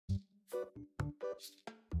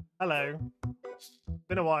Hello.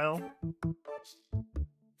 Been a while.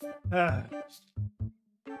 Are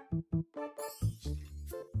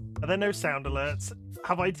there no sound alerts?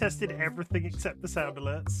 Have I tested everything except the sound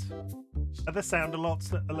alerts? Are the sound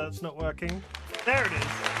alerts not working? There it is.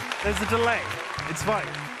 There's a delay. It's fine.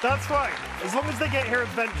 That's fine. As long as they get here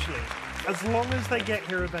eventually. As long as they get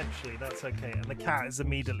here eventually, that's okay. And the cat is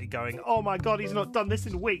immediately going, oh my god, he's not done this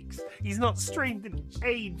in weeks. He's not streamed in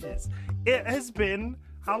ages. It has been...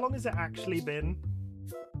 How long has it actually been?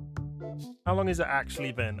 How long has it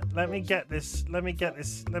actually been? Let me get this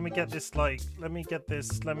like, let me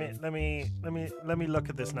look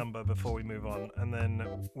at this number before we move on, and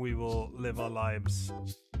then we will live our lives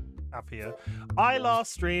happier. I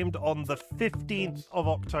last streamed on the 15th of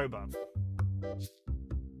October.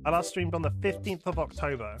 I last streamed on the 15th of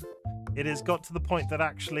October. It has got to the point that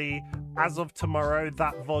actually, as of tomorrow,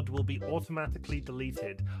 that VOD will be automatically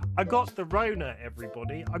deleted. I got the Rona,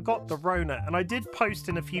 everybody. I got the Rona, and I did post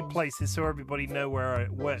in a few places so everybody knew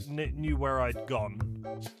where I'd gone.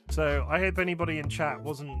 So I hope anybody in chat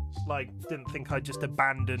didn't think I just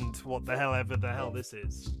abandoned what the hell this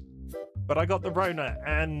is. But I got the Rona,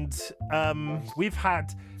 and we've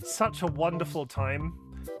had such a wonderful time.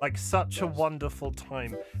 Like, such a wonderful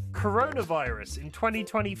time. Coronavirus in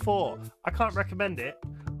 2024. I can't recommend it.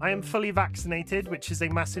 I am fully vaccinated, which is a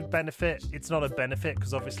massive benefit. It's not a benefit,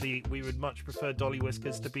 because obviously we would much prefer Dolly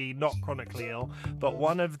Whiskers to be not chronically ill. But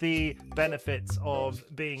one of the benefits of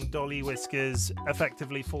being Dolly Whiskers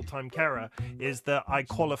effectively full-time carer is that I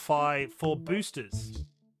qualify for boosters.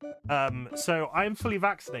 So I'm fully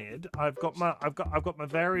vaccinated. I've got my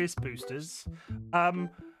various boosters. And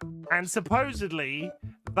supposedly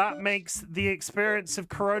that makes the experience of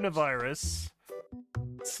coronavirus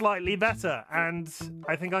slightly better. And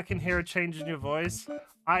I think I can hear a change in your voice.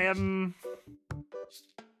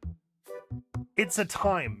 It's a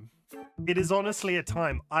time. It is honestly a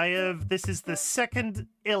time. This is the second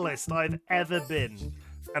illest I've ever been.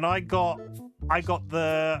 And I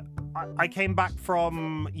came back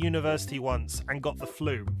from university once and got the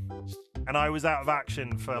flu. And I was out of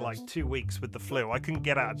action for like 2 weeks with the flu. I couldn't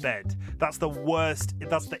get out of bed. That's the worst.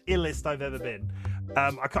 That's the illest I've ever been.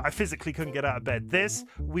 I physically couldn't get out of bed.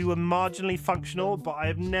 We were marginally functional, but I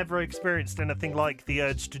have never experienced anything like the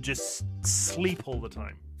urge to just sleep all the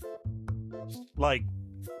time. Like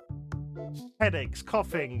headaches,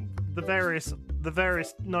 coughing, the various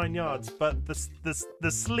 9 yards. But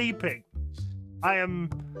the sleeping,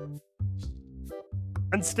 and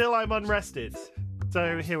still I'm unrested.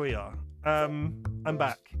 So here we are. I'm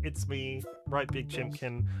back. It's me, Right Big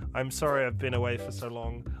Chimpkin. I'm sorry I've been away for so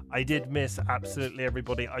long. I did miss absolutely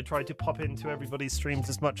everybody. I tried to pop into everybody's streams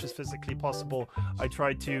as much as physically possible. I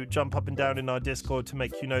tried to jump up and down in our Discord to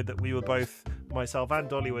make you know that we were both, myself and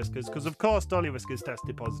Dolly Whiskers, because of course Dolly Whiskers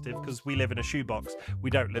tested positive because we live in a shoebox.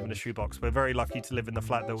 We don't live in a shoebox. We're very lucky to live in the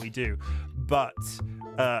flat that we do. But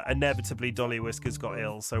inevitably Dolly Whiskers got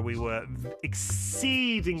ill, so we were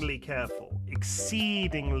exceedingly careful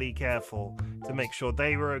to make sure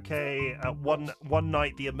they were okay. One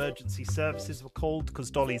night the emergency services were called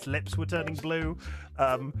because Dolly's lips were turning blue.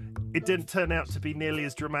 It didn't turn out to be nearly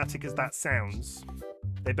as dramatic as that sounds.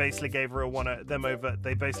 They basically gave her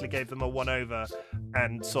They basically gave them a 1-over,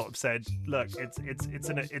 and sort of said, "Look,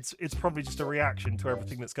 it's probably just a reaction to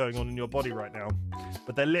everything that's going on in your body right now."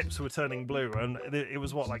 But their lips were turning blue, and it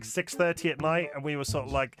was what, like 6:30 at night, and we were sort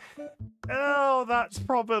of like, "Oh, that's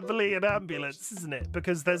probably an ambulance, isn't it?"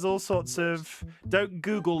 Because there's all sorts of. Don't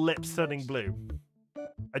Google lips turning blue.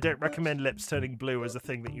 I don't recommend lips turning blue as a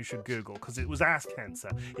thing that you should Google, because it was ass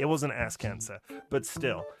cancer. It wasn't ass cancer, but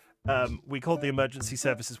still. We called the emergency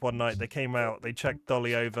services one night. They came out, they checked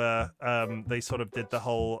Dolly over, they sort of did the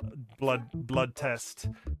whole blood test,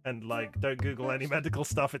 and like, don't Google any medical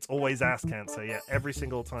stuff, it's always ass cancer. Yeah, every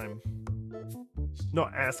single time.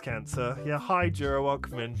 Not ass cancer. Yeah, hi Jura,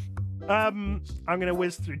 welcome in. I'm gonna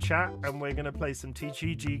whiz through chat, and we're gonna play some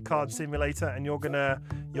TCG Card Simulator, and you're gonna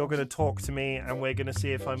talk to me, and we're gonna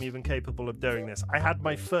see if I'm even capable of doing this. I had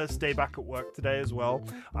my first day back at work today as well.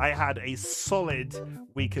 I had a solid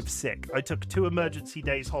week of sick. I took 2 emergency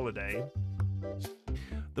days holiday,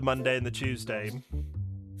 the Monday and the Tuesday,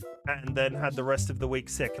 and then had the rest of the week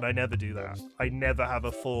sick, and I never do that. I never have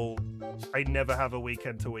a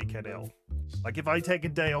weekend to weekend ill. Like, if I take a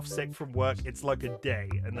day off sick from work, it's like a day,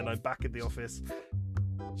 and then I'm back in the office.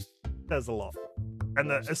 There's a lot.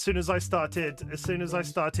 And as soon as I started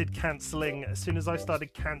canceling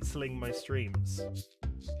my streams,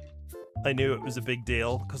 I knew it was a big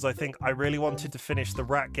deal, because I think I really wanted to finish the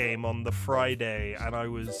rat game on the Friday, and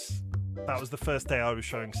that was the first day I was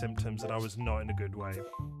showing symptoms, and I was not in a good way.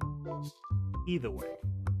 Either way,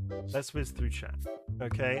 let's whiz through chat.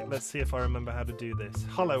 Okay, let's see if I remember how to do this.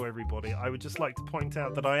 Hello, everybody. I would just like to point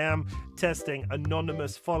out that I am testing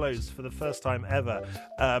anonymous follows for the first time ever.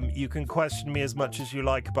 You can question me as much as you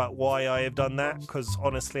like about why I have done that, because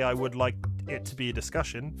honestly, I would like it to be a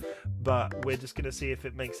discussion, but we're just going to see if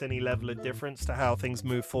it makes any level of difference to how things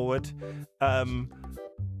move forward.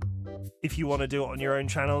 If you want to do it on your own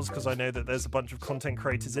channels, because I know that there's a bunch of content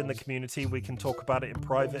creators in the community, we can talk about it in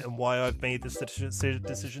private and why I've made this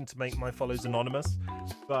decision to make my follows anonymous.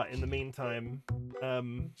 But in the meantime,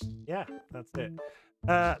 yeah, that's it.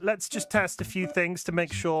 Let's just test a few things to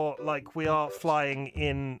make sure like we are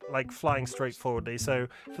flying straightforwardly. So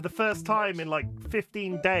for the first time in like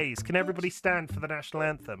 15 days, can everybody stand for the national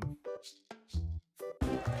anthem?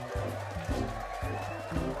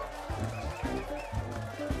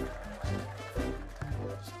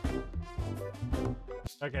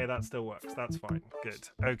 Okay, that still works. That's fine. Good.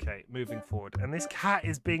 Okay, moving forward. And this cat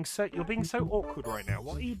is you're being so awkward right now.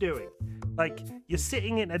 What are you doing? Like, you're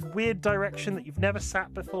sitting in a weird direction that you've never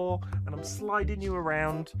sat before, and I'm sliding you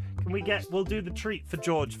around. We'll do the treat for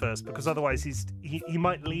George first, because otherwise he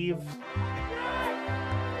might leave.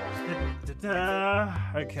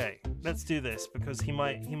 Okay, let's do this, because he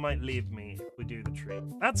might leave me if we do the treat.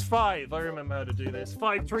 That's 5. I remember how to do this.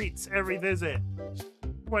 5 treats every visit.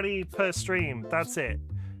 20 per stream. That's it.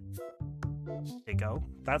 There you go.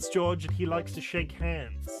 That's George, and he likes to shake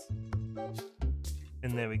hands.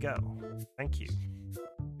 And there we go. Thank you.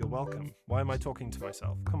 You're welcome. Why am I talking to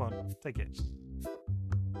myself? Come on, take it.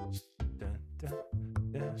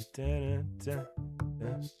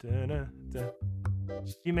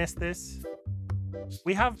 You missed this?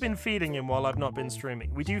 We have been feeding him while I've not been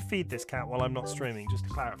streaming. We do feed this cat while I'm not streaming, just to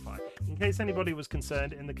clarify. In case anybody was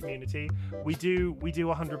concerned in the community, we do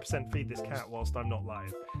 100% feed this cat whilst I'm not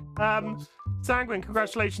live. Sanguine,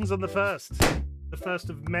 congratulations on the first. The first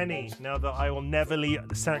of many, now that I will never leave...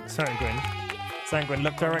 Sanguine,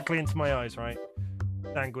 look directly into my eyes, right?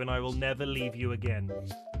 Sanguine, I will never leave you again,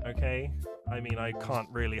 okay? I mean, I can't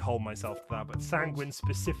really hold myself to that, but Sanguine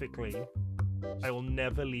specifically, I will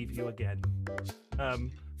never leave you again.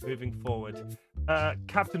 Moving forward.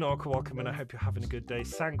 Captain Orca, welcome, and I hope you're having a good day.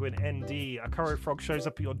 Sanguine ND, a Karo Frog shows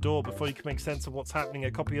up at your door before you can make sense of what's happening.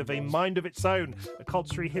 A copy of A Mind of Its Own, a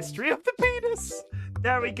cultural history of the penis.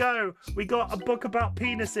 There we go. We got a book about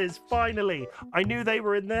penises, finally. I knew they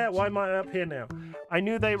were in there. Why am I up here now? I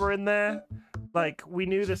knew they were in there. Like, we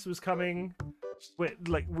knew this was coming.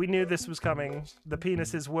 We knew this was coming. The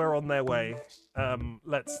penises were on their way.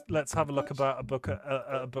 Let's have a look about a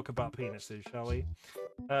book about penises, shall we?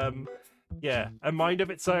 Yeah, A Mind of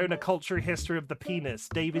Its Own, a cultural history of the penis.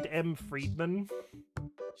 David M. Friedman.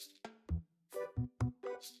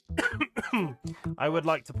 I would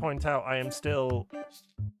like to point out I am still,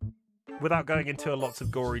 without going into lots of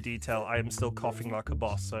gory detail, I am still coughing like a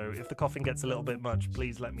boss, so if the coughing gets a little bit much,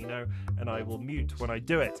 please let me know, and I will mute when I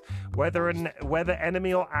do it. Whether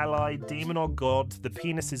enemy or ally, demon or god, the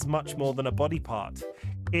penis is much more than a body part.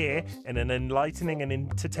 Here, in an enlightening and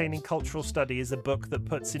entertaining cultural study, is a book that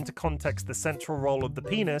puts into context the central role of the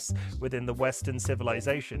penis within the Western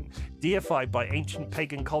civilization. Deified by ancient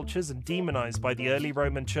pagan cultures and demonized by the early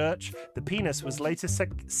Roman Church, the penis was later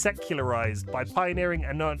secularized by pioneering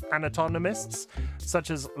anatomists such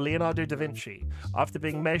as Leonardo da Vinci. After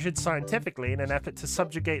being measured scientifically in an effort to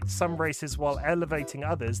subjugate some races while elevating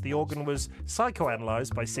others, the organ was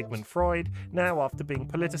psychoanalyzed by Sigmund Freud. Now, after being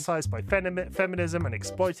politicized by feminism and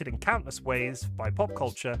exploited in countless ways by pop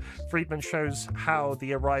culture, Friedman shows how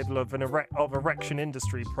the arrival of erection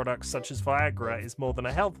industry products such as Viagra is more than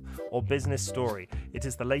a health or business story. It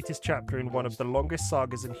is the latest chapter in one of the longest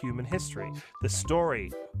sagas in human history, the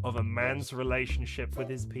story of a man's relationship with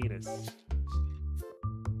his penis.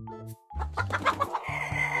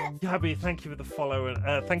 Gabby, thank you for the follow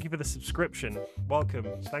and thank you for the subscription. Welcome.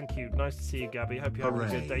 Thank you. Nice to see you, Gabby. Hope you're having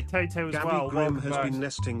a good day. Tato as Gabby well. Grimm Welcome has back. been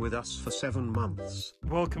nesting with us for 7 months.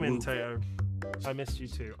 Welcome in, Tato. I missed you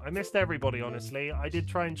too. I missed everybody, honestly. I did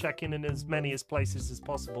try and check in as many places as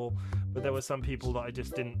possible, but there were some people that I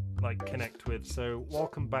just didn't connect with. So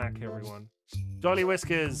welcome back, everyone. Jolly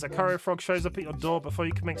Whiskers, a Karo Frog shows up at your door before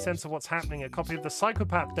you can make sense of what's happening. A copy of the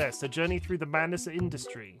Psychopath Test, a journey through the madness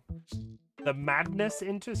industry. The madness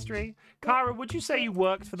industry? Kara, would you say you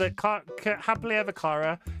worked for the... Happily ever,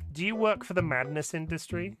 Kara, do you work for the madness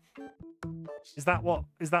industry? Is that what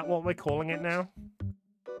we're calling it now?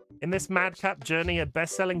 In this madcap journey, a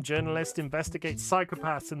best-selling journalist investigates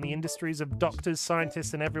psychopaths and the industries of doctors,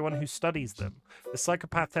 scientists, and everyone who studies them. The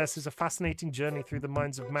Psychopath Test is a fascinating journey through the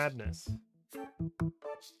minds of madness.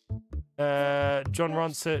 John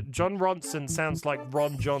Ronson sounds like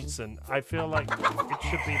Ron Johnson. I feel like it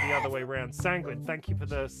should be the other way around. Sanguine, thank you for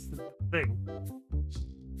the thing.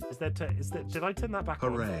 Did I turn that back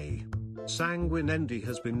on? Hooray. Sanguine Andy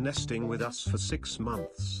has been nesting with us for 6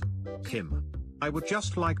 months. Kim, I would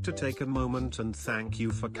just like to take a moment and thank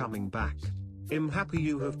you for coming back. I'm happy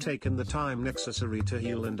you have taken the time necessary to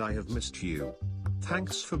heal and I have missed you.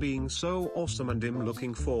 Thanks for being so awesome and I'm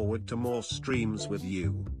looking forward to more streams with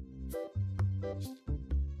you.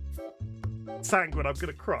 Sanguine, I'm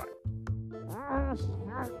gonna cry.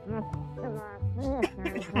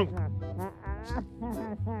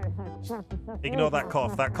 Ignore that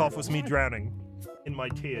cough. That cough was me drowning in my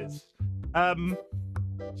tears.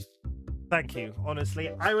 Thank you. Honestly,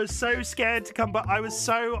 I was so scared to come, but I was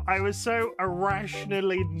so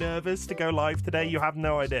irrationally nervous to go live today. You have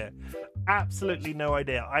no idea. Absolutely no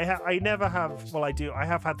idea. I never have. Well, I do. I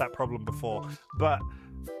have had that problem before, but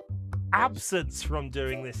absence from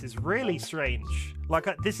doing this is really strange.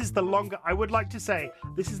 Like, this is the I would like to say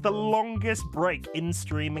this is the longest break in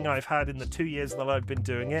streaming I've had in the 2 years that I've been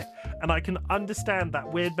doing it, and I can understand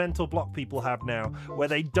that weird mental block people have now where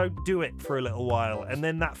they don't do it for a little while, and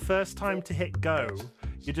then that first time to hit go,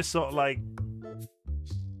 you're just sort of like,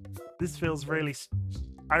 this feels really,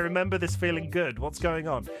 I remember this feeling good, what's going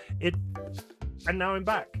on? And now I'm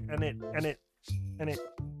back, and it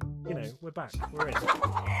you know, we're back. We're in.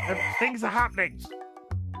 Things are happening.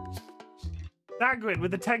 Sanguine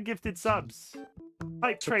with the 10 gifted subs.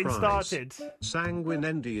 Hype train started. Sanguine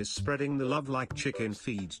Andy is spreading the love like chicken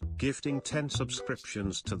feed, gifting 10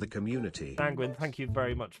 subscriptions to the community. Sanguine, thank you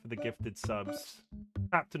very much for the gifted subs.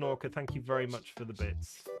 Captain Orca, thank you very much for the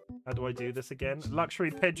bits. How do I do this again?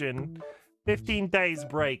 Luxury Pigeon. 15 days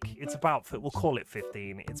break. It's about, we'll call it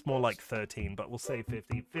 15. It's more like 13, but we'll say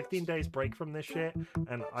 15. 15 days break from this shit,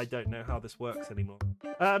 and I don't know how this works anymore.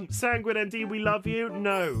 Sanguine ND, we love you.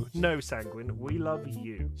 No, Sanguine, we love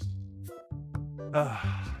you.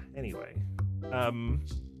 Anyway, I'm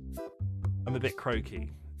a bit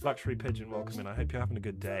croaky. Luxury Pigeon, welcome in. I hope you're having a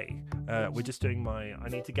good day. We're just doing my. I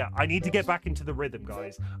need to get back into the rhythm,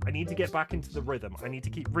 guys. I need to get back into the rhythm. I need to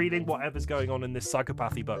keep reading whatever's going on in this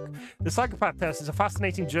psychopathy book. The Psychopath Test is a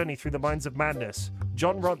fascinating journey through the minds of madness.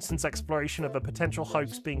 John Ronson's exploration of a potential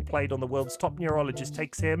hoax being played on the world's top neurologist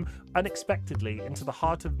takes him unexpectedly into the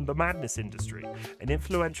heart of the madness industry. An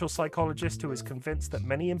influential psychologist who is convinced that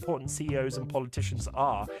many important CEOs and politicians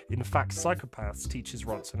are, in fact, psychopaths, teaches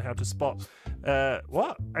Ronson how to spot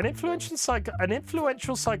what? An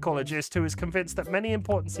influential psychologist who is convinced that many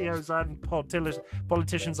important CEOs and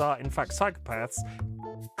politicians are, in fact, psychopaths,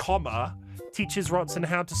 comma, teaches Ronson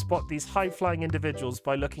how to spot these high-flying individuals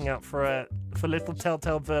by looking out for little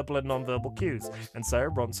telltale verbal and non-verbal cues. And so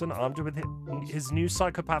Ronson, armed with his new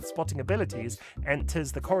psychopath spotting abilities,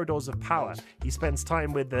 enters the corridors of power. He spends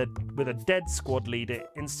time with a dead squad leader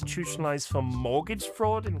institutionalized for mortgage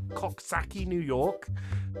fraud in Coxsackie, New York.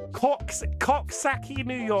 Coxsackie,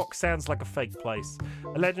 New York sounds like a fake place.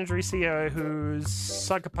 A legendary CEO whose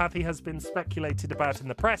psychopathy has been speculated about in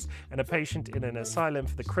the press, and a patient in an asylum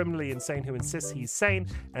for the criminally insane who insists he's sane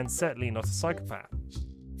and certainly not a psychopath.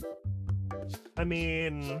 I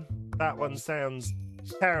mean, that one sounds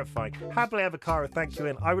terrifying. Happily Avocaro, thank you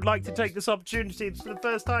in. I would like to take this opportunity for the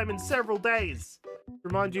first time in several days to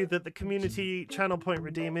remind you that the community channel point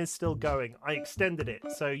redeem is still going. I extended it,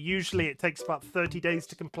 so usually it takes about 30 days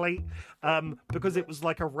to complete. Because it was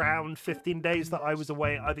like around 15 days that I was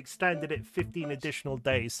away, I've extended it 15 additional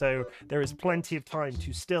days, so there is plenty of time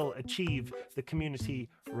to still achieve the community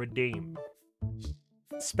redeem.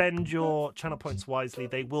 Spend your channel points wisely.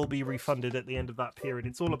 They will be refunded at the end of that period.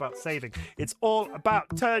 It's all about saving. It's all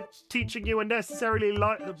about teaching you unnecessarily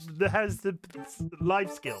life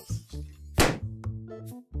skills.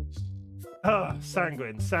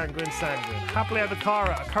 Sanguine. Happily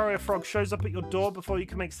Avocaro, a courier frog shows up at your door before you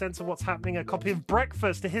can make sense of what's happening. A copy of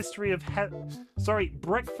Breakfast, a History of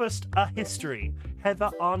Breakfast, a History.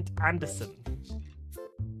 Heather Arndt Anderson.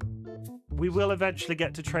 We will eventually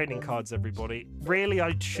get to trading cards, everybody. Really,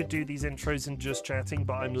 I should do these intros and just chatting,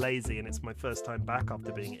 but I'm lazy and it's my first time back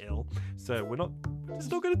after being ill. So we're just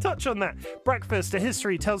not going to touch on that. Breakfast, a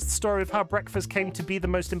History, tells the story of how breakfast came to be the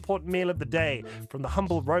most important meal of the day. From the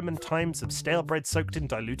humble Roman times of stale bread soaked in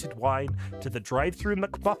diluted wine to the drive-through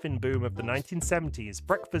McMuffin boom of the 1970s,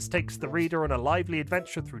 breakfast takes the reader on a lively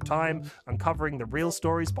adventure through time, uncovering the real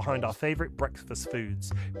stories behind our favorite breakfast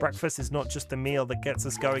foods. Breakfast is not just the meal that gets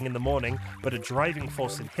us going in the morning, but a driving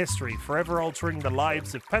force in history, forever altering the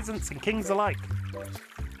lives of peasants and kings alike.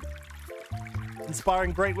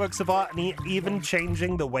 Inspiring great works of art and even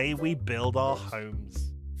changing the way we build our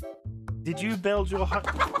homes. Did you build your home?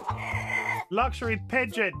 Luxury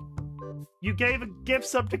Pigeon, you gave a gift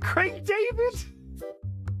sub to Craig David?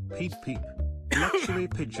 Peep peep. Luxury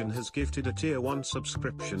Pigeon has gifted a tier 1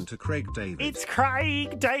 subscription to Craig David. It's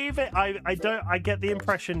Craig David. I get the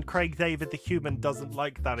impression Craig David the human doesn't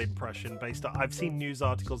like that impression based on I've seen news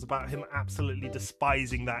articles about him absolutely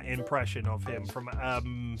despising that impression of him from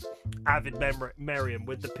Avid Merriam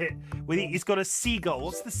with the pit he's got a seagull.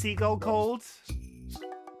 What's the seagull called?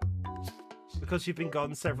 Because you've been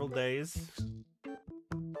gone several days.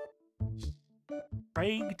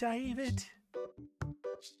 Craig David.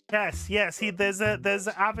 Yes. There's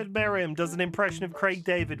Avid Merriam does an impression of Craig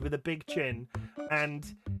David with a big chin,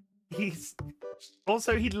 and he's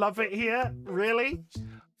also he'd love it here. Really,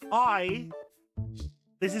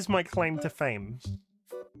 this is my claim to fame.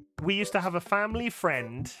 We used to have a family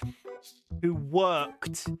friend who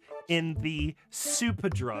worked in the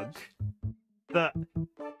Superdrug that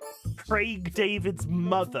Craig David's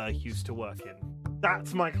mother used to work in.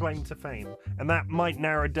 That's my claim to fame, and that might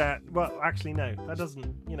narrow down. Well, actually, no, that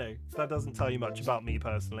doesn't tell you much about me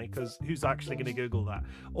personally, because who's actually going to Google that?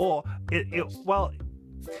 Or well,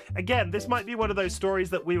 again, this might be one of those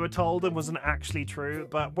stories that we were told and wasn't actually true.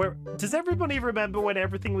 But does everybody remember when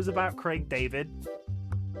everything was about Craig David?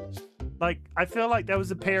 Like, I feel like there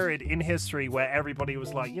was a period in history where everybody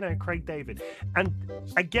was like, Craig David, and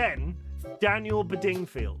again, Daniel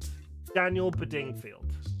Bedingfield.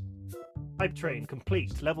 Hype train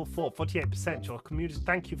complete. Level 4, 48%. Your community.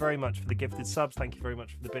 Thank you very much for the gifted subs. Thank you very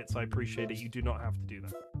much for the bits. I appreciate it. You do not have to do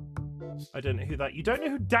that. I don't know who that. You don't know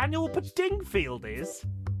who Daniel Bedingfield is?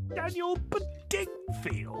 Daniel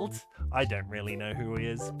Bedingfield? I don't really know who he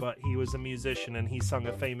is, but he was a musician and he sung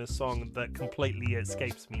a famous song that completely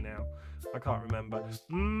escapes me now. I can't remember.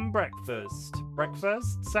 Breakfast.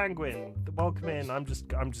 Sanguine. Welcome in. I'm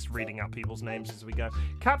just reading out people's names as we go.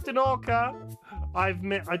 Captain Orca. I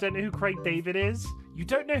don't know who Craig David is. You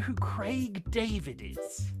don't know who Craig David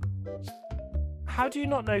is? How do you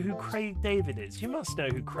not know who Craig David is? You must know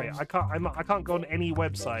who Craig. I can't go on any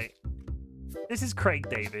website. This is Craig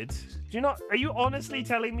David. Do you not? Are you honestly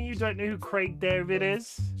telling me you don't know who Craig David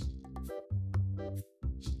is?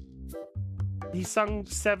 He sung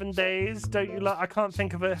 7 Days. Don't you like? I can't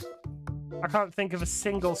think of a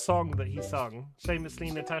single song that he sung. Famously,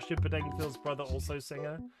 Natasha Bedingfield's brother, also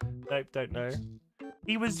singer. Nope, don't know.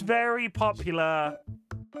 He was very popular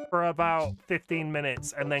for about 15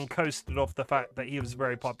 minutes and then coasted off the fact that he was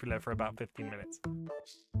very popular for about 15 minutes.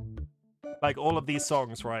 Like, all of these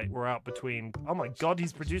songs, right, were out between... Oh my god,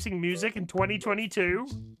 he's producing music in 2022?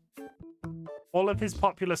 All of his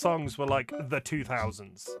popular songs were like the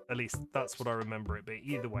 2000s. At least that's what I remember it being.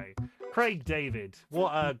 Either way. Craig David.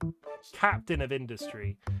 What a captain of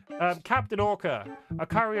industry. Captain Orca. A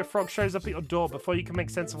courier frog shows up at your door before you can make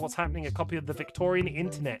sense of what's happening. A copy of the Victorian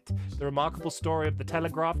Internet. The remarkable story of the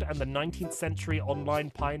telegraph and the 19th century online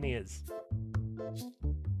pioneers.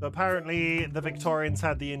 So apparently the Victorians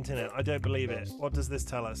had the internet. I don't believe it. What does this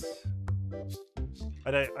tell us?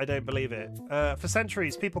 I don't believe it. For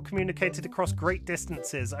centuries, people communicated across great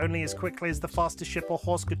distances only as quickly as the fastest ship or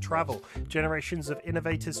horse could travel. Generations of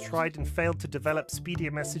innovators tried and failed to develop speedier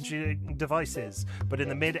messaging devices, but in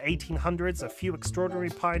the mid-1800s, a few extraordinary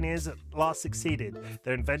pioneers at last succeeded.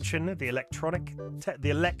 Their invention, the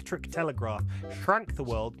electric telegraph, shrank the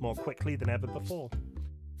world more quickly than ever before.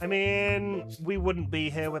 I mean, we wouldn't be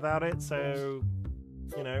here without it, so,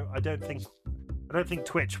 I don't think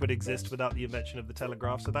Twitch would exist without the invention of the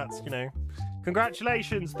telegraph, so that's,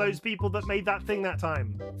 congratulations, those people that made that thing that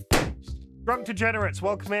time. Drunk Degenerates,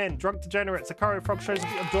 welcome in. Drunk Degenerates, a courier frog shows up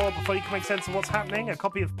at your door before you can make sense of what's happening. A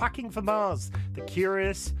copy of Packing for Mars, the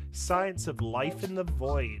curious science of life in the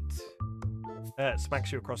void.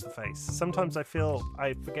 Smacks you across the face. Sometimes I feel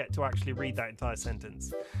I forget to actually read that entire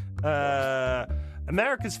sentence.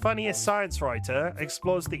 America's funniest science writer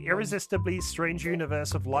explores the irresistibly strange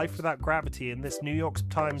universe of life without gravity in this New York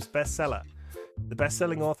Times bestseller. The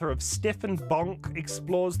best-selling author of Stiff and Bonk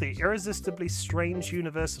explores the irresistibly strange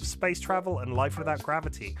universe of space travel and life without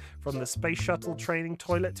gravity, from the space shuttle training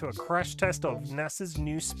toilet to a crash test of NASA's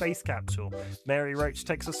new space capsule. Mary Roach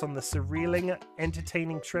takes us on the surrealing,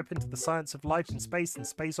 entertaining trip into the science of life in space and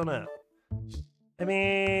space on Earth. I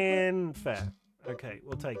mean, fair. Okay,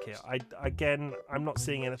 we'll take it. I'm not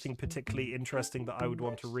seeing anything particularly interesting that I would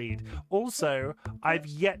want to read. Also, I've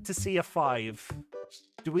yet to see a 5.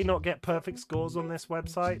 Do we not get perfect scores on this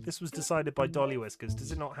website? This was decided by Dolly Whiskers.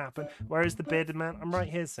 Does it not happen? Where is the bearded man? I'm right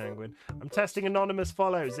here, Sanguine. I'm testing anonymous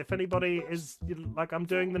follows. If anybody is like, I'm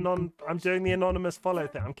doing the anonymous follow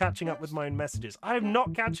thing. I'm catching up with my own messages. I'm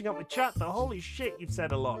not catching up with chat though. Holy shit, you've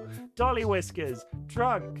said a lot. Dolly Whiskers,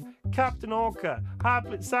 Drunk, Captain Orca,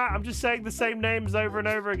 I'm just saying the same names over and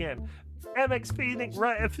over again. MX Phoenix,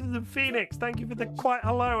 right? The Phoenix. Thank you for the quiet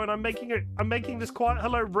hello, and I'm making this quiet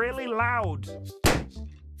hello really loud.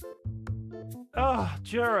 Oh,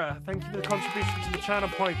 Jura, thank you for the contribution to the channel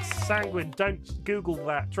points. Sanguine, don't Google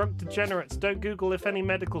that. Drunk Degenerates, don't Google if any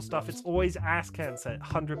medical stuff. It's always ass cancer.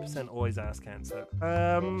 100% always ass cancer.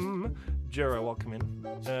 Jura, welcome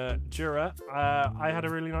in. Jura, I had a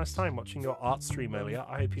really nice time watching your art stream earlier.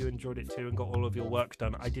 I hope you enjoyed it too and got all of your work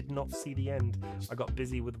done. I did not see the end. I got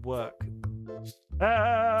busy with work.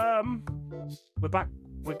 We're back.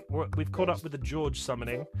 We've caught up with the George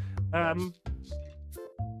summoning.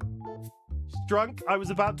 Drunk, I was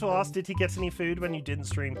about to ask, did he get any food when you didn't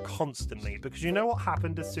stream constantly? Because you know what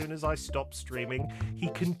happened as soon as I stopped streaming? He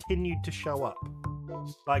continued to show up.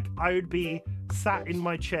 Like, I would be sat in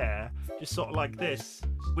my chair, just sort of like this,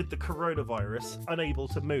 with the coronavirus, unable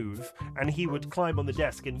to move, and he would climb on the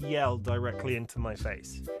desk and yell directly into my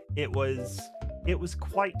face. It was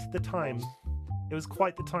quite the time. It was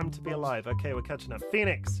quite the time to be alive. Okay, we're catching up.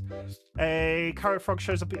 Phoenix, a carrot frog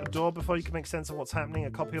shows up at your door before you can make sense of what's happening.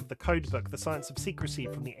 A copy of the code book, The Science of Secrecy,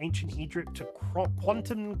 from the ancient Egypt to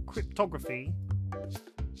quantum cryptography.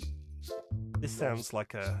 This sounds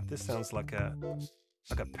like a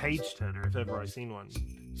page turner if ever I've seen one.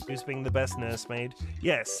 Who's being the best nursemaid?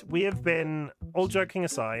 Yes, we have been, all joking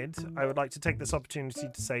aside, I would like to take this opportunity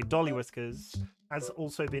to say Dolly Whiskers has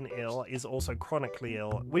also been ill, is also chronically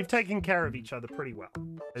ill. We've taken care of each other pretty well,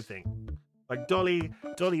 I think. Like Dolly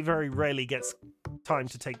very rarely gets time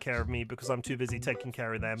to take care of me because I'm too busy taking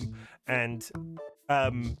care of them. And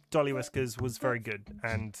Dolly Whiskers was very good,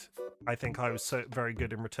 and I think I was so very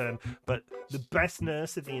good in return. But the best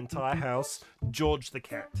nurse in the entire house, George the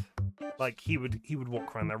cat. Like he would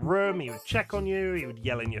walk around the room, he would check on you, he would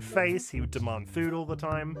yell in your face, he would demand food all the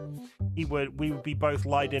time. We would be both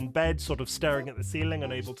lied in bed, sort of staring at the ceiling,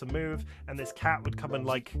 unable to move, and this cat would come and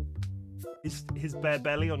like his bare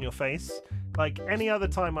belly on your face. Like any other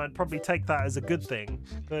time I'd probably take that as a good thing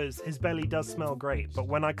because his belly does smell great, but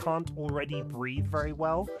when I can't already breathe very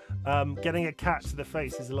well, getting a cat to the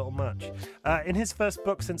face is a little much. In his first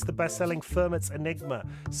book since the best-selling Fermat's Enigma,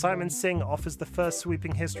 Simon Singh offers the first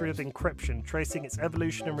sweeping history of encryption, tracing its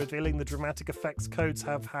evolution and revealing the dramatic effects codes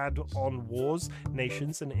have had on wars,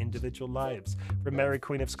 nations, and individual lives. From Mary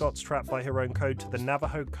Queen of Scots trapped by her own code to the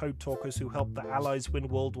Navajo code talkers who helped the Allies win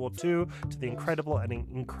World War II, to the incredible and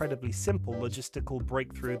incredibly simple logistical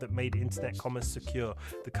breakthrough that made internet commerce secure.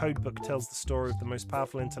 The code book tells the story of the most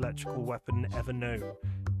powerful intellectual weapon ever known.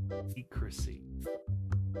 Secrecy.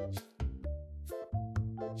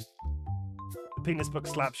 The penis book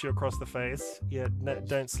slaps you across the face. Yeah, no,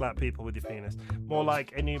 don't slap people with your penis. More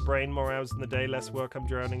like a new brain, more hours in the day, less work I'm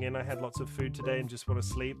drowning in. I had lots of food today and just want to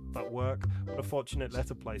sleep, but work. What a fortunate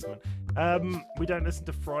letter placement. We don't listen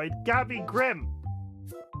to Freud. Gabby Grimm!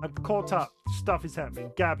 I'm caught up. Stuff is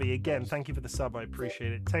happening. Gabby, again, thank you for the sub. I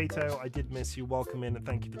appreciate it. Tato, I did miss you. Welcome in and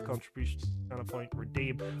thank you for the contribution. Counterpoint,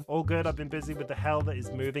 redeem. All good. I've been busy with the hell that is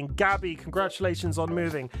moving. Gabby, congratulations on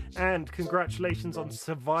moving and congratulations on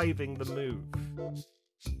surviving the move.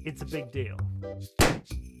 It's a big deal.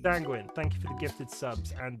 Sanguine, thank you for the gifted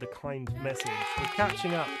subs and the kind message. We're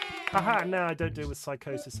catching up. Haha, now I don't deal with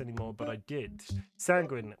psychosis anymore, but I did.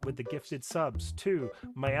 Sanguine with the gifted subs. 2,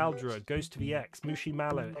 Myaldra, Ghost VX, Mushi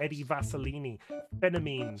Mallow, Eddie Vassellini,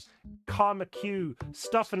 Phenamine, Karma Q,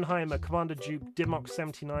 Stuffenheimer, Commander Duke,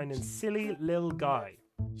 Dimox79, and Silly Lil Guy.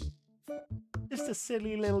 Just a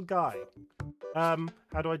silly little guy.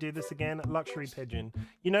 How do I do this again? Luxury Pigeon.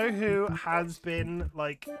 You know who has been,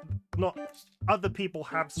 like, not... Other people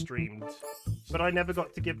have streamed, but I never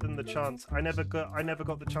got to give them the chance. I never got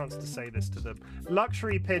the chance to say this to them.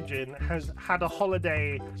 Luxury Pigeon has had a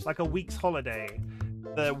holiday, like a week's holiday,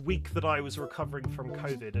 the week that I was recovering from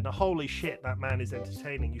COVID, and holy shit, that man is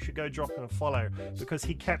entertaining. You should go drop him a follow, because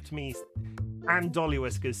he kept me and Dolly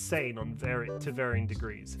Whiskers sane on to varying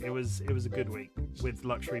degrees. It was a good week with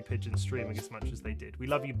Luxury Pigeon streaming as much as they did. We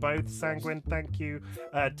love you both. Sanguine, thank you.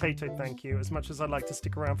 Tato, thank you. As much as I'd like to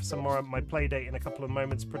stick around for some more of my play date in a couple of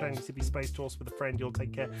moments, pretending to be Space Toss with a friend, you'll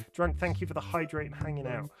take care. Drunk, thank you for the hydrate and hanging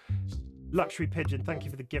out. Luxury Pigeon, thank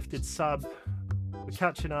you for the gifted sub. We're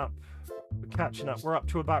catching up. We're catching up. We're up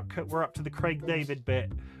to the Craig David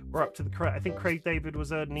bit We're up to the correct. I think Craig David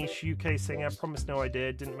was a niche UK singer. Promised no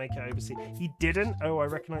idea. Didn't make it overseas. He didn't? Oh, I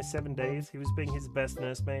recognize 7 Days. He was being his best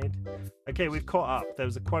nursemaid. Okay, we've caught up. There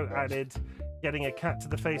was a quote added. Getting a cat to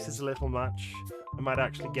the face is a little much. I might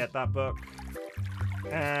actually get that book.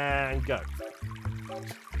 And go.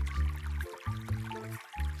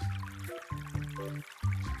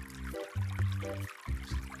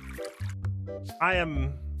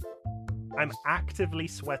 I'm actively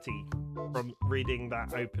sweaty from reading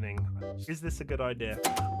that opening. Is this a good idea?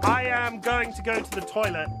 I am going to go to the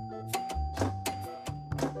toilet.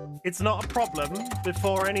 It's not a problem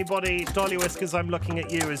before anybody, Dolly Whiskers, I'm looking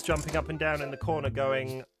at you, is jumping up and down in the corner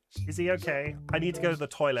going, is he okay? I need to go to the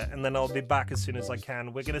toilet and then I'll be back as soon as I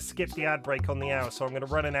can. We're going to skip the ad break on the hour, so I'm going to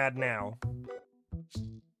run an ad now.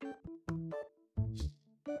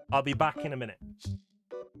 I'll be back in a minute.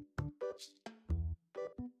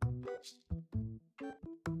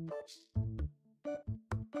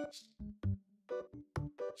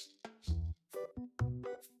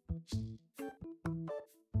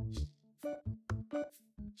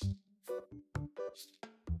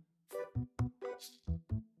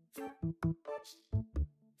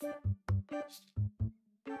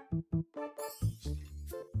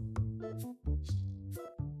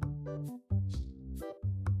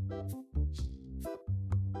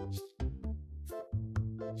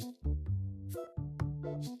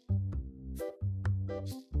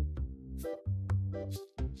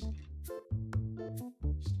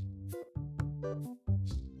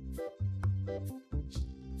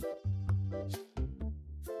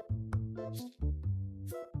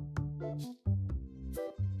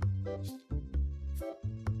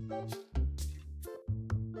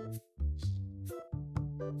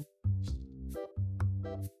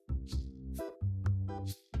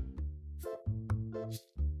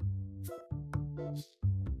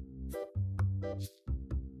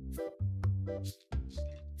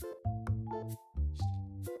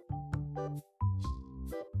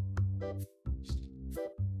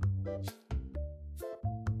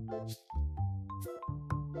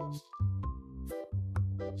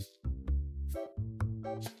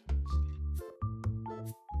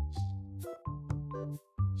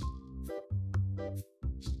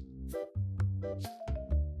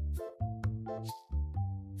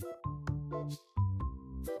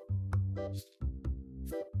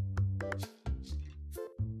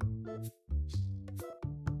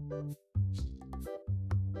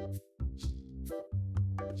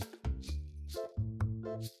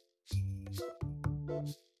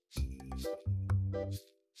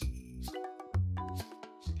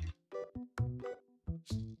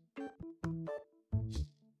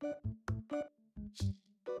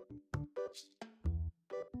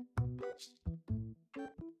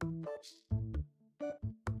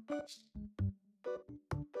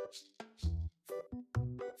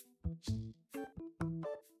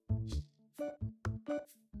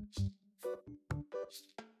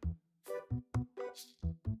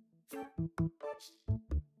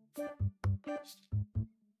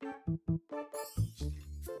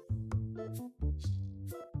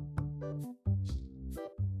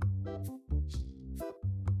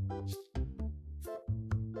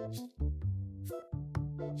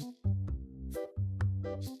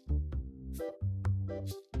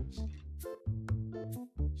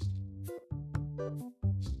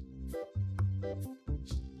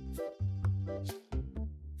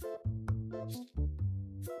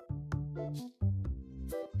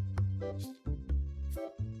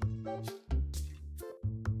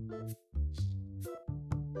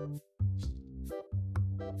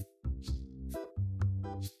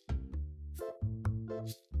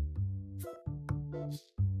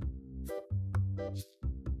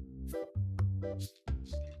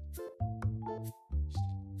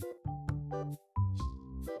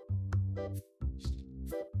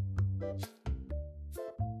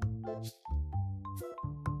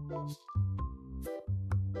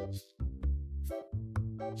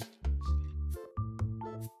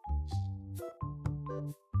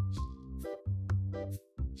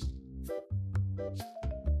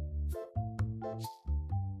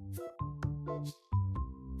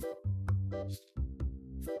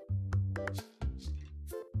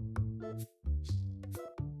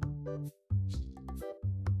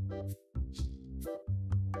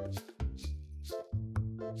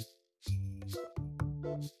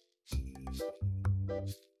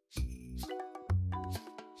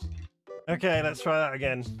 Okay, let's try that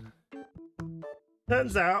again.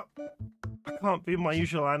 Turns out I can't be my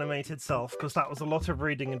usual animated self because that was a lot of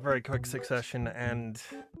reading in very quick succession and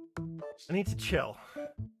I need to chill.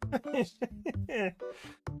 I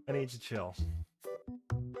need to chill.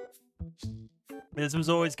 This was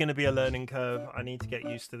always going to be a learning curve. I need to get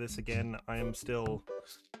used to this again. I am still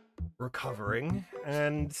recovering.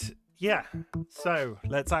 And yeah, so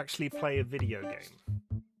let's actually play a video game.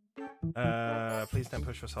 Please don't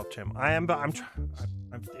push yourself, Jim. I am, but I'm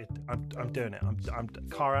doing it. I'm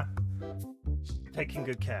Kara, taking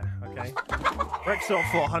good care, okay? Rexor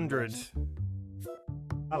 400.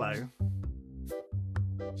 Hello.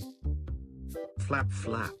 Flap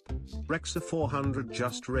flap. Rexa 400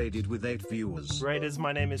 just raided with 8 viewers. Raiders,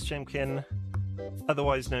 my name is Chimkin,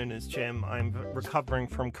 otherwise known as Jim. I'm recovering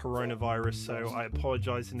from coronavirus, so I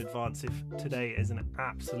apologize in advance if today is an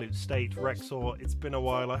absolute state. Rexor, it's been a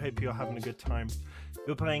while. I hope you're having a good time.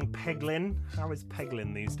 You're playing Peglin. How is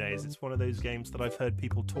Peglin these days? It's one of those games that I've heard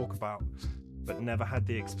people talk about, but never had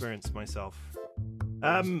the experience myself.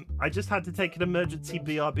 I just had to take an emergency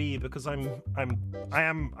BRB because I'm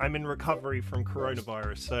in recovery from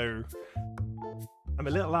coronavirus, so I'm a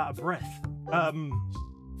little out of breath.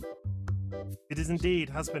 It is indeed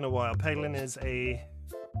has been a while. Peglin is a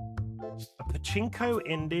pachinko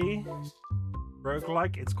indie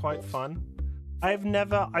roguelike. It's quite fun.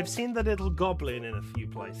 I've seen the little goblin in a few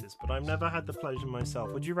places, but I've never had the pleasure myself.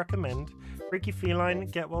 Would you recommend? Freaky Feline,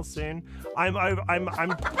 get well soon. I'm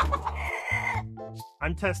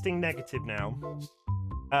testing negative now.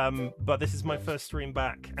 But this is my first stream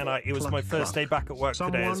back, and it was my first day back at work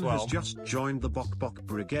today as well. Someone has just joined the Bok Bok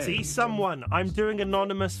Brigade. See, someone. I'm doing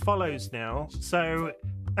anonymous follows now, so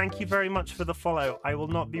thank you very much for the follow. I will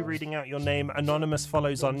not be reading out your name. Anonymous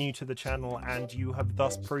follows are new to the channel, and you have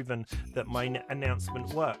thus proven that my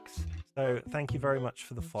announcement works. So thank you very much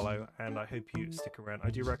for the follow, and I hope you stick around. I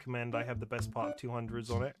do recommend. I have the best part of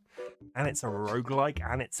 200s on it, and it's a roguelike,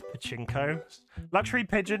 and it's pachinko. Luxury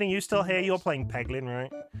Pigeon, are you still here? You're playing Peglin,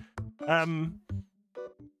 right?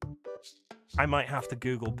 I might have to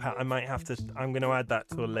Google. I'm going to add that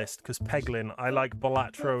to a list because Peglin. I like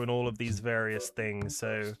Balatro and all of these various things.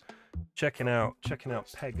 So checking out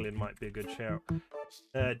Peglin might be a good shout.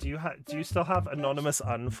 Do you still have anonymous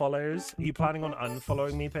unfollows? Are you planning on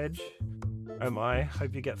unfollowing me, Pidge? Oh my!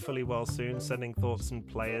 Hope you get fully well soon. Sending thoughts and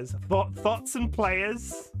players. Thoughts and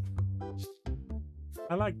players.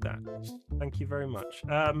 I like that. Thank you very much.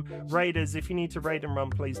 Raiders, if you need to raid and run,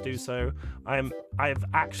 please do so. I've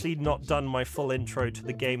actually not done my full intro to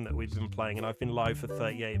the game that we've been playing, and I've been live for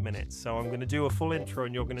 38 minutes. So I'm going to do a full intro,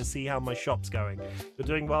 and you're going to see how my shop's going. You're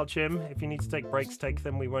doing well, Jim. If you need to take breaks, take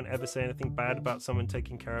them. We won't ever say anything bad about someone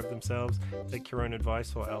taking care of themselves. Take your own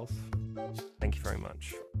advice or else. Thank you very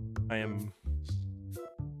much. I am...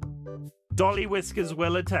 Dolly Whiskers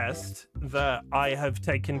will attest that I have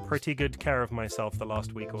taken pretty good care of myself the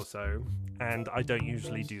last week or so, and I don't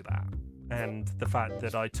usually do that. And the fact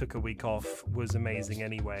that I took a week off was amazing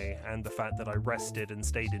anyway, and the fact that I rested and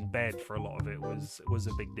stayed in bed for a lot of it was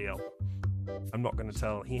a big deal. I'm not going to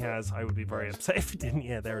tell. He has. I would be very upset if he didn't.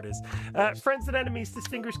 Yeah, there it is. Friends and enemies,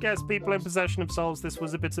 distinguished guests, people in possession of souls. This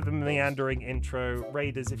was a bit of a meandering intro.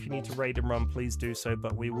 Raiders, if you need to raid and run, please do so.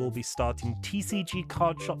 But we will be starting TCG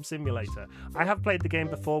Card Shop Simulator. I have played the game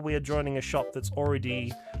before. We are joining a shop that's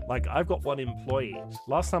already, like, I've got one employee.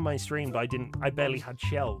 Last time I streamed, I barely had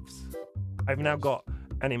shelves. I've now got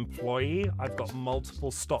an employee. I've got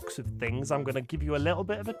multiple stocks of things. I'm going to give you a little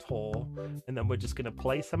bit of a tour, and then we're just going to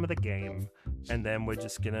play some of the game, and then we're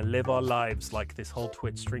just going to live our lives like this whole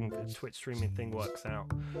Twitch streaming thing works out.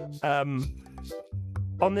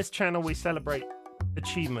 On this channel, we celebrate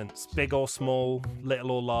achievements, big or small,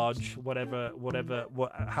 little or large,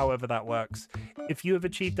 however that works. If you have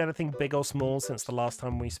achieved anything big or small since the last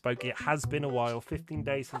time we spoke, it has been a while, 15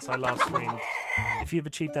 days since I last streamed. If you've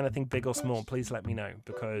achieved anything big or small, please let me know,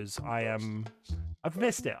 because I've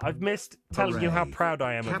missed it. I've missed telling you how proud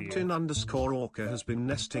I am of you. Captain_Orca has been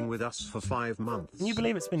nesting with us for 5 months. Can you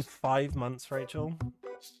believe it's been 5 months, Rachel? Can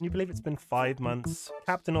you believe it's been 5 months?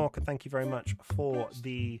 Captain Orca, thank you very much for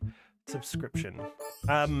the subscription.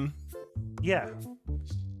 Yeah.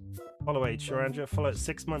 Follow age, Shuranja. Follow it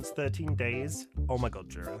 6 months, 13 days. Oh my god,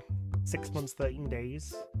 Jura. 6 months, 13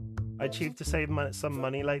 days. I achieved to save some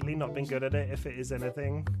money lately. Not been good at it, if it is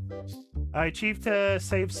anything. I achieved to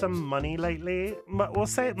save some money lately. Well,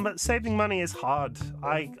 saving money is hard.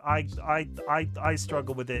 I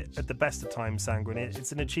struggle with it at the best of times, Sanguine.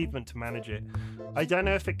 It's an achievement to manage it. I don't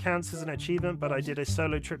know if it counts as an achievement, but I did a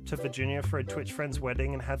solo trip to Virginia for a Twitch friend's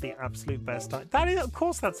wedding and had the absolute best time. Of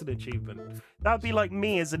course, that's an achievement. That would be like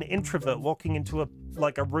me as an introvert walking into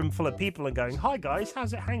a room full of people and going, "Hi guys,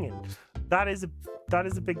 how's it hanging?" That is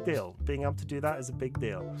a big deal. Being able to do that is a big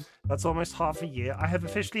deal. That's almost half a year. I have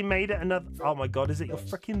officially made it another... Oh my god, is it your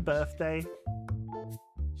freaking birthday?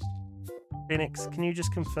 Phoenix, can you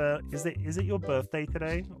just confirm, is it your birthday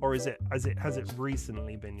today? Or has it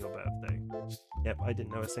recently been your birthday? Yep, I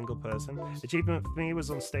didn't know a single person. Achievement for me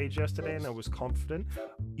was on stage yesterday and I was confident.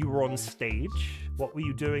 You were on stage? What were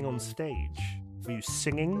you doing on stage? Were you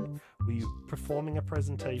singing? Were you performing a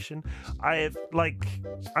presentation? I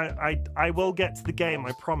will get to the game,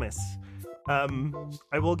 I promise.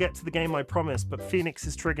 I will get to the game, I promise, but Phoenix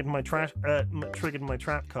has triggered my trap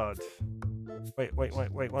card. Wait,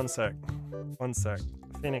 one sec. One sec.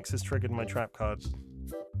 Phoenix has triggered my trap card.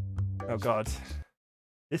 Oh god.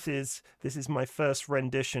 This is my first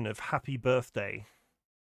rendition of Happy Birthday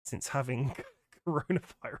since having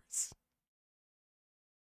coronavirus.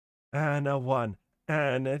 And a 1,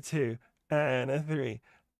 and a 2, and a 3.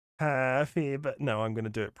 No, I'm going to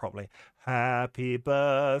do it properly. Happy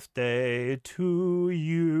birthday to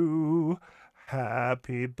you.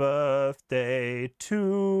 Happy birthday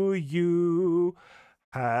to you.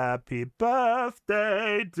 Happy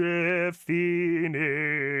birthday, dear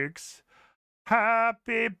Phoenix.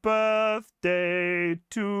 Happy birthday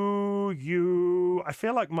to you. I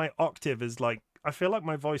feel like my octave is like, I feel like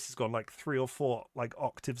my voice has gone like 3 or 4 like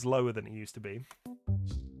octaves lower than it used to be.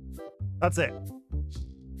 That's it.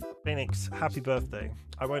 Phoenix, happy birthday.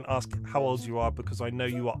 I won't ask how old you are because I know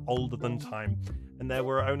you are older than time. And there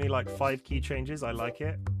were only like 5 key changes. I like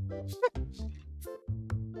it.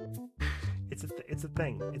 It's a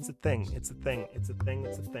thing. It's a thing. It's a thing. It's a thing.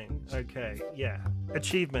 It's a thing. Okay, yeah.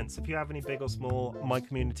 Achievements. If you have any big or small, my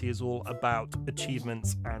community is all about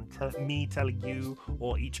achievements and me telling you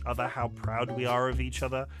or each other how proud we are of each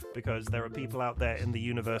other, because there are people out there in the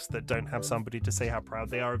universe that don't have somebody to say how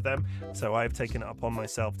proud they are of them. So I've taken it upon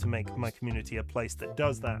myself to make my community a place that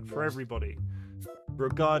does that for everybody,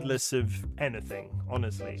 regardless of anything.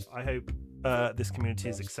 Honestly, I hope this community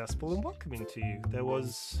is accessible and welcoming to you. There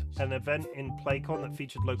was an event in PlayCon that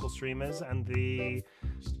featured local streamers, and the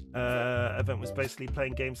event was basically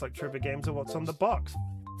playing games like trivia games or what's on the box.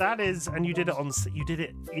 That is, and you did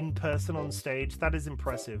it in person on stage. That is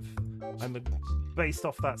impressive. Based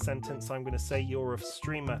off that sentence, I'm going to say you're a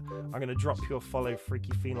streamer. I'm going to drop you a follow,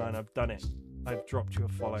 Freaky Feline. I've done it. I've dropped you a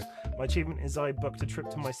follow. My achievement is I booked a trip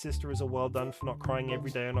to my sister as a well done for not crying every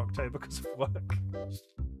day in October because of work.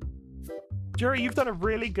 Jury, you've done a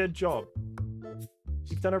really good job.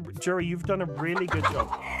 You've done a really good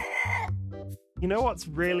job. You know what's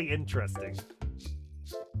really interesting?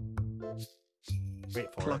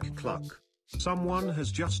 Wait for it. Cluck. Someone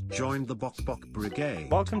has just joined the Bok Bok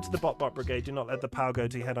Brigade. Welcome to the Bok Bok Brigade. Do not let the power go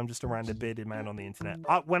to your head. I'm just a random bearded man on the internet.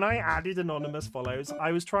 When I added anonymous follows,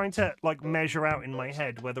 I was trying to like measure out in my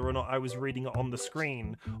head whether or not I was reading it on the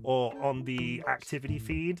screen or on the activity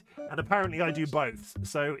feed. And apparently I do both.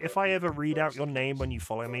 So if I ever read out your name when you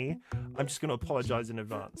follow me, I'm just going to apologize in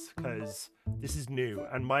advance because this is new.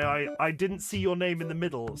 And I didn't see your name in the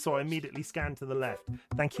middle, so I immediately scanned to the left.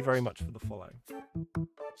 Thank you very much for the follow.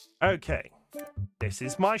 Okay. This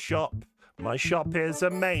is my shop. My shop is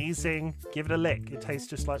amazing. Give it a lick. It tastes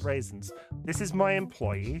just like raisins. This is my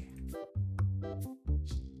employee.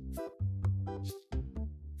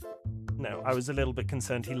 No, I was a little bit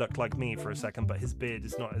concerned he looked like me for a second, but his beard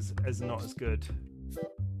is not as good.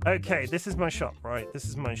 Okay, this is my shop, right? This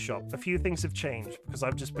is my shop. A few things have changed because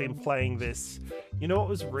I've just been playing this. You know what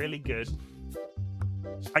was really good?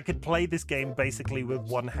 I could play this game basically with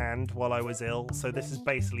one hand while I was ill, so this is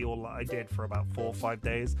basically all I did for about 4 or 5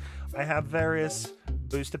 days. I have various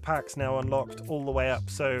booster packs now unlocked all the way up,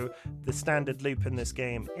 so the standard loop in this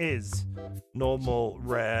game is normal,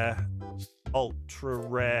 rare, ultra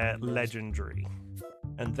rare, legendary.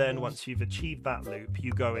 And then once you've achieved that loop,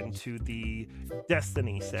 you go into the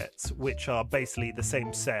Destiny sets, which are basically the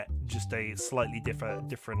same set, just a slightly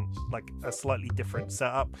different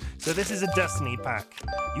setup. So this is a Destiny pack.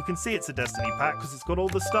 You can see it's a Destiny pack because it's got all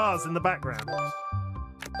the stars in the background.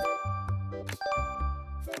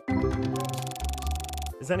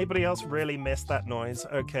 Does anybody else really miss that noise?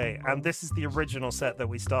 Okay, and this is the original set that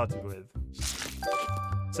we started with.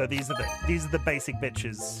 So these are the basic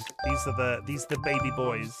bitches. These are the baby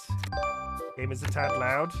boys. Game is a tad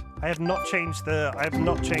loud. I have not changed it. Are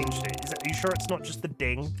you sure it's not just the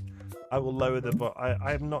ding? I will lower the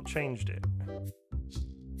I have not changed it.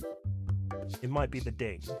 It might be the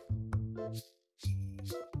ding.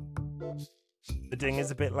 The ding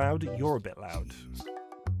is a bit loud. You're a bit loud.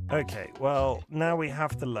 Okay, well, now we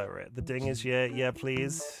have to lower it. The ding is yeah,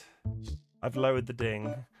 please. I've lowered the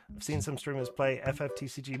ding. I've seen some streamers play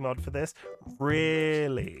FFTCG mod for this.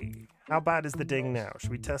 Really? How bad is the ding now?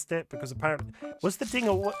 Should we test it? Because apparently... Was the ding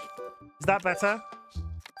or what? Is that better?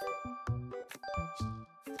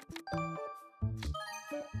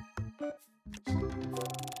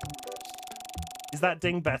 that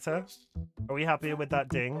ding better? Are we happier with that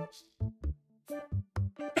ding?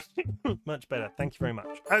 Much better. Thank you very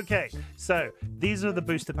much. Okay, so these are the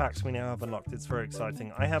booster packs we now have unlocked. It's very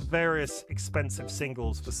exciting. I have various expensive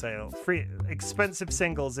singles for sale. Free expensive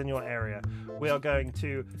singles in your area. We are going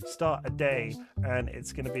to start a day, and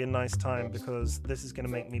it's going to be a nice time because this is going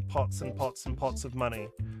to make me pots and pots and pots of money.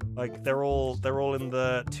 Like they're all in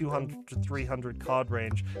the 200 to 300 card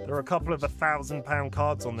range. There are a couple of £1,000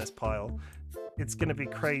 cards on this pile. It's going to be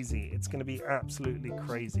crazy. It's going to be absolutely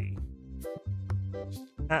crazy.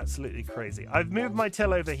 Absolutely crazy. I've moved my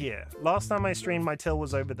till over here. Last time I streamed, my till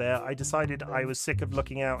was over there. I decided I was sick of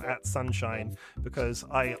looking out at sunshine because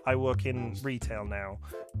I work in retail now,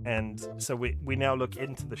 and so we now look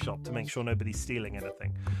into the shop to make sure nobody's stealing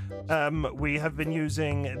anything. We have been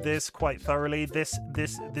using this quite thoroughly. This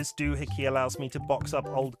doohickey allows me to box up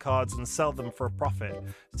old cards and sell them for a profit.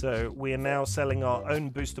 So we are now selling our own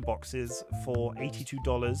booster boxes for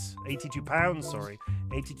 £82, sorry,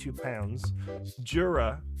 £82.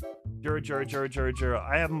 Jura.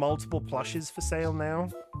 I have multiple plushes for sale now.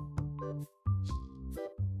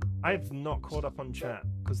 I've not caught up on chat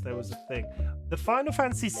because there was a thing. The Final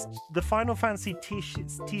Fantasy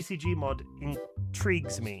TCG mod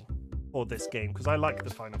intrigues me for this game because I like the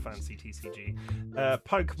Final Fantasy TCG.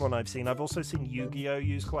 Pokemon I've seen. I've also seen Yu-Gi-Oh!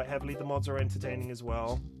 Used quite heavily. The mods are entertaining as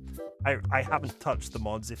well. I haven't touched the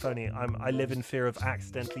mods. If only I live in fear of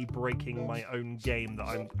accidentally breaking my own game that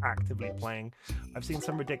I'm actively playing. I've seen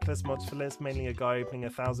some ridiculous mods for this, mainly a guy opening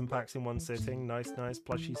 1,000 packs in one sitting. Nice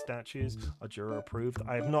plushie statues are Jura approved.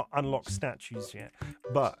 I have not unlocked statues yet,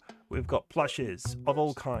 but we've got plushes of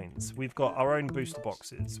all kinds. We've got our own booster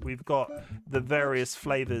boxes. We've got the various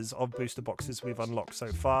flavors of booster boxes we've unlocked so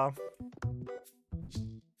far.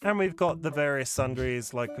 And we've got the various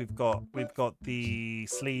sundries, like we've got the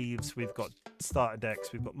sleeves, we've got starter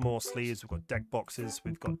decks, we've got more sleeves, we've got deck boxes,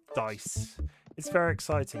 we've got dice. It's very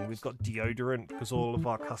exciting. We've got deodorant because all of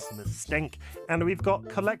our customers stink, and we've got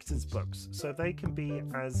collector's books, so they can be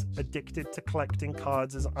as addicted to collecting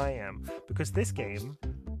cards as I am, because this game,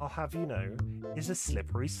 I'll have you know, is a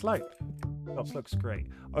slippery slope. Shop looks great.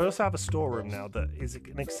 I also have a storeroom now that is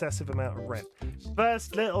an excessive amount of rent.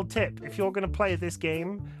 First little tip, if you're going to play this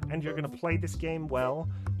game, and you're going to play this game well,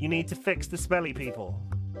 you need to fix the smelly people.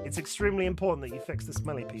 It's extremely important that you fix the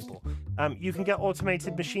smelly people. You can get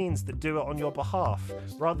automated machines that do it on your behalf,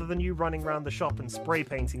 rather than you running around the shop and spray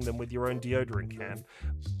painting them with your own deodorant can.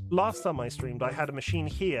 Last time I streamed, I had a machine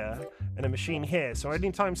here and a machine here, so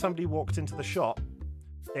anytime somebody walked into the shop,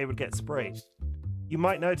 they would get sprayed. You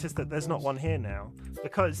might notice that there's not one here now,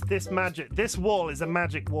 because this wall is a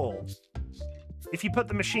magic wall. If you put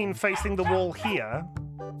the machine facing the wall here,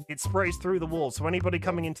 it sprays through the wall, so anybody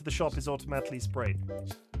coming into the shop is automatically sprayed.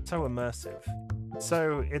 So immersive.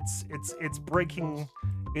 So it's breaking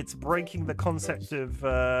the concept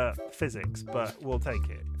of physics, but we'll take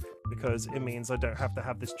it because it means I don't have to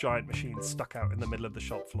have this giant machine stuck out in the middle of the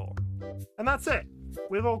shop floor. And that's it.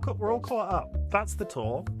 We're all caught up. That's the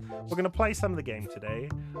tour. We're gonna play some of the game today.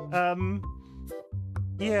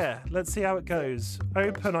 Yeah, let's see how it goes.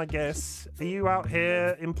 Open, I guess. Are you out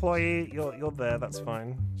here, employee? You're there. That's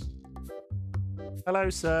fine. Hello,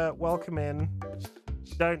 sir. Welcome in.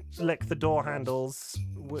 Don't lick the door handles.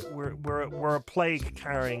 We're a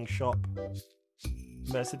plague-carrying shop.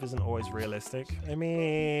 Immersive isn't always realistic. I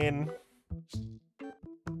mean,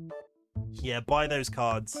 yeah, buy those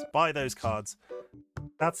cards. Buy those cards.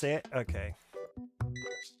 That's it. Okay.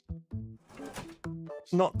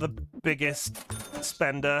 Not the biggest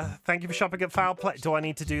spender. Thank you for shopping at Foul Play. Do I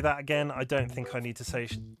need to do that again? I don't think I need to say.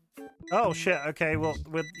 Oh shit. Okay. Well,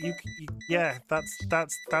 yeah.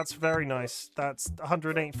 That's very nice. That's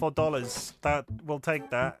 $184. That we'll take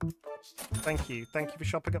that. Thank you. Thank you for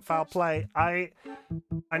shopping at Foul Play. I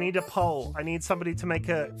need a poll. I need somebody to make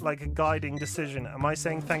a guiding decision. Am I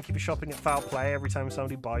saying thank you for shopping at Foul Play every time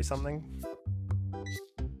somebody buys something?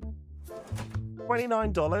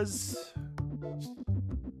 $29.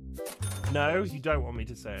 No, you don't want me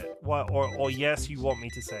to say it. Well, or yes, you want me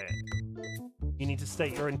to say it. You need to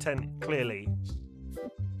state your intent clearly.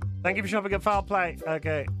 Thank you for shopping at Foul Play.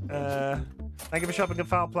 Okay. Thank you for shopping at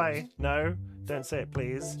Foul Play. No, don't say it,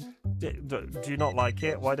 please. Do you not like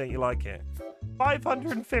it? Why don't you like it?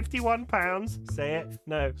 £551. Say it.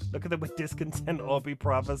 No. Look at them with discontent Orby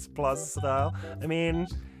Pravas Plus style. I mean,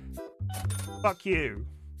 fuck you.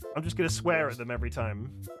 I'm just gonna swear at them every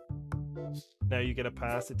time. No, you get a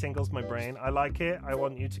pass. It tingles my brain. I like it. I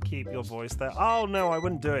want you to keep your voice there. Oh no, I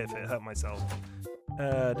wouldn't do it if it hurt myself.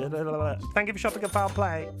 Thank you for shopping at Foul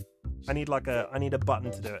Play. I need a button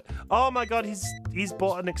to do it. Oh my god, he's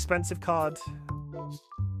bought an expensive card.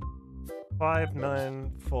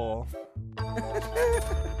 594.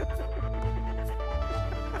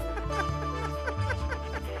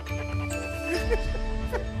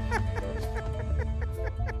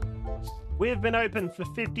 We have been open for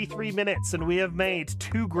 53 minutes and we have made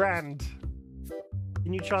 $2 grand.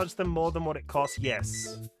 Can you charge them more than what it costs?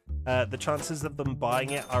 Yes. The chances of them buying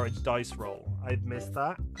it are a dice roll. I've missed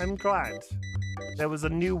that. I'm glad. There was a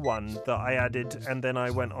new one that I added and then I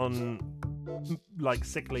went on like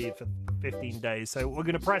sick leave for 15 days. So we're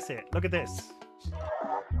going to press it. Look at this.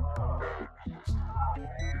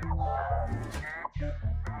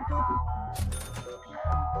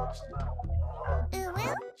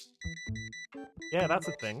 Yeah, that's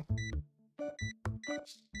a thing.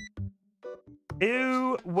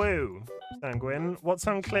 Ooh woo, Sanguine. What's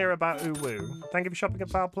unclear about ooh woo? Thank you for shopping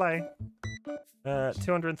at Foul Play.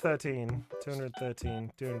 213. Thank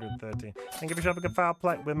you for shopping at Foul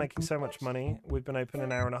Play. We're making so much money. We've been open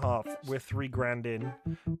an hour and a half. We're $3 grand in.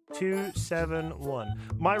 271.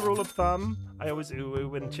 My rule of thumb, I always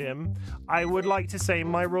ooh and Jim. I would like to say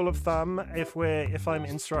my rule of thumb, if I'm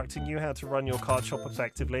instructing you how to run your card shop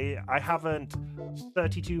effectively, I haven't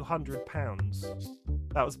 £3,200.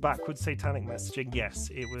 That was backwards satanic messaging. Yes,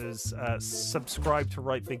 it was subscribe to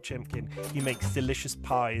Right Big Chimkin. He makes delicious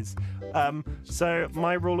pies. So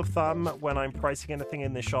my rule of thumb when I'm pricing anything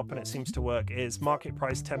in this shop, and it seems to work, is market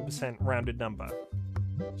price 10% rounded number.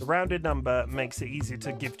 The rounded number makes it easier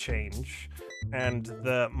to give change, and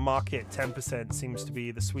the market 10% seems to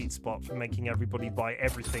be the sweet spot for making everybody buy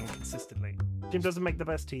everything consistently. Jim doesn't make the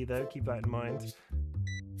best tea though, keep that in mind.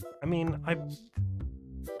 I mean,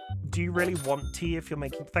 do you really want tea if you're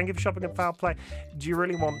making... Thank you for shopping at Foul Play. Do you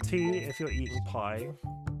really want tea if you're eating pie?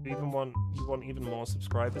 Do you want even more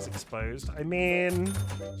subscribers exposed? I mean,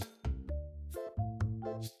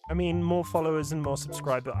 more followers and more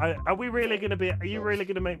subscribers. Are we really gonna be? Are you really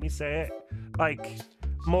gonna make me say it? Like,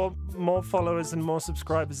 more followers and more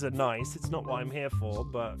subscribers are nice. It's not what I'm here for,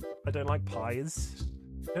 but I don't like pies.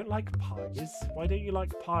 I don't like pies. Why don't you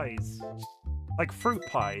like pies? Like fruit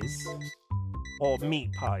pies? Or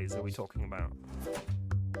meat pies are we talking about?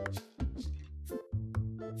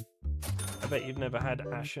 I bet you've never had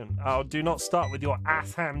ashen. Oh, do not start with your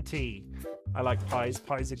ass ham tea. I like pies.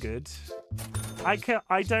 Pies are good. I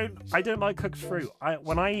don't like cooked fruit.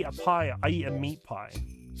 When I eat a pie, I eat a meat pie.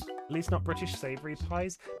 At least not British savoury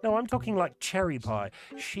pies. No, I'm talking like cherry pie.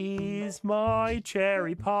 She's my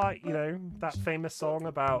cherry pie. You know, that famous song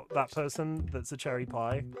about that person that's a cherry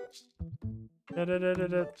pie. Da, da, da, da,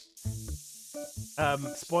 da.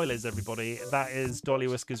 Spoilers, everybody. That is Dolly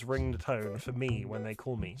Whisker's ringtone for me when they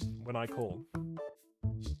call me. When I call.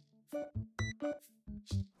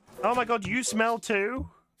 Oh my god, you smell too?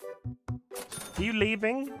 Are you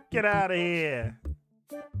leaving? Get out of here.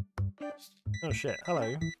 Oh shit,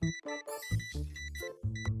 hello.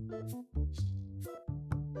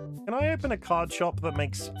 Can I open a card shop that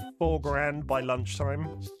makes $4 grand by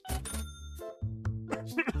lunchtime?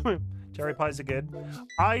 Cherry pies are good.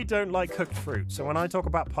 I don't like cooked fruit, so when I talk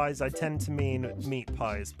about pies, I tend to mean meat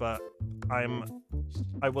pies, but I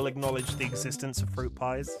will acknowledge the existence of fruit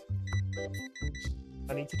pies.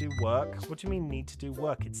 I need to do work? What do you mean need to do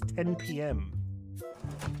work? It's 10 PM.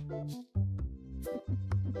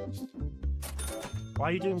 Why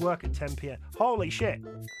are you doing work at 10 PM? Holy shit!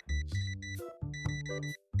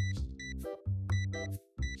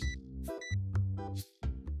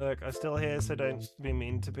 Look, I'm still here, so don't be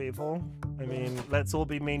mean to people. I mean, let's all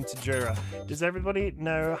be mean to Jura. Does everybody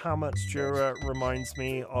know how much Jura reminds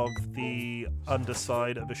me of the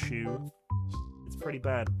underside of a shoe? It's pretty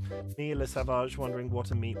bad. Me, Le Savage, wondering what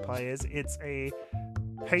a meat pie is. It's a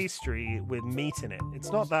pastry with meat in it.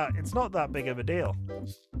 It's not that big of a deal.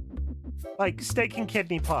 Like steak and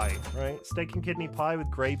kidney pie, right? Steak and kidney pie with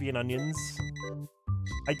gravy and onions.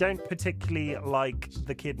 I don't particularly like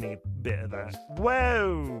the kidney bit of that.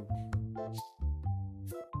 Whoa!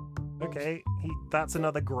 Okay, that's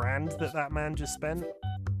another grand that man just spent.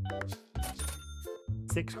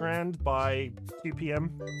 6 grand by 2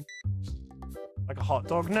 PM. Like a hot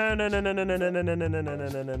dog. No.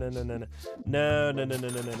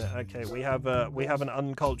 Okay, we have an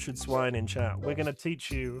uncultured swine in chat. We're gonna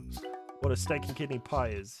teach you what a steak and kidney pie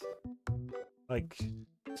is. Like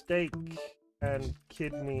steak and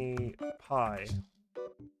kidney pie.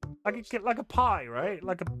 Like a pie, right?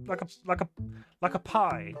 Like a pie. Like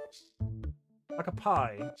a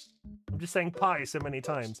pie. I'm just saying pie so many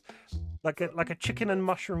times. Like a chicken and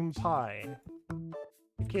mushroom pie.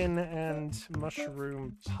 Chicken and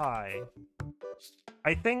mushroom pie.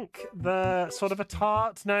 I think the sort of a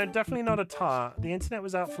tart. No, definitely not a tart. The internet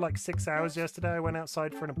was out for like 6 hours yesterday. I went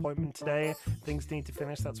outside for an appointment today. Things need to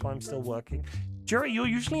finish. That's why I'm still working. Jury, you're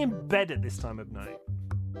usually in bed at this time of night.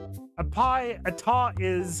 A tart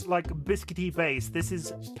is like biscuity base. This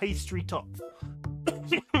is pastry top.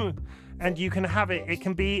 And you can have it. It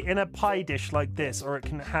can be in a pie dish like this, or it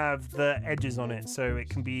can have the edges on it, so it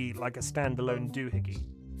can be like a standalone doohickey.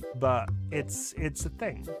 But it's a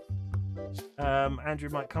thing. Andrew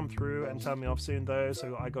might come through and turn me off soon though,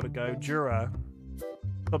 so I gotta go. Jura,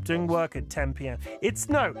 stop doing work at 10 p.m. It's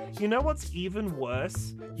no. You know what's even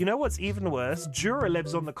worse? Jura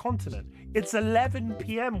lives on the continent. It's 11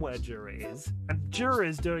 p.m. where Jura is, and Jura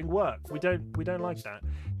is doing work. We don't like that.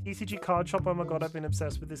 TCG Card Shop. Oh my god, I've been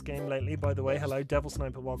obsessed with this game lately. By the way, hello, Devil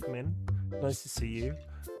Sniper. Welcome in. Nice to see you.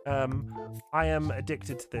 I am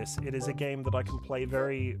addicted to this. It is a game that I can play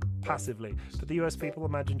very passively. For the US people,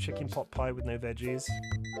 imagine chicken pot pie with no veggies.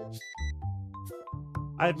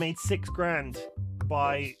 I have made $6,000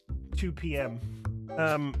 by 2 p.m.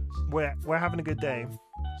 We're having a good day.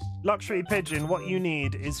 Luxury Pigeon, what you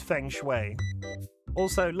need is Feng Shui.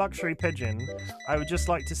 Also, Luxury Pigeon, I would just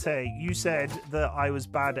like to say, you said that I was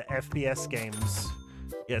bad at FPS games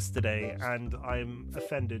yesterday, and I'm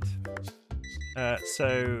offended.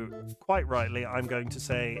 So, quite rightly, I'm going to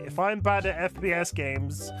say, if I'm bad at FPS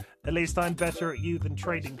games, at least I'm better at you than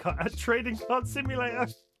Trading Card Simulator.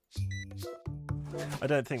 I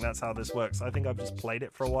don't think that's how this works. I think I've just played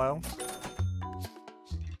it for a while.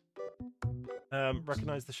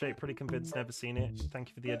 Recognize the shape, pretty convinced, never seen it. Thank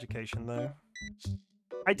you for the education, though.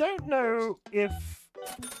 I don't know if...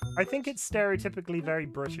 I think it's stereotypically very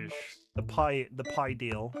British. The pie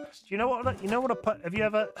deal. Do you know what have you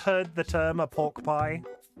ever heard the term a pork pie?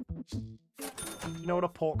 You know what a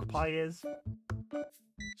pork pie is?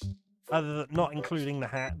 Other than not including the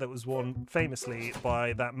hat that was worn famously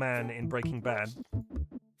by that man in Breaking Bad.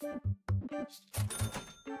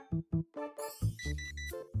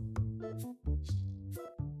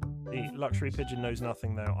 The Luxury Pigeon knows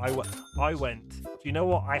nothing though. I went. Do you know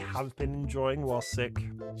what I have been enjoying while sick?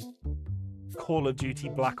 Call of Duty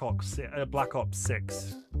Black Ops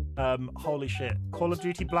 6. Holy shit. Call of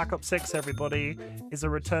Duty Black Ops 6, everybody, is a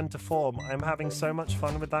return to form. I'm having so much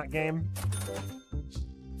fun with that game.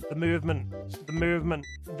 The movement,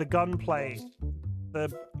 the gunplay,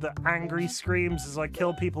 the angry screams as I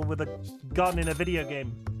kill people with a gun in a video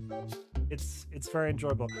game. It's very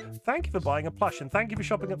enjoyable. Thank you for buying a plush, and thank you for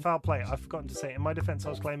shopping at Foul Play. I've forgotten to say, in my defense, I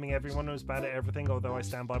was claiming everyone was bad at everything, although I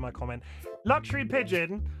stand by my comment. Luxury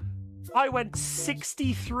Pigeon, I went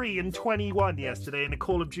 63 and 21 yesterday in a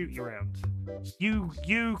Call of Duty round. You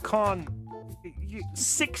can't...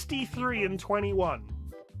 63 and 21.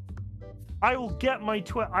 I will get my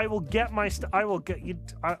stats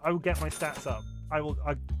up.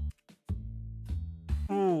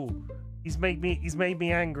 Ooh, he's made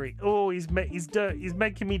me angry. Oh, he's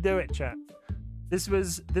making me do it, chat. This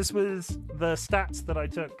was the stats that I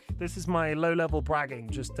took. This is my low-level bragging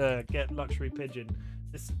just to get Luxury Pigeon.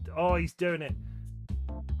 Oh, he's doing it.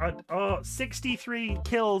 63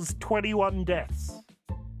 kills, 21 deaths.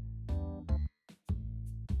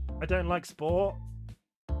 I don't like sport.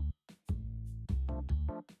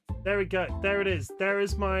 There we go. There it is. There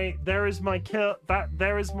is my kill.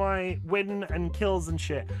 There is my win and kills and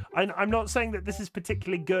shit. I'm not saying that this is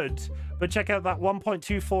particularly good, but check out that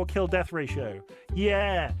 1.24 kill death ratio.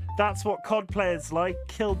 Yeah, that's what COD players like.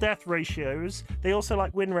 Kill death ratios. They also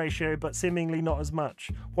like win ratio, but seemingly not as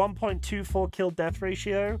much. 1.24 kill death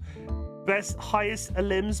ratio. Best highest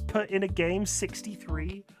elims put in a game,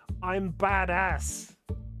 63. I'm badass.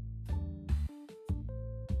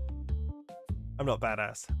 I'm not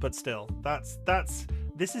badass, but still,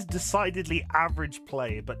 this is decidedly average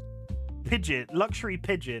play, but Luxury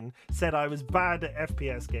Pigeon said I was bad at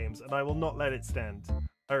FPS games, and I will not let it stand.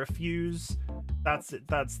 I refuse. That's it.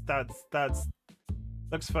 That's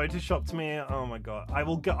looks photoshopped to me. Oh my god. I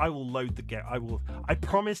will load the game. I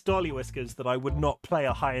promised Dolly Whiskers that I would not play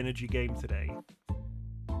a high energy game today.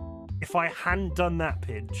 If I hadn't done that,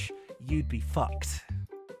 Pidge, you'd be fucked.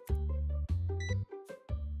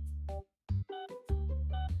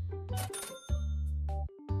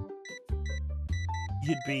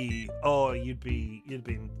 You'd be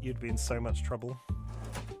in so much trouble.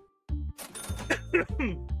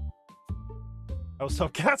 I'll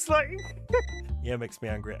stop gaslighting. Yeah, it makes me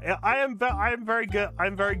angry. I am very good.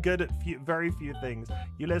 I'm very good at very few things.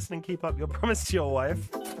 You listen and keep up your promise to your wife.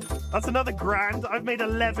 That's another grand. I've made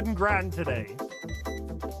 11 grand today.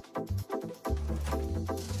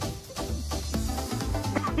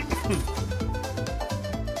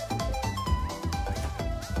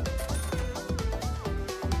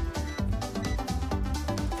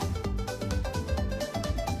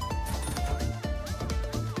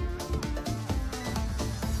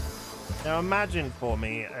 Now imagine for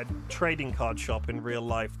me a trading card shop in real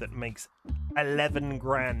life that makes 11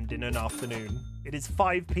 grand in an afternoon. It is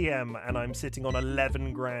 5 p.m. and I'm sitting on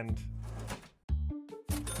 11 grand.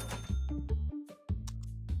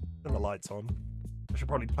 And the lights on. I should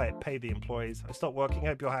probably pay the employees. I stopped working.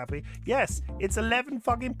 Hope you're happy. Yes, it's 11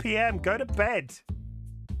 fucking p.m. Go to bed.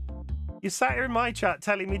 You sat here in my chat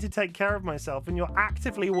telling me to take care of myself and you're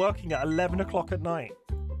actively working at 11 o'clock at night.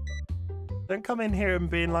 Don't come in here and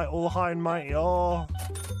being like all high and mighty. Oh,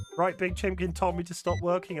 right, Big Chimkin told me to stop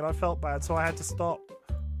working and I felt bad, so I had to stop.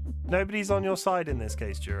 Nobody's on your side in this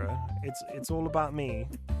case, Jura. It's all about me.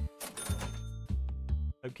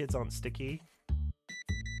 Hope kids aren't sticky.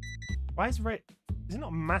 Why is it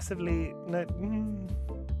not massively... No,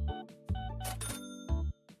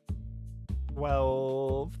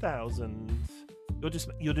 12,000.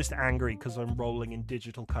 You're just angry because I'm rolling in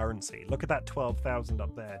digital currency. Look at that 12,000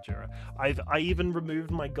 up there, Jura. I even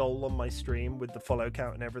removed my goal on my stream with the follow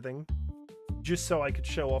count and everything, just so I could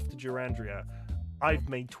show off to Durandria. I've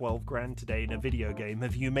made 12 grand today in a video game.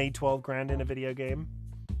 Have you made 12 grand in a video game?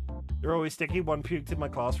 You're always sticky. One puked in my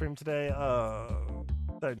classroom today.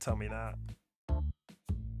 Don't tell me that.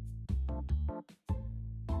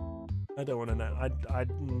 I don't want to know.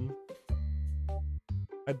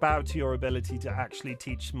 I bow to your ability to actually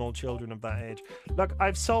teach small children of that age. Look,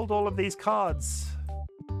 I've sold all of these cards.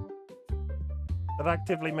 That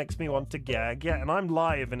actively makes me want to gag. Yeah, and I'm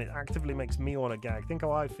live and it actively makes me want to gag. Think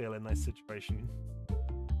how I feel in this situation.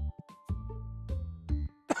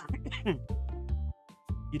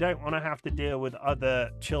 You don't want to have to deal with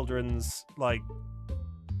other children's, like...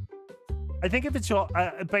 I think if it's your...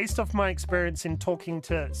 based off my experience in talking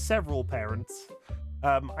to several parents,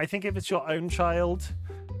 I think if it's your own child,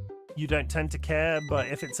 you don't tend to care, but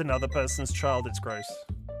if it's another person's child, it's gross.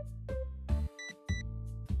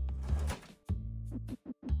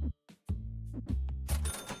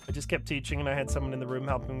 I just kept teaching and I had someone in the room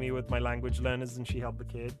helping me with my language learners and she helped the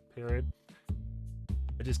kid, period.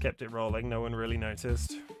 I just kept it rolling, no one really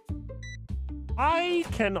noticed. I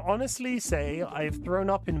can honestly say I've thrown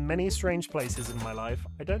up in many strange places in my life.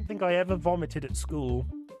 I don't think I ever vomited at school.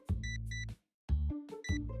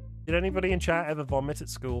 Did anybody in chat ever vomit at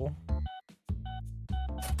school?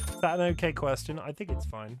 Is that an okay question? I think it's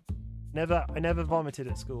fine. I never vomited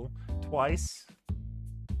at school. Twice.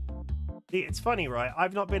 It's funny, right?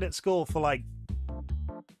 I've not been at school for like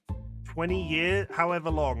 20 years,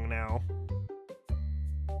 however long now.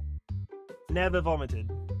 Never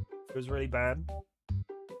vomited. It was really bad.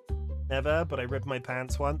 Never, but I ripped my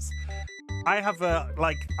pants once. I have a,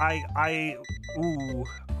 like, when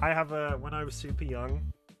I was super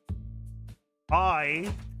young,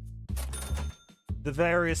 the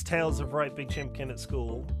various tales of Right Big Chimpkin at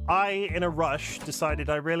school, I, in a rush, decided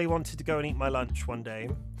I really wanted to go and eat my lunch one day.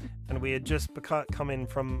 And we had just come in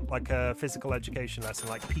from like a physical education lesson,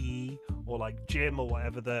 like PE or like gym or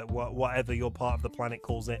whatever your part of the planet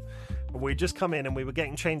calls it. And we'd just come in and we were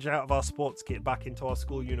getting changed out of our sports kit back into our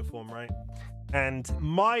school uniform, right? And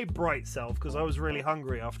my bright self, because I was really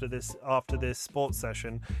hungry after this sports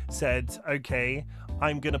session, said, okay,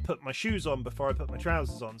 I'm going to put my shoes on before I put my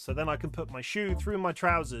trousers on. So then I can put my shoe through my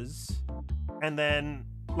trousers and then,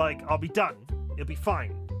 like, I'll be done. It'll be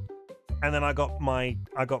fine. And then I got my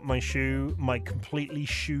shoe, my completely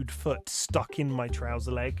shoed foot stuck in my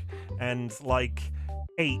trouser leg. And, like,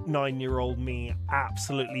 8-9-year-old me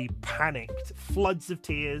absolutely panicked. Floods of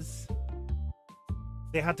tears.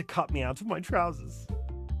 They had to cut me out of my trousers.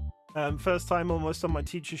 First time almost on my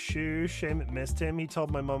teacher's shoe. Shame it missed him. He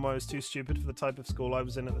told my mum I was too stupid for the type of school I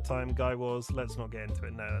was in at the time. Guy was. Let's not get into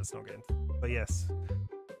it. No, let's not get into it. But yes.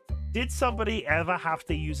 Did somebody ever have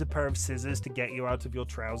to use a pair of scissors to get you out of your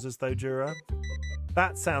trousers though, Jura?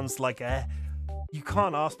 That sounds like you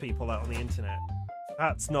can't ask people that on the internet.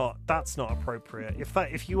 That's not appropriate.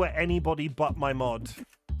 If you were anybody but my mod.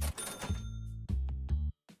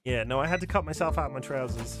 Yeah, no, I had to cut myself out of my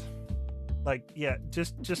trousers. Like, yeah,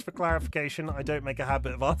 just for clarification, I don't make a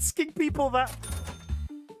habit of asking people that.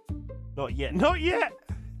 Not yet. Not yet!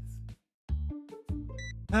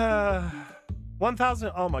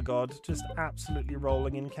 1,000, oh my god, just absolutely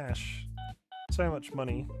rolling in cash. So much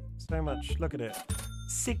money. So much, look at it.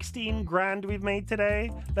 16 grand we've made today.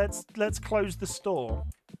 Let's close the store.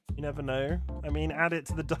 You never know. I mean, add it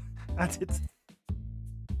to the... add it...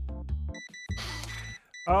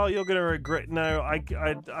 Oh, you're gonna regret. No,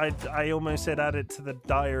 I almost said add it to the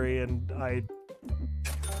diary, and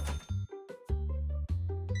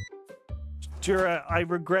Jura, I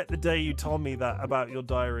regret the day you told me that about your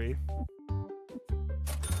diary.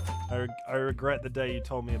 I regret the day you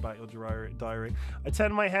told me about your diary. I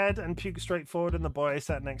turned my head and puked straight forward, and the boy I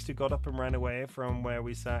sat next to got up and ran away from where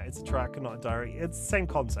we sat. It's a tracker, not a diary. It's the same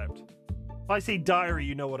concept. If I say diary,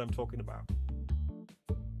 you know what I'm talking about.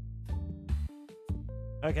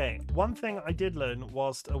 Okay, one thing I did learn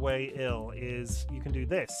whilst away ill is you can do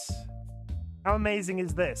this. How amazing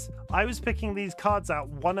is this? I was picking these cards out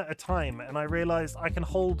one at a time, and I realized I can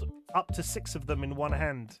hold up to 6 of them in one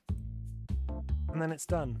hand. And then it's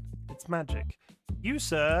done. It's magic. You,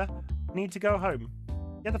 sir, need to go home.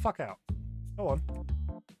 Get the fuck out. Go on.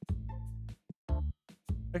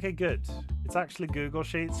 Okay, good. It's actually Google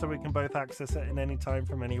Sheets, so we can both access it in any time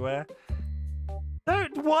from anywhere.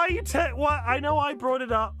 Don't. Why you what? I know I brought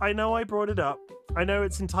it up. I know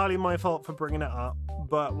it's entirely my fault for bringing it up.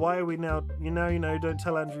 But why are we now? You know. Don't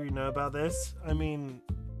tell Andrew you know about this. I mean.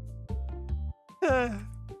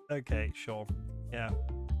 Okay, sure. Yeah.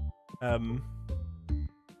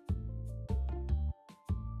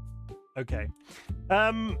 Okay.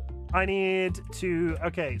 I need to.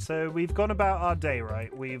 Okay, so we've gone about our day,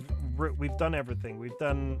 right? We've done everything. We've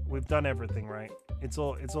done everything, right? It's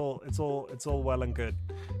all well and good.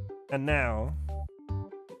 And now,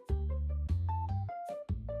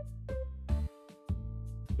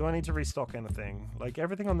 do I need to restock anything? Like,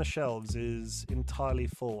 everything on the shelves is entirely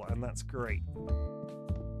full, and that's great.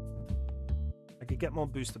 I could get more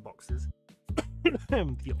booster boxes.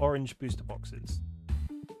 The orange booster boxes.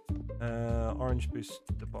 Orange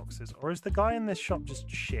booster boxes. Or is the guy in this shop just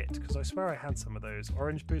shit? Because I swear I had some of those.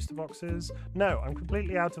 Orange booster boxes? No, I'm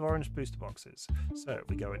completely out of orange booster boxes. So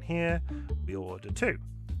we go in here, we order 2.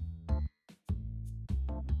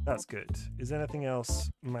 That's good. Is anything else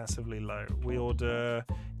massively low? We order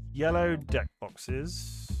yellow deck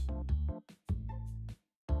boxes.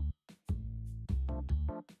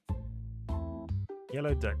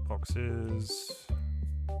 Yellow deck boxes.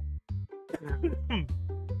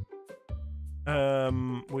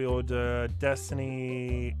 We order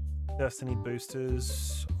Destiny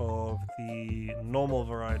boosters of the normal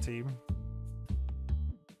variety.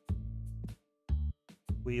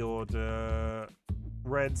 We order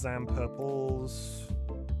reds and purples.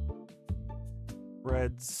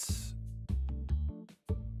 Reds,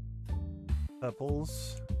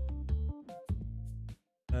 purples.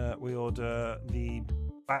 We order the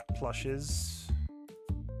bat plushes.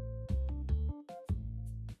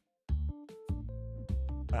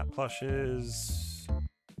 Bat plushes.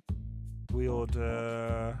 We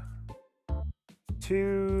order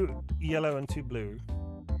 2 yellow and 2 blue.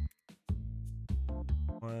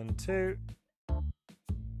 1, 2.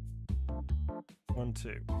 1,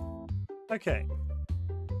 2. Okay.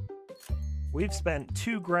 We've spent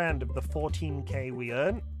 2 grand of the 14k we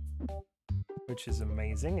earn, which is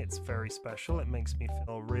amazing. It's very special. It makes me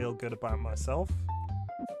feel real good about myself.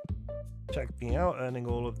 Check me out, earning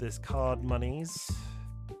all of this card monies.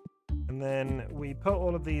 And then we put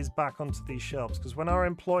all of these back onto these shelves, because when our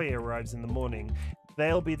employee arrives in the morning,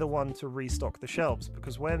 they'll be the one to restock the shelves,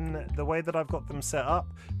 because when the way that I've got them set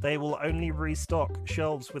up, they will only restock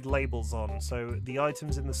shelves with labels on, so the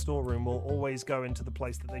items in the storeroom will always go into the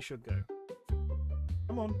place that they should go.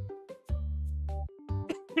 Come on.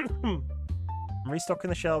 I'm restocking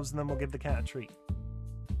the shelves, and then we'll give the cat a treat.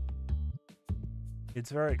 It's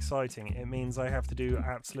very exciting. It means I have to do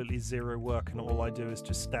absolutely 0 work, and all I do is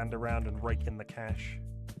just stand around and rake in the cash.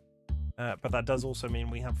 But that does also mean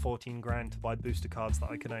we have 14 grand to buy booster cards that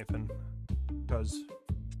I can open. Because,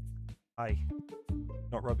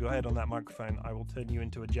 not rub your head on that microphone, I will turn you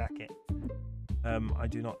into a jacket. I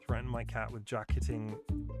do not threaten my cat with jacketing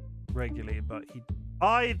regularly, but he...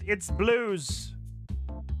 it's blues!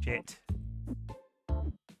 Shit.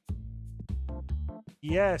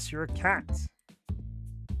 Yes, you're a cat.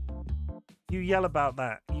 You yell about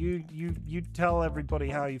that. You tell everybody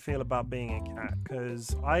how you feel about being a cat,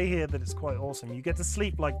 because I hear that it's quite awesome. You get to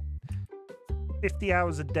sleep like 50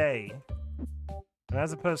 hours a day. And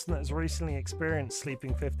as a person that has recently experienced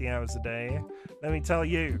sleeping 50 hours a day, let me tell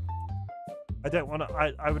you, I don't want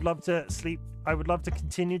to... I would love to sleep... I would love to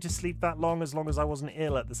continue to sleep that long as I wasn't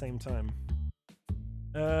ill at the same time.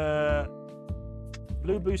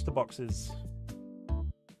 Blue booster boxes.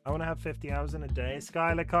 I want to have 50 hours in a day.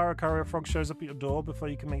 Skylar, Courier Frog shows up at your door before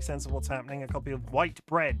you can make sense of what's happening. A copy of White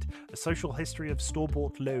Bread, A Social History of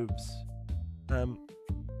Store-Bought Loaves.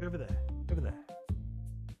 Over there. Over there.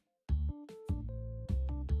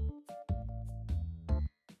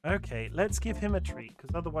 Okay, let's give him a treat,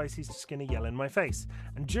 because otherwise he's just going to yell in my face.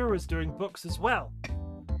 And Jura's doing books as well.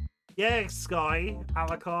 Yeah, Sky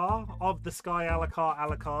Alakar of the Sky Alakar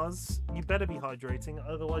Alakars. You better be hydrating,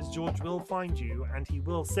 otherwise George will find you and he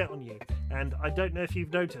will sit on you. And I don't know if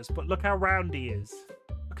you've noticed, but look how round he is.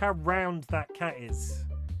 Look how round that cat is.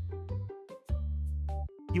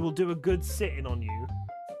 He will do a good sitting on you.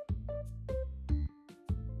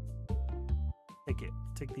 Take it.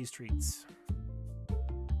 Take these treats.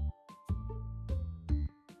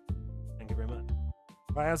 Thank you very much.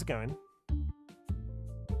 Right, how's it going?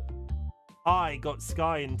 I got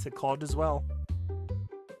Sky into COD as well.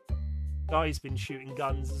 Guy's been shooting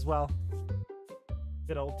guns as well.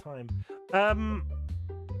 Good old time.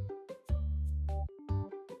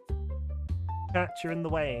 Cat, you're in the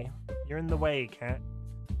way. You're in the way, Cat.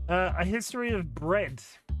 A history of bread.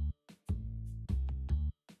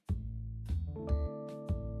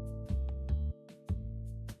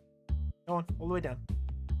 Go on, all the way down.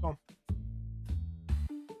 Go on.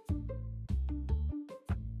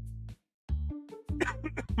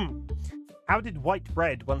 How did white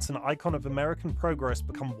bread, once an icon of American progress,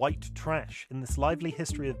 become white trash? In this lively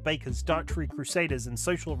history of bakers, dietary crusaders, and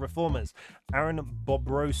social reformers, Aaron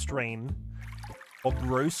Bobrostrain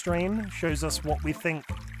shows us what we think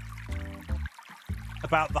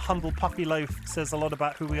about the humble puffy loaf. Says a lot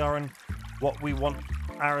about who we are and what we want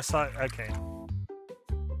our side. Okay.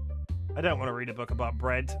 I don't want to read a book about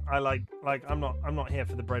bread. I'm not here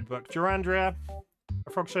for the bread book. Durandria. A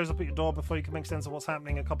frog shows up at your door before you can make sense of what's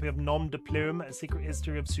happening. A copy of Nom de Plume, A Secret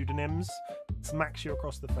History of Pseudonyms, smacks you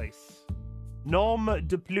across the face. Nom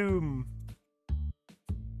de Plume.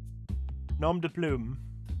 Nom de Plume.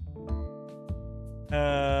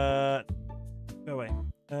 Go away.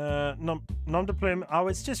 Nom de Plume. Oh,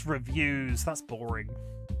 it's just reviews. That's boring.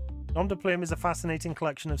 Nom de Plume is a fascinating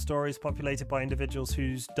collection of stories populated by individuals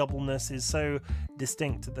whose doubleness is so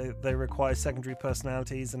distinct that they require secondary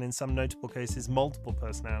personalities and in some notable cases multiple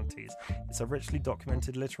personalities. It's a richly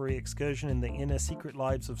documented literary excursion in the inner secret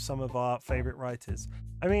lives of some of our favourite writers.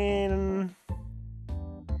 I mean,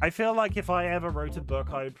 I feel like if I ever wrote a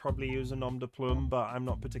book I would probably use a nom de plume, but I'm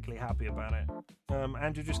not particularly happy about it.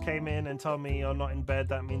 Andrew just came in and told me you're not in bed,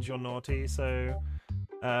 that means you're naughty, so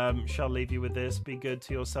shall leave you with this. Be good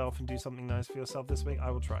to yourself and do something nice for yourself this week.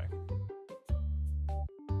 I will try.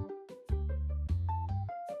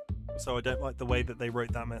 So I don't like the way that they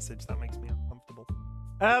wrote that message. That makes me uncomfortable.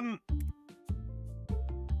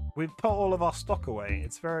 We've put all of our stock away.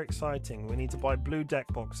 It's very exciting. We need to buy blue deck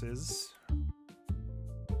boxes.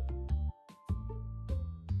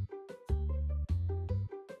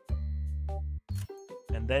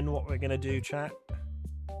 And then what we're going to do, chat,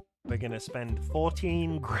 we're going to spend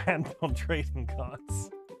 14 grand on trading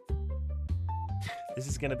cards. This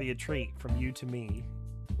is going to be a treat from you to me.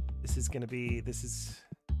 This is going to be... This is...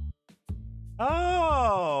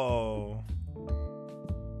 Oh!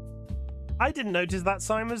 I didn't notice that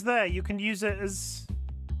sign was there. You can use it as...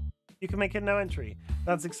 You can make it no entry.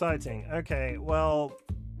 That's exciting. Okay, well...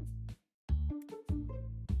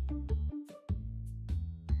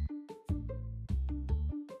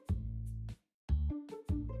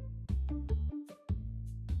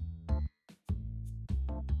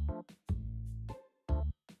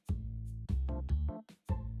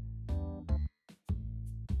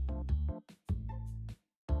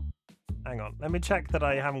 Hang on, let me check that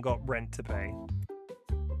I haven't got rent to pay.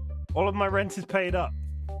 All of my rent is paid up.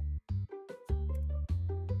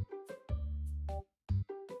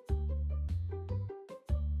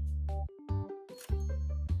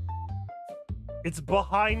 It's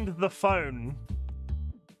behind the phone.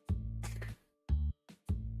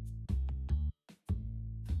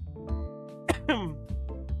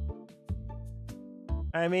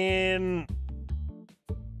 I mean...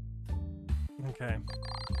 Okay.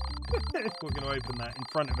 We're going to open that in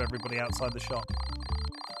front of everybody outside the shop.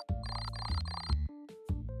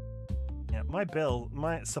 Yeah,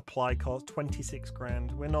 my supply cost 26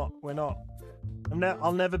 grand. We're not.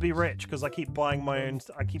 I'll never be rich because I keep buying my own.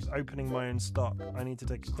 I keep opening my own stock. I need to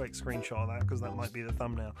take a quick screenshot of that because that might be the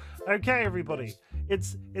thumbnail. Okay, everybody,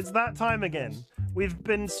 it's that time again. We've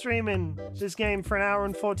been streaming this game for 1 hour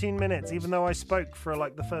and 14 minutes, even though I spoke for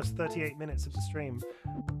like the first 38 minutes of the stream.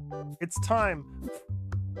 It's time.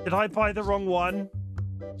 Did I buy the wrong one?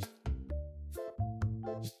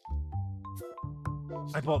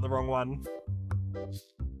 I bought the wrong one.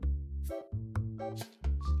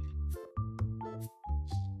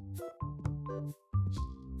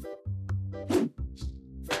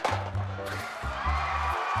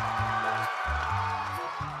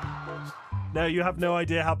 No, you have no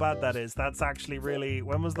idea how bad that is. That's actually really...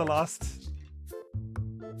 When was the last?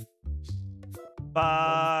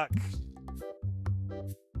 Fuck.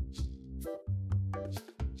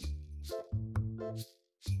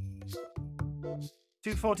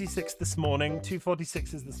 2:46 this morning.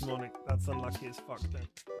 2:46 is this morning. That's unlucky as fuck then.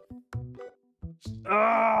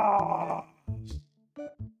 Ah!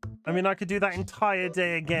 I mean, I could do that entire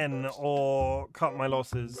day again or cut my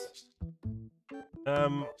losses.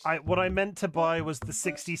 What I meant to buy was the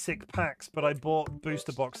 66 packs, but I bought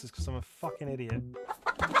booster boxes because I'm a fucking idiot.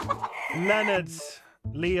 Leonard,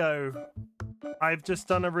 Leo, I've just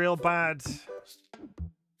done a real bad.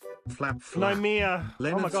 Flap flap. Nomia.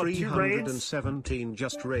 Leonard, oh my god, 317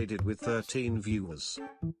 just raided with 13 viewers.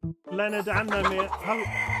 Leonard and Nomia. Oh.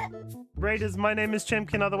 Raiders, my name is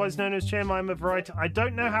Chimkin, otherwise known as Chim. I'm a writer. I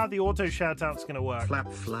don't know how the auto shout-out's going to work.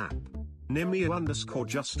 Flap flap. Nimia _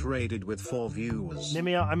 just raided with 4 viewers.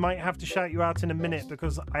 Nimia, I might have to shout you out in a minute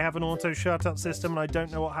because I have an auto shout-out system and I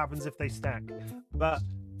don't know what happens if they stack. But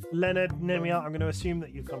Leonard, Nimia, I'm going to assume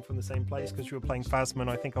that you've come from the same place because you were playing Phasmo, and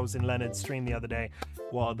I think I was in Leonard's stream the other day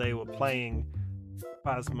while they were playing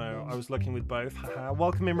Phasmo. I was looking with both.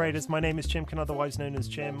 Welcome in, Raiders. My name is Chimkin, otherwise known as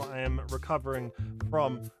Chim. I am recovering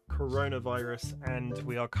from coronavirus, and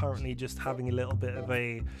we are currently just having a little bit of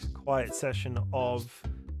a quiet session of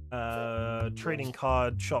trading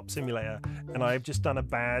card shop simulator, and I've just done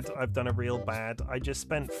I've done a real bad. I just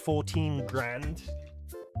spent 14 grand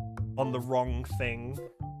on the wrong thing.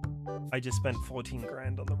 I just spent 14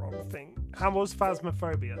 grand on the wrong thing. How was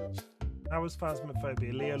Phasmophobia? How was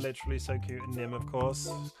Phasmophobia? Leo literally so cute, and Nim, of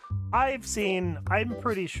course. I'm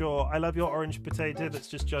pretty sure, I love your orange potato that's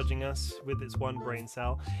just judging us with its one brain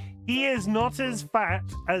cell. He is not as fat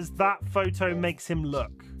as that photo makes him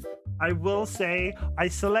look. I will say I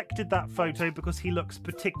selected that photo because he looks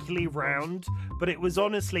particularly round, but it was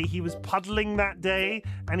honestly, he was puddling that day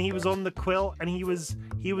and he was on the quilt and he was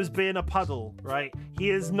being a puddle, right? He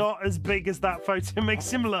is not as big as that photo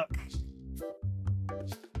makes him look.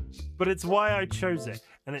 But it's why I chose it,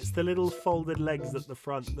 and it's the little folded legs at the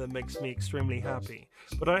front that makes me extremely happy.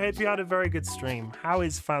 But I hope you had a very good stream. How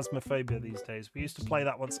is Phasmophobia these days? We used to play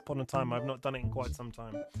that once upon a time. I've not done it in quite some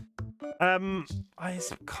time. I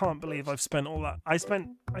can't believe I've spent all that. I spent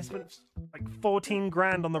like 14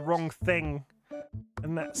 grand on the wrong thing,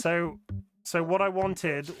 and that so what I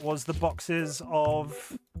wanted was the boxes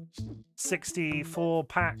of 64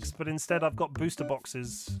 packs, but instead I've got booster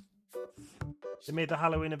boxes. They made the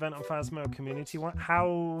Halloween event on Phasmo community one.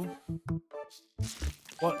 How?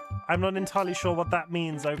 What? I'm not entirely sure what that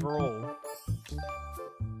means overall.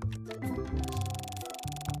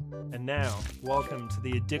 And now, welcome to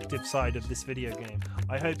the addictive side of this video game.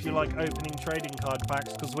 I hope you like opening trading card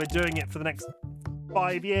packs because we're doing it for the next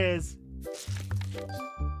 5 years.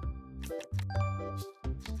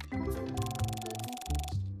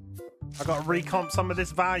 I got to recomp some of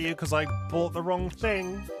this value because I bought the wrong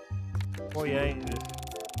thing. Oh yeah.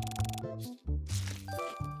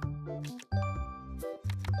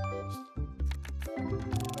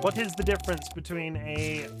 What is the difference between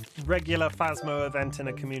a regular Phasmo event and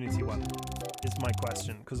a community one? Is my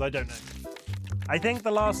question, because I don't know. I think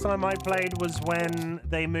the last time I played was when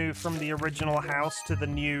they moved from the original house to the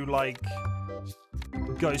new, like,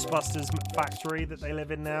 Ghostbusters factory that they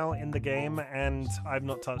live in now in the game, and I've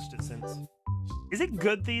not touched it since. Is it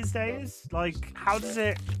good these days? Like, how does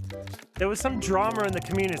it... There was some drama in the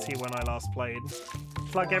community when I last played.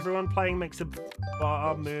 It's like everyone playing makes a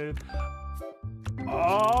bar move.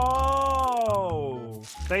 Oh!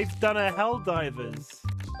 They've done a Helldivers.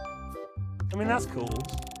 I mean, that's cool.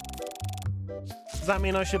 Does that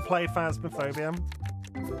mean I should play Phasmophobia?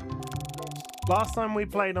 Last time we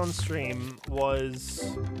played on stream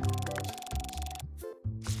was...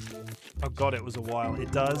 Oh god, it was a while.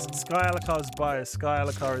 It does. Sky Alakar's biased. Sky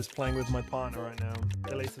Alakar is playing with my partner right now.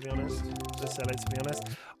 Silly, to be honest. Just silly, to be honest.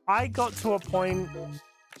 I got to a point...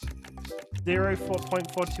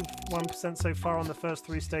 0.41% so far on the first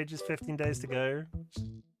 3 stages, 15 days to go.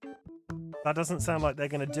 That doesn't sound like they're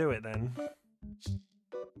going to do it then.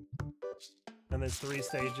 And there's 3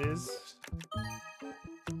 stages.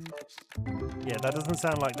 Yeah, that doesn't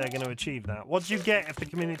sound like they're going to achieve that. What do you get if the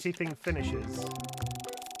community thing finishes?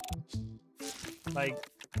 Like,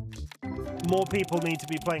 more people need to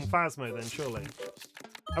be playing Phasmo then, surely.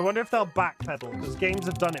 I wonder if they'll backpedal, because games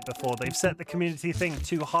have done it before. They've set the community thing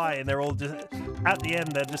too high, and they're all just... At the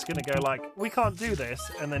end, they're just going to go like, we can't do this,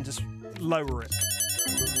 and then just lower it.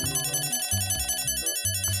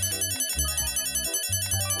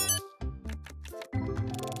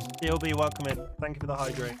 TLB, welcome in. Thank you for the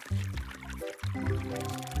hydrate.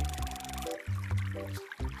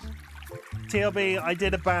 TLB, I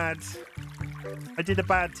did a bad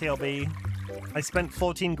TLB. I spent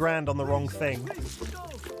 14 grand on the wrong thing.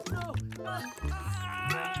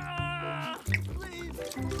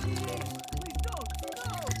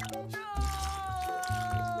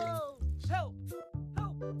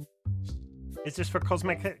 It's just for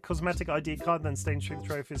cosmetic ID card, then stain strength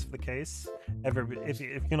trophies for the case. If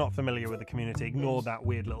you're not familiar with the community, ignore that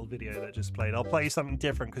weird little video that just played. I'll play you something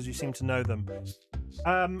different because you seem to know them.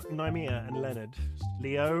 Nymea and Leonard.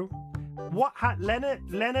 Leo? What? Leonard,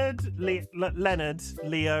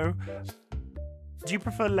 Leo. Do you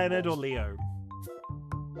prefer Leonard or Leo?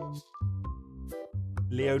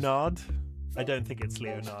 Leonard? I don't think it's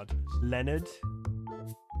Leonard. Leonard?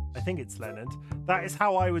 I think it's Leonard. That is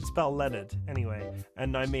how I would spell Leonard anyway.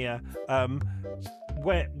 And Nymea.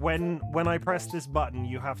 When I press this button,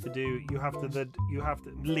 you have to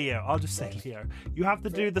Leo. I'll just say Leo. You have to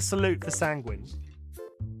do the salute for Sanguine.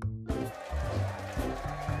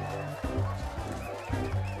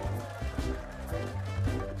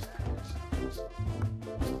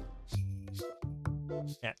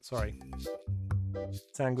 Yeah, sorry.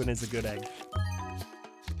 Sanguine is a good egg.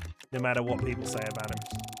 No matter what people say about him.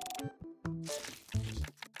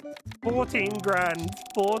 14 grand.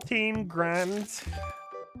 14 grand.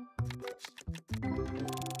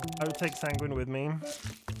 I would take Sanguine with me.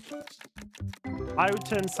 I would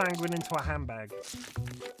turn Sanguine into a handbag.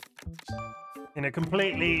 In a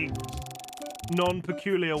completely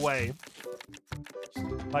non-peculiar way.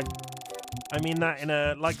 Like, I mean that in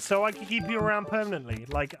a, like, so I can keep you around permanently.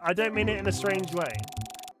 Like, I don't mean it in a strange way.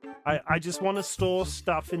 I just want to store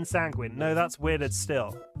stuff in Sanguine. No, that's weirded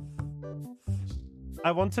still.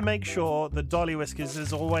 I want to make sure that Dolly Whiskers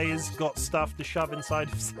has always got stuff to shove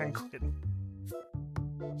inside of Sanguine.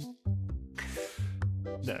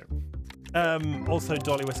 No. Also,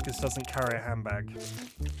 Dolly Whiskers doesn't carry a handbag.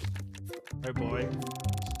 Oh boy.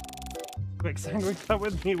 Quick, Sanguine, come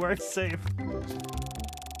with me where it's safe.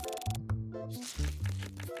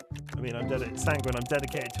 I mean, Sanguine, I'm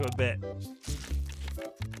dedicated to a bit.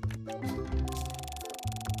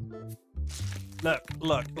 Look.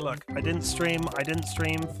 I didn't stream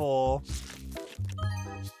for...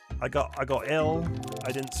 I got ill.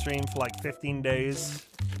 I didn't stream for like 15 days.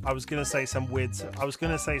 I was gonna say some weird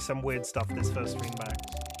stuff this first stream back.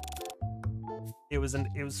 It was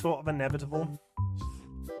sort of inevitable.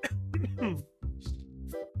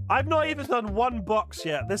 I've not even done one box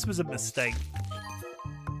yet. This was a mistake.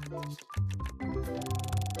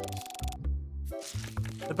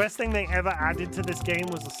 The best thing they ever added to this game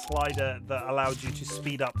was a slider that allowed you to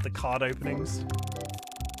speed up the card openings.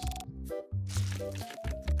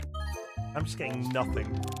 I'm just getting nothing.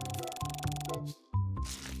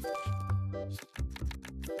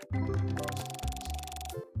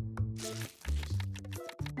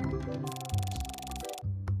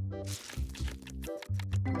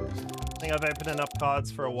 I think I've opened enough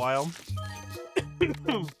cards for a while.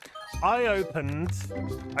 I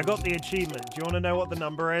got the achievement. Do you want to know what the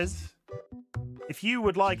number is? If you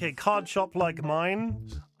would like a card shop like mine,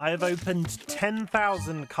 I have opened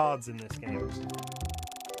 10,000 cards in this game.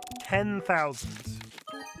 10,000.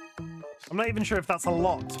 I'm not even sure if that's a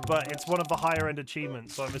lot, but it's one of the higher end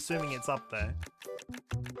achievements, so I'm assuming it's up there.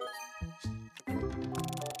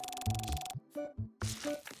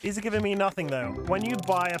 These are giving me nothing though. When you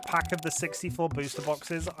buy a pack of the 64 booster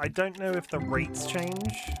boxes, I don't know if the rates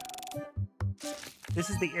change. This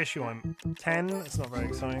is the issue. I'm 10. It's not very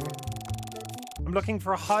exciting. I'm looking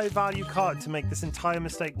for a high value card to make this entire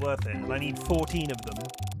mistake worth it, and I need 14 of them.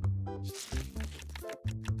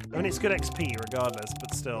 I mean, it's good XP regardless,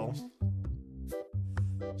 but still.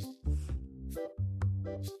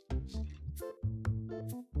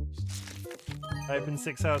 I opened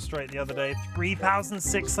 6 hours straight the other day.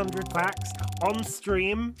 3,600 packs on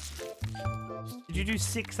stream. Did you do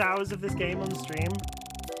 6 hours of this game on stream?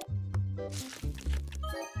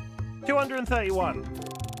 231.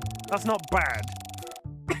 That's not bad.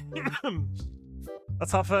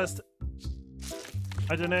 That's our first...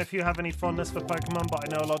 I don't know if you have any fondness for Pokemon, but I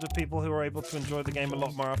know a lot of people who are able to enjoy the game a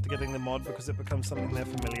lot more after getting the mod because it becomes something they're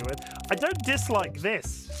familiar with. I don't dislike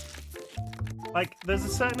this. Like, there's a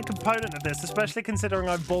certain component of this, especially considering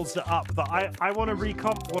I've ballsed it up, that I want to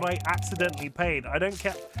recomp what I accidentally paid. I don't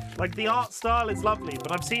care. Like, the art style is lovely,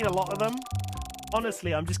 but I've seen a lot of them.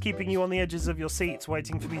 Honestly, I'm just keeping you on the edges of your seats,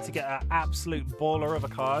 waiting for me to get an absolute baller of a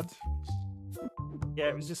card. Yeah,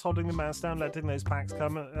 it was just holding the mouse down, letting those packs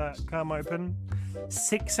come open.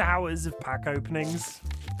 6 hours of pack openings.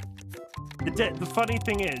 The funny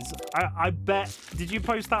thing is, I bet... Did you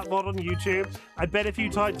post that VOD on YouTube? I bet if you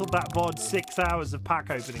titled that VOD 6 hours of pack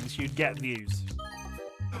openings, you'd get views.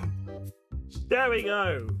 There we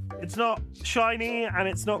go. It's not shiny and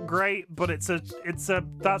it's not great, but that's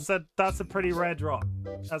a pretty rare drop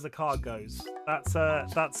as a card goes. That's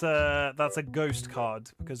a ghost card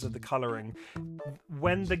because of the coloring.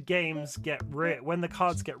 When the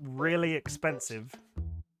cards get really expensive,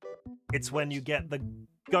 It's when you get the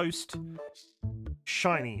ghost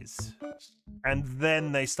shinies. And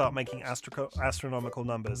then they start making astronomical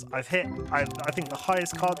numbers. I think the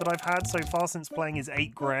highest card that I've had so far since playing is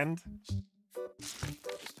 8 grand.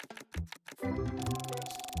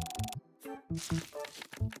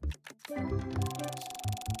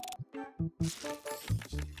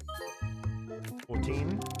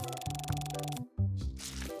 $14.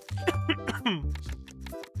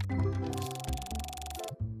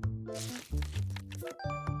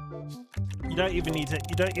 You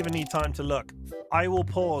don't even need time to look. I will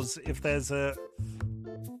pause if there's a...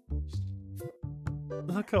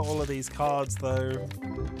 Look at all of these cards though.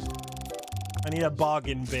 I need a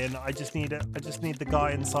bargain bin. I just need the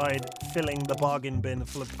guy inside filling the bargain bin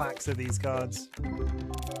full of packs of these cards.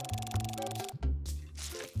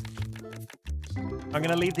 I'm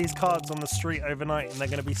gonna leave these cards on the street overnight and they're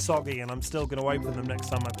gonna be soggy, and I'm still gonna open them next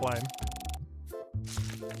time I play them.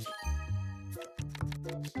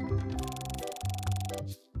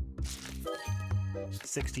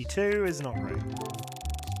 $62 is not great.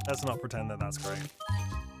 Let's not pretend that that's great.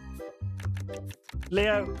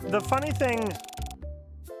 Leo, the funny thing...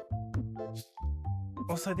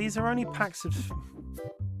 Also, these are only packs of...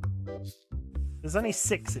 There's only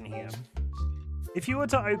 6 in here. If you were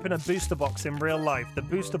to open a booster box in real life, the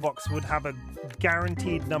booster box would have a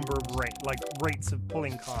guaranteed number of rates of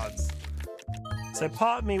pulling cards. So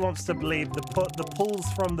part of me wants to believe the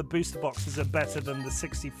pulls from the booster boxes are better than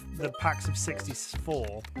the packs of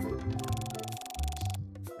 64.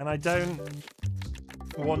 And I don't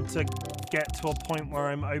want to get to a point where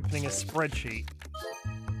I'm opening a spreadsheet.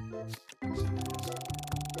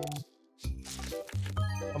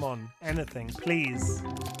 Come on, anything, please.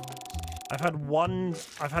 I've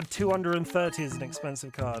had 230 as an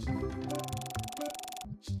expensive card.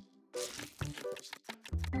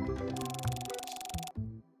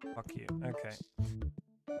 Fuck you. Okay.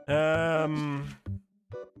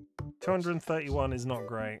 231 is not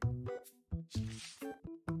great.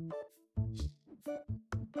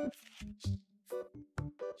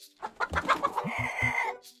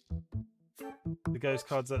 The ghost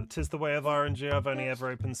cards are... 'Tis the way of RNG. I've only ever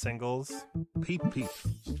opened singles. Peep peep.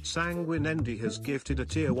 Sanguine Endy has gifted a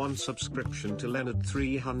tier 1 subscription to Leonard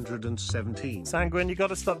 317. Sanguine, you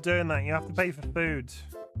gotta stop doing that. You have to pay for food.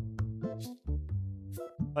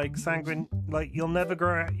 Like, Sanguine, like, you'll never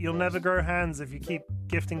grow hands if you keep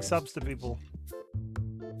gifting subs to people.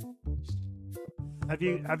 Have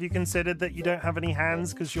you considered that you don't have any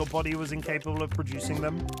hands because your body was incapable of producing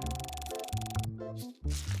them?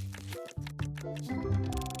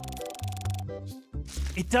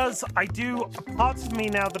 It does. Parts of me,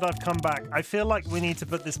 now that I've come back, I feel like we need to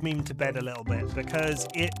put this meme to bed a little bit, because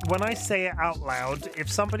when I say it out loud, if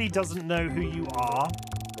somebody doesn't know who you are,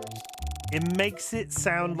 it makes it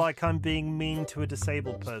sound like I'm being mean to a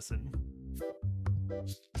disabled person.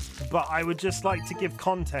 But I would just like to give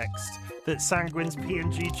context that Sanguine's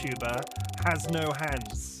PNG tuber has no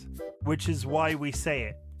hands, which is why we say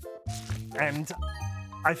it. And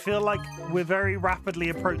I feel like we're very rapidly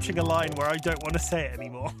approaching a line where I don't want to say it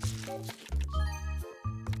anymore.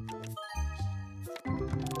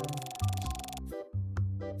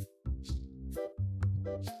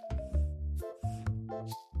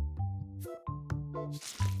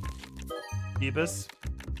 Phoebus.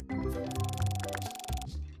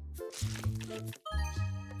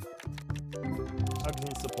 Hugs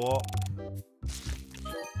and support.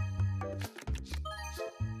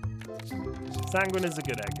 Sanguine is a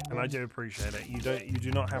good egg, and I do appreciate it. You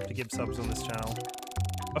do not have to give subs on this channel.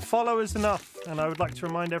 A follow is enough, and I would like to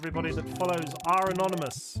remind everybody that follows are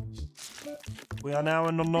anonymous. We are now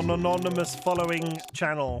an anonymous following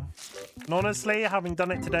channel. And honestly, having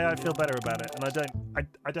done it today, I feel better about it, and I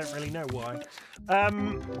don't really know why.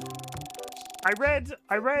 I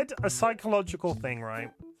read a psychological thing, right?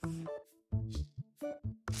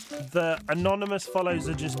 The anonymous follows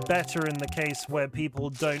are just better in the case where people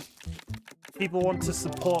want to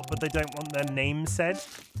support, but they don't want their name said.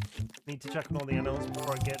 Need to check on all the animals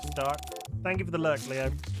before it gets dark. Thank you for the lurk,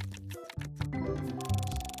 Leo.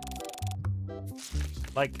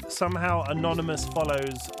 Like, somehow anonymous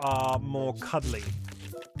follows are more cuddly.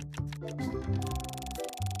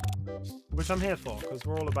 Which I'm here for, because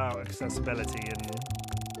we're all about accessibility and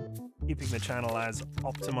keeping the channel as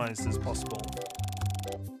optimized as possible.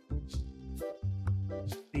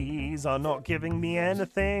 These are not giving me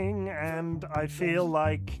anything, and I feel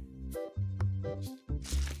like...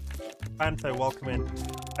 Pantho, welcome in.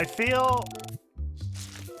 I feel...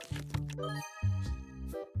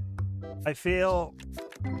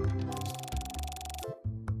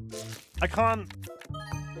 I can't...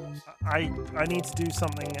 I need to do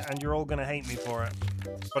something, and you're all gonna hate me for it.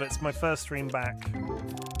 But it's my first stream back.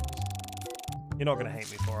 You're not gonna hate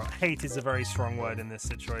me for it. Hate is a very strong word in this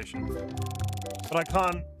situation. But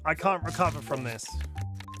I can't recover from this.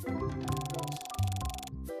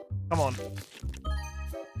 Come on.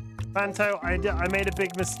 Fanto, I made a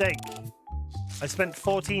big mistake. I spent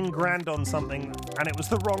 14 grand on something, and it was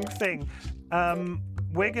the wrong thing.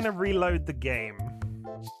 We're gonna reload the game.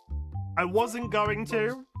 I wasn't going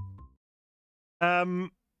to.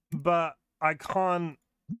 But I can't.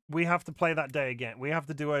 We have to play that day again. We have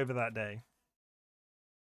to do over that day.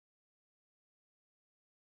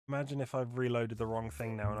 Imagine if I've reloaded the wrong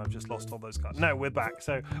thing now and I've just lost all those cards. No, we're back.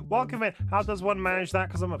 So, welcome in. How does one manage that?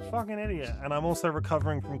 Because I'm a fucking idiot. And I'm also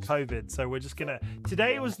recovering from COVID. So, we're just gonna...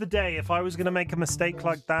 Today was the day. If I was gonna make a mistake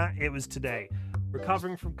like that, it was today.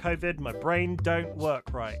 Recovering from COVID, my brain don't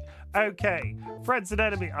work right. Okay. Fred's an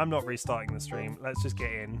enemy. I'm not restarting the stream. Let's just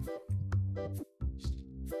get in.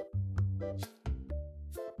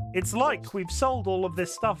 It's like we've sold all of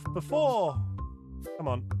this stuff before. Come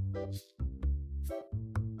on.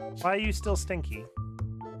 Why are you still stinky?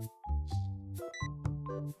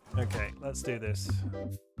 Okay, let's do this.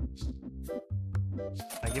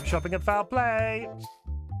 Thank you for shopping at Foul Play.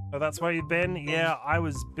 Oh, that's where you've been? Yeah, I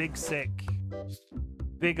was big sick.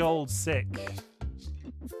 Big old sick.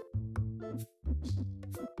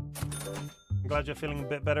 I'm glad you're feeling a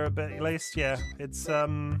bit better at least. Yeah, it's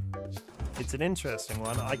an interesting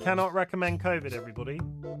one. I cannot recommend COVID, everybody.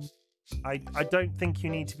 I don't think you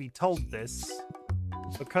need to be told this.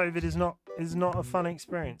 But COVID is not a fun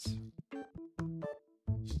experience. And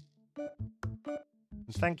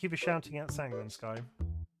thank you for shouting out Sanguine Sky.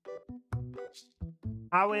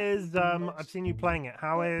 How is I've seen you playing it.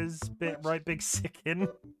 How is Big Sickin?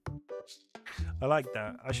 I like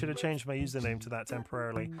that. I should have changed my username to that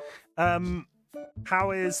temporarily.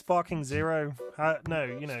 How is Sparking Zero? No,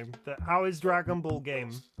 you know, how is Dragon Ball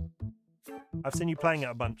game? I've seen you playing it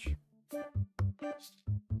a bunch.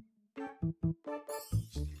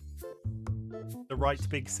 The right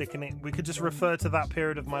big sickening. We could just refer to that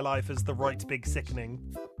period of my life as the right big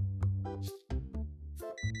sickening.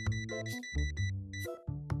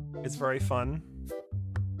 It's very fun.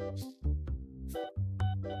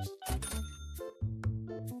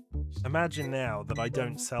 Imagine now that I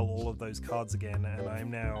don't sell all of those cards again and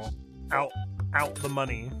I'm now out the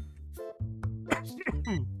money.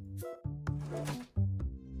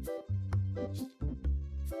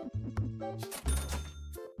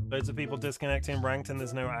 Loads of people disconnecting ranked and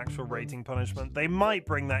there's no actual rating punishment. They might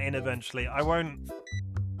bring that in eventually. I won't.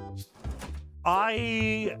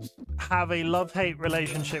 I have a love-hate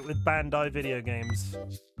relationship with Bandai video games.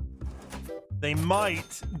 They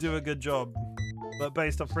might do a good job, but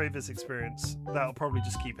based off previous experience, that'll probably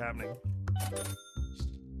just keep happening.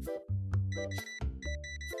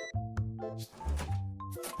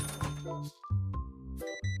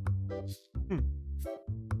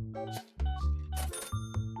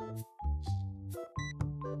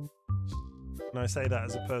 And I say that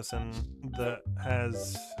as a person that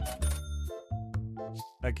has...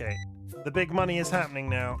 Okay, the big money is happening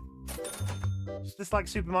now. Just like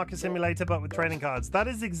Supermarket Simulator, but with trading cards. That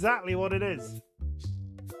is exactly what it is.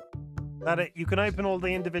 You can open all the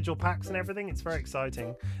individual packs and everything. It's very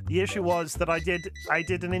exciting. The issue was that I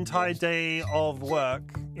did an entire day of work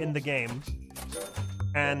in the game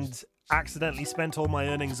and accidentally spent all my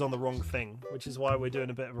earnings on the wrong thing, which is why we're doing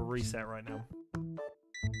a bit of a reset right now.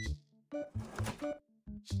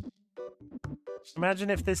 Imagine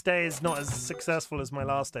if this day is not as successful as my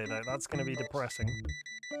last day, though. That's going to be depressing.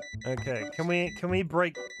 Okay, can we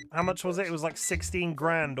break... How much was it? It was like 16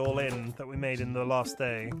 grand all in that we made in the last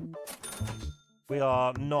day. We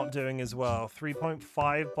are not doing as well.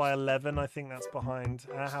 3.5 by 11, I think that's behind.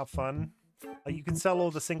 How fun. You can sell all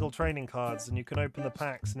the single training cards and you can open the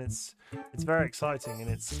packs and it's very exciting and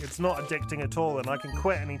it's not addicting at all and I can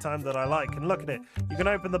quit anytime that I like. And look at it. You can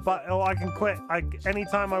open the oh, I can quit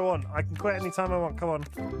anytime I want. I can quit anytime I want. Come on.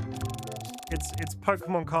 It's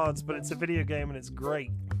Pokemon cards, but it's a video game and it's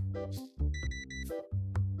great.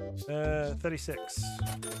 36.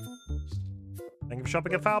 Thank you for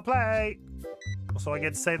shopping at Foul Play. Also, I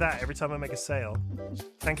get to say that every time I make a sale.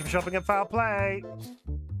 Thank you for shopping at Foul Play.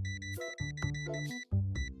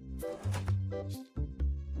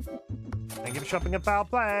 Thank you for shopping at Foul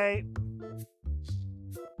Play.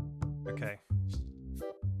 Okay.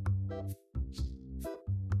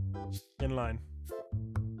 In line.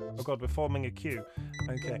 Oh god, we're forming a queue.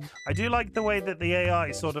 Okay. I do like the way that the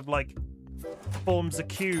AI sort of like forms a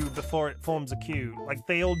queue before it forms a queue. Like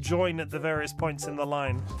they all join at the various points in the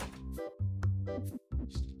line.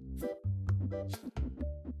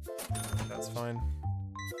 That's fine.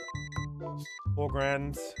 4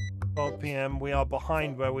 grand. 12 p.m. We are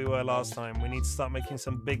behind where we were last time. We need to start making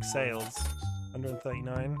some big sales.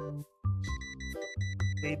 139.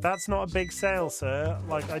 See, that's not a big sale, sir.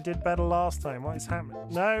 Like, I did better last time. What is happening?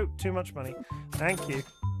 No, too much money. Thank you.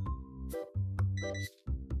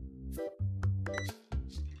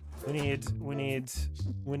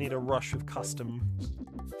 We need a rush of custom.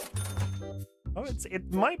 Oh,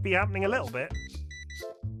 it might be happening a little bit.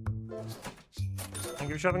 Thank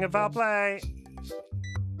you for shopping at Foul Play.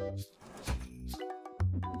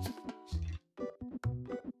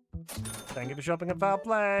 Thank you for shopping at Foul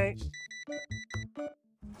Play.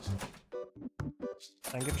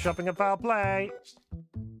 Thank you for shopping at Foul Play.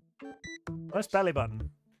 Nice belly button.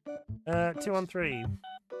 2 on 3.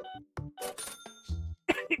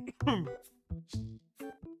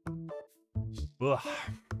 Ugh.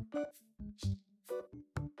 Is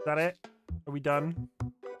that it? Are we done?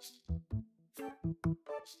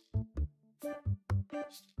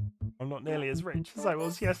 I'm not nearly as rich as I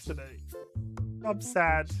was yesterday. I'm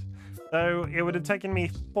sad. Though it would have taken me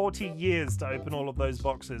 40 years to open all of those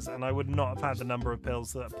boxes, and I would not have had the number of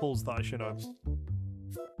pulls that I should have.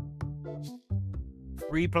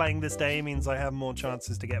 Replaying this day means I have more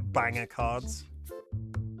chances to get banger cards.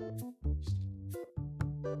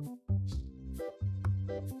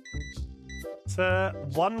 So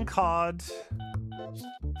 1 card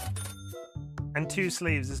and 2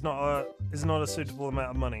 sleeves is not a suitable amount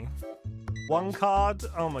of money. 1 card,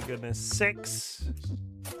 oh my goodness, 6.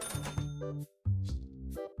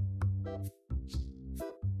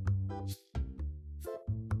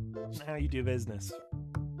 How you do business.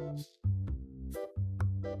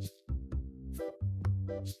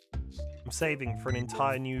 I'm saving for an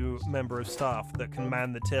entire new member of staff that can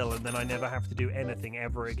man the till, and then I never have to do anything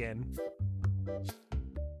ever again.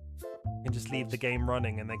 And just leave the game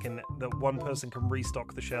running, and that one person can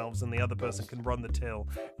restock the shelves and the other person can run the till,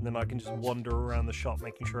 and then I can just wander around the shop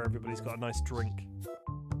making sure everybody's got a nice drink.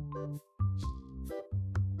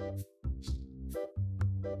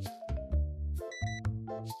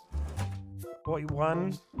 What you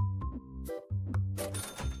won?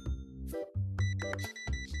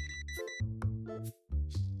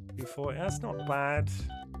 Before that's not bad.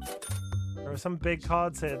 There are some big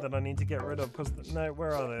cards here that I need to get rid of because no,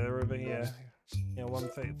 where are they? They're over here. Yeah,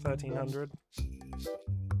 1300.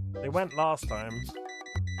 They went last time.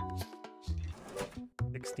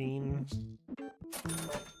 16.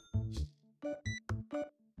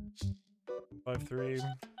 5-3.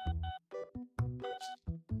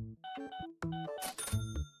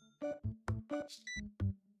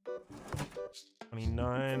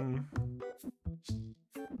 $29.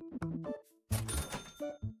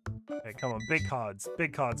 Okay, come on, big cards,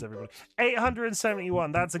 everybody.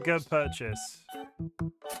 871. That's a good purchase.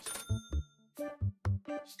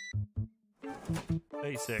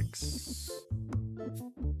 36.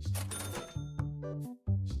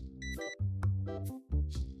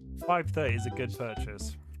 $530 is a good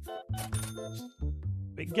purchase.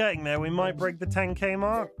 But getting there, we might break the 10k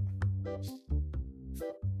mark.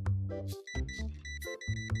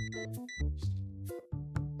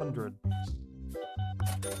 $100.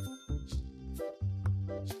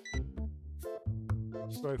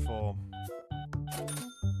 Go for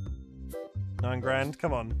 9 grand.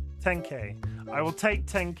 Come on, 10k. I will take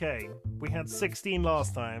 10k. We had 16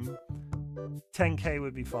 last time. 10k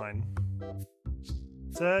would be fine.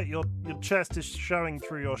 Sir, your chest is showing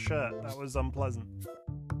through your shirt. That was unpleasant.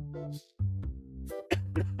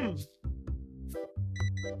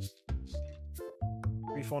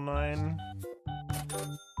 $349.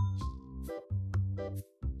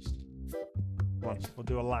 Come on, we'll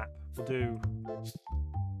do a lap. We'll do.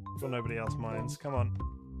 Well, nobody else minds. Come on.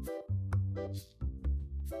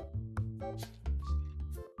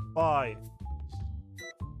 5.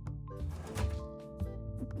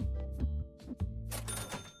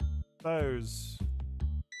 Those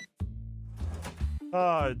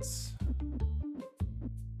cards.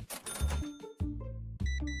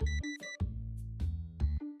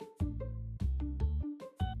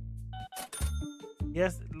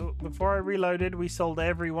 Yes, look, before I reloaded, we sold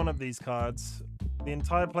every one of these cards. The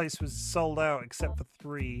entire place was sold out except for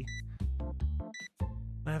 3.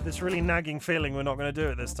 I have this really nagging feeling we're not going to do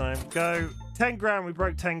it this time. Go. 10 grand. We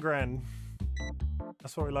broke 10 grand.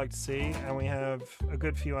 That's what we like to see. And we have a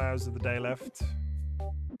good few hours of the day left.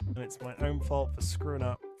 And it's my own fault for screwing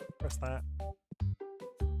up. Press that.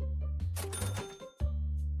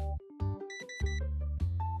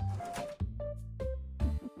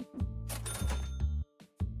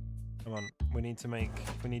 Come on. We need to make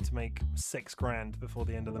 6 grand before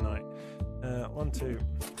the end of the night. 1, 2.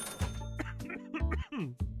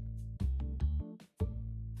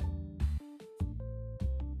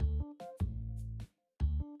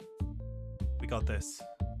 We got this.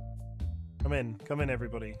 Come in,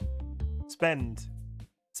 everybody. Spend.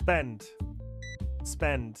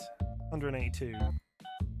 182.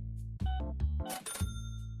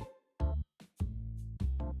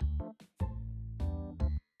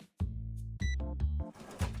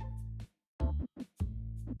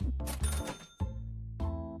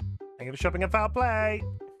 Thank you for shopping at Foul Play.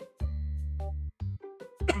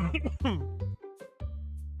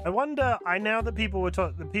 I wonder. Now that people were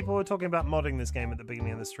talking about modding this game at the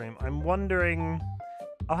beginning of the stream, I'm wondering.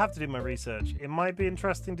 I'll have to do my research. It might be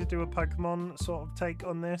interesting to do a Pokemon sort of take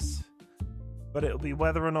on this, but it'll be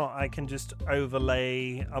whether or not I can just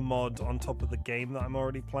overlay a mod on top of the game that I'm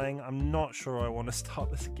already playing. I'm not sure I want to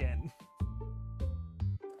start this again.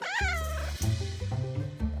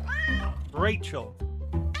 Rachel.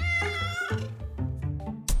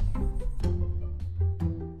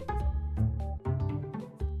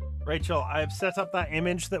 Rachel, I've set up that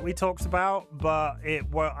image that we talked about, but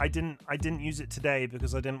I didn't use it today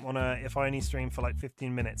because I didn't want to. If I only stream for like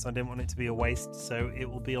 15 minutes, I didn't want it to be a waste. So it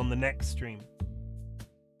will be on the next stream.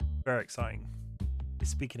 Very exciting. You're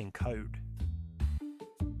speaking in code.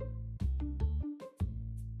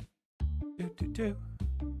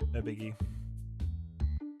 No biggie.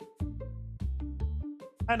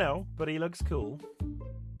 I know, but he looks cool.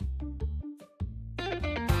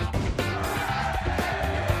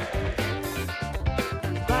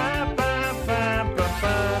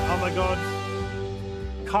 Oh my god.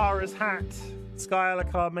 Kara's hat. Skylar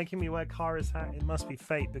card making me wear Kara's hat. It must be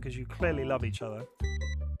fate because you clearly love each other.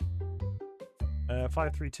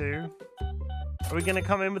 532. Are we going to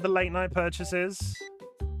come in with the late night purchases?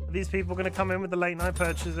 Are these people going to come in with the late night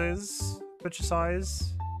purchases? Purchase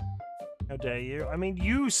size? How dare you? I mean,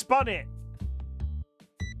 you spun it!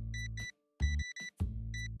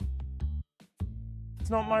 It's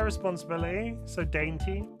not my responsibility. So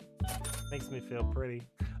dainty. Makes me feel pretty.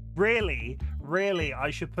 Really, I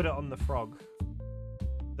should put it on the frog.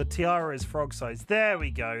 The tiara is frog size. There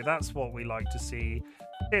we go. That's what we like to see.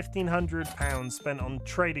 £1,500 spent on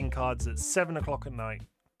trading cards at 7 o'clock at night.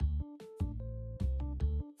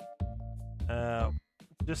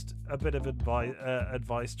 Just a bit of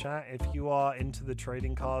advice, chat. If you are into the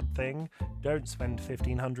trading card thing, don't spend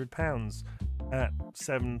 £1,500 at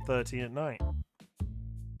 7:30 at night.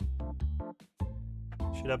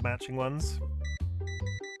 Should have matching ones.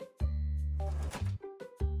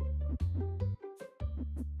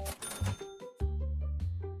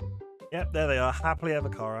 Yep, there they are. Happily ever,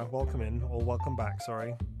 Cara. Welcome in, or welcome back,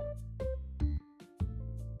 sorry.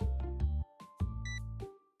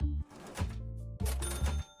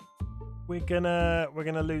 We're gonna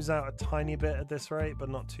lose out a tiny bit at this rate, but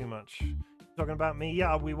not too much. Talking about me?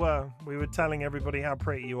 Yeah, we were telling everybody how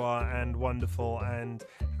pretty you are and wonderful and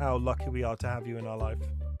how lucky we are to have you in our life.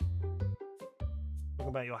 Talking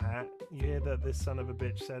about your hat. You hear that this son of a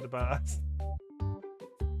bitch said about us?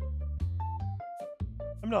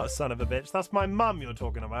 I'm not a son of a bitch. That's my mum you're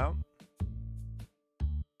talking about.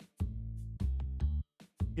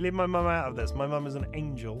 You leave my mum out of this. My mum is an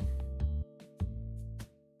angel.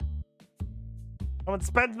 I want to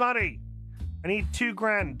spend money. I need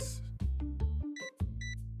 $2,000.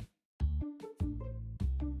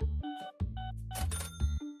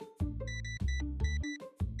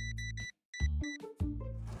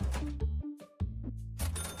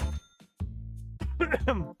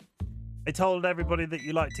 I told everybody that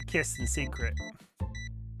you like to kiss in secret.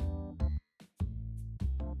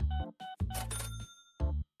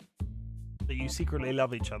 That you secretly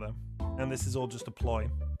love each other. And this is all just a ploy.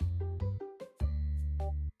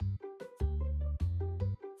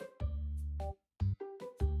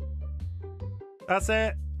 That's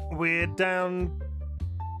it. We're down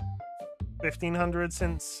 1,500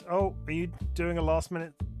 since... Oh, are you doing a last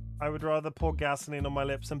minute? I would rather pour gasoline on my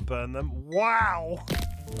lips and burn them. Wow!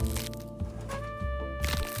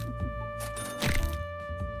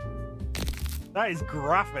 That is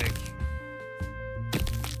graphic.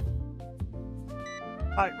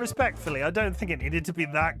 Respectfully, I don't think it needed to be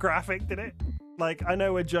that graphic, did it? Like, I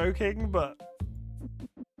know we're joking, but...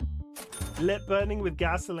 Lip burning with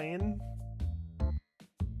gasoline?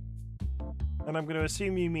 And I'm going to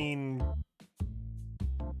assume you mean...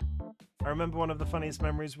 I remember one of the funniest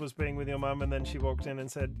memories was being with your mum, and then she walked in and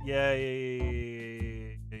said, yeah.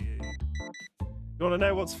 You want to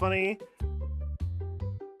know what's funny?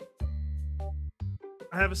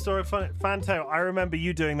 I have a story of Fantail. I remember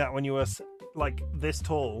you doing that when you were like this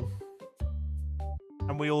tall,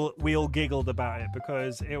 and we all giggled about it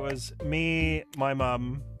because it was me, my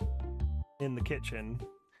mum, in the kitchen,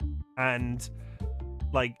 and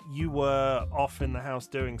like you were off in the house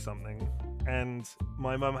doing something, and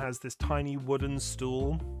my mum has this tiny wooden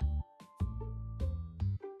stool,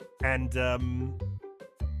 and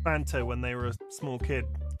Fanto, when they were a small kid,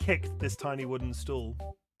 kicked this tiny wooden stool.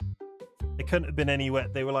 They couldn't have been anywhere.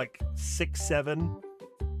 They were like 6, 7,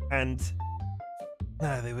 and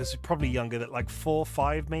no, they was probably younger, that like 4,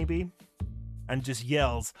 5 maybe, and just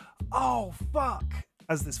yells, "Oh fuck!"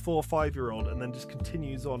 as this 4 or 5-year-old, and then just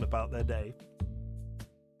continues on about their day.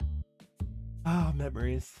 Ah,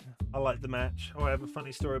 memories. I like the match. Oh, I have a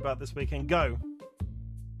funny story about this weekend. Go.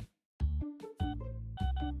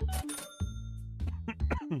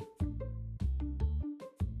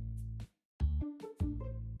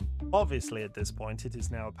 Obviously, at this point, it is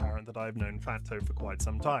now apparent that I've known Fanto for quite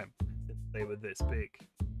some time, since they were this big.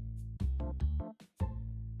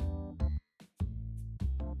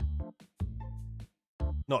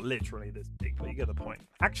 Not literally this big, but you get the point.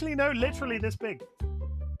 Actually, no, literally this big.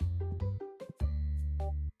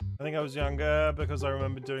 I think I was younger because I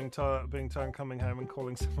remember being tired, coming home and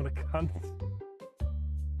calling someone a cunt.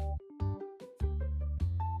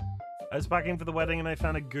 I was packing for the wedding and I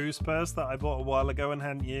found a goose purse that I bought a while ago and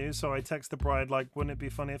hadn't used, so I texted the bride like, "Wouldn't it be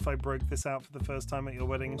funny if I broke this out for the first time at your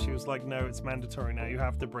wedding?" And she was like, "No, it's mandatory now, you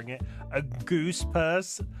have to bring it." A goose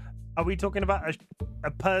purse? Are we talking about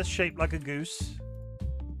a purse shaped like a goose?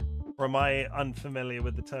 Or am I unfamiliar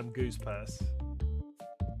with the term goose purse?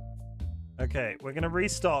 Okay, we're gonna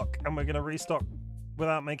restock, and we're gonna restock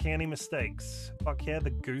without making any mistakes. Fuck yeah, the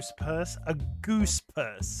goose purse? A goose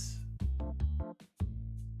purse.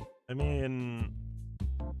 I mean,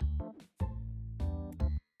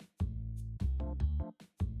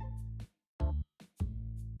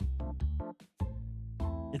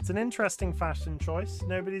 it's an interesting fashion choice.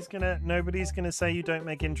 Nobody's gonna say you don't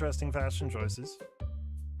make interesting fashion choices.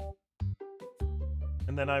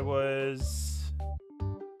 And then I was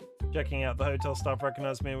checking out, the hotel staff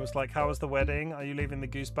recognized me and was like, "How was the wedding? Are you leaving the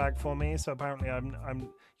goose bag for me?" So apparently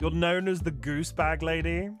you're known as the goose bag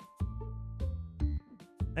lady.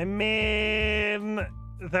 I mean,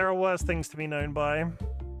 there are worse things to be known by.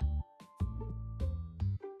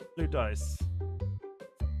 Blue dice.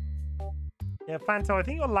 Yeah, Fanto, I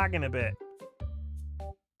think you're lagging a bit.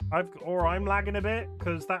 I'm lagging a bit,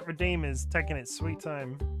 because that redeem is taking its sweet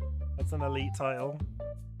time. That's an elite title.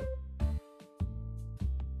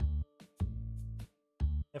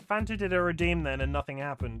 If Fanto did a redeem then and nothing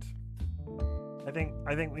happened, I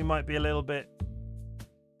think we might be a little bit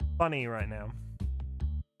funny right now.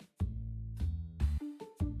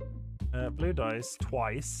 Blue dice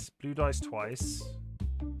twice. Blue dice twice.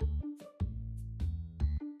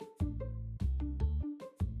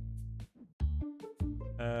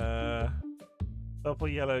 Purple,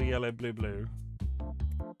 yellow, yellow, blue, blue.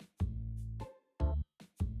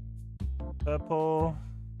 Purple,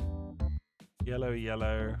 yellow,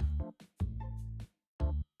 yellow,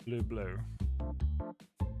 blue, blue.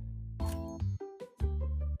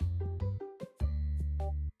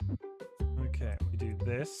 Okay, we do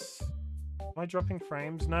this. Am I dropping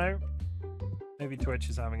frames? No. Maybe Twitch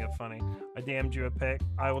is having it funny. I DM'd you a pic.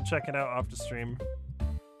 I will check it out after stream.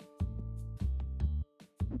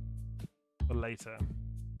 For later.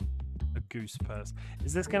 A goose purse.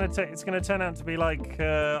 Is this gonna it's gonna turn out to be like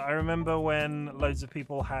I remember when loads of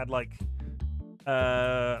people had like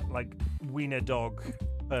wiener dog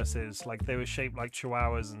purses, like they were shaped like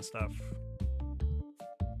chihuahuas and stuff.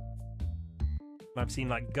 And I've seen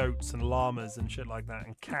like goats and llamas and shit like that,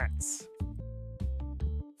 and cats.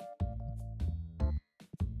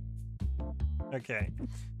 Okay.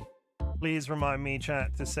 Please remind me,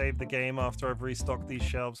 chat, to save the game after I've restocked these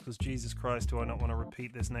shelves, because Jesus Christ, do I not want to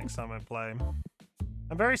repeat this next time I play.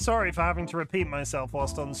 I'm very sorry for having to repeat myself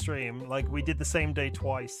whilst on stream. Like, we did the same day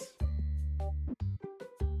twice.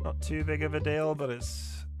 Not too big of a deal, but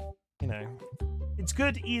it's, you know, it's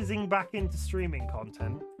good easing back into streaming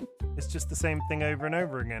content. It's just the same thing over and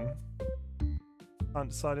over again. Can't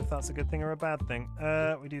decide if that's a good thing or a bad thing.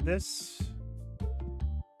 We do this.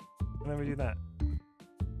 And then we do that.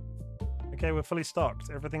 Okay, we're fully stocked.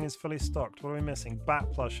 Everything is fully stocked. What are we missing?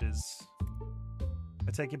 Bat plushes.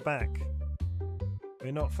 I take it back.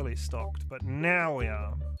 We're not fully stocked, but now we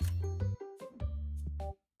are.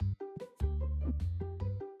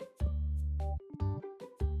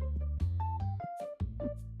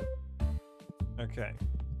 Okay.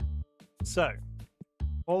 So,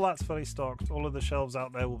 all that's fully stocked. All of the shelves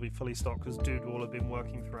out there will be fully stocked because Dude will have been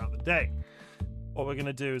working throughout the day. What we're going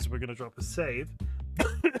to do is we're going to drop a save.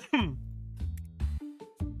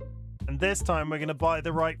 And this time we're going to buy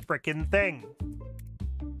the right frickin' thing.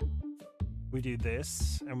 We do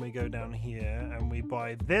this, and we go down here, and we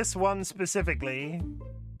buy this one specifically,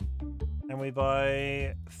 and we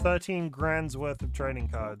buy 13 grand's worth of trading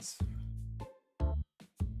cards.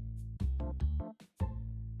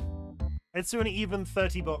 Let's do an even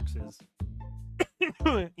 30 boxes.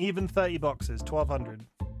 Even 30 boxes, 1,200.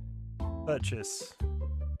 Purchase.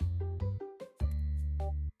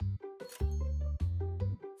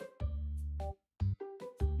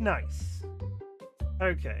 Nice.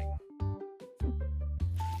 Okay.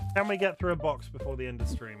 Can we get through a box before the end of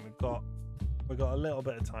stream? We've got a little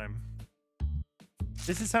bit of time.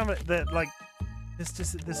 This is how much that like this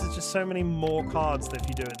is just so many more cards that if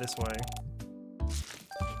you do it this way.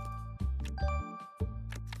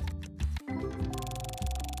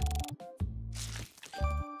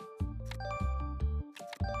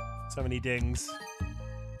 So many dings.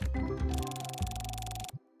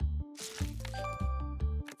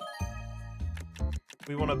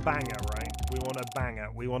 We want a banger, right? We want a banger.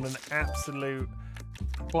 We want an absolute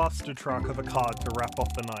cluster truck of a card to wrap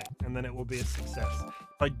off the night, and then it will be a success.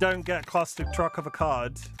 If I don't get a cluster truck of a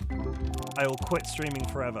card, I will quit streaming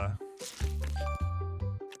forever.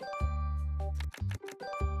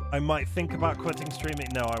 I might think about quitting streaming.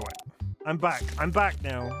 No, I won't. I'm back. I'm back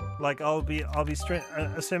now. Like I'll be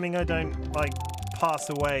assuming I don't like pass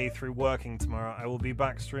away through working tomorrow. I will be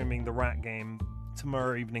back streaming the rat game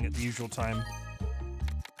tomorrow evening at the usual time.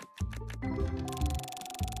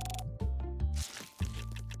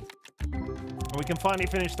 And we can finally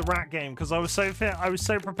finish the rat game because I was so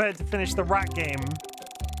prepared to finish the rat game.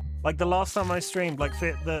 Like the last time I streamed, like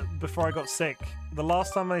before I got sick, the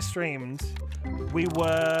last time I streamed,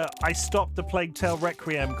 I stopped the Plague Tale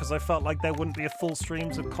Requiem because I felt like there wouldn't be a full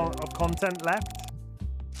streams of content left.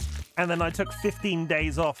 And then I took 15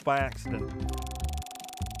 days off by accident.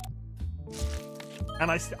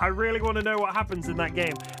 And I really want to know what happens in that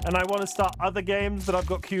game. And I want to start other games that I've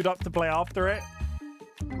got queued up to play after it.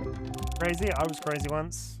 Crazy? I was crazy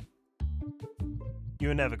once. You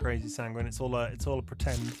were never crazy, Sanguine. It's all a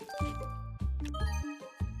pretend.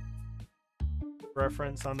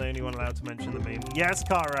 Reference, I'm the only one allowed to mention the meme. Yes,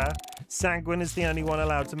 Kara. Sanguine is the only one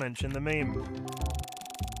allowed to mention the meme.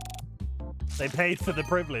 They paid for the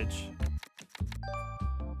privilege.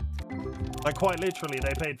 Like, quite literally,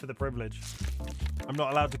 they paid for the privilege. I'm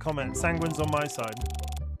not allowed to comment. Sanguine's on my side.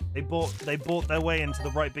 They bought their way into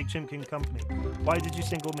the right big Chimkin company. Why did you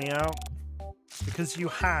single me out? Because you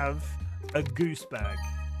have a goose bag.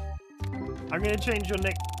 I'm gonna change your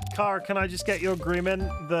nick. Kara, can I just get your agreement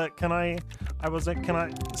that Kara,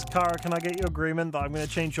 can I get your agreement that I'm gonna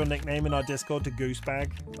change your nickname in our Discord to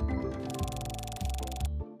Goosebag?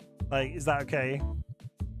 Like, is that okay?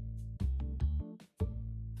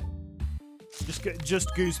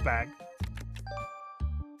 Just Goosebag.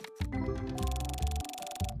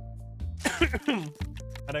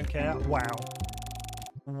 I don't care. Wow.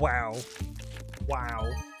 Wow.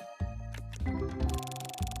 Wow.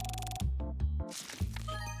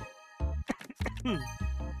 Come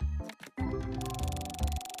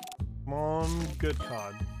on, good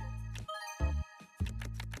card. I'm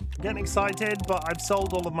getting excited, but I've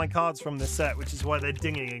sold all of my cards from this set, which is why they're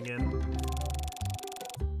dinging again.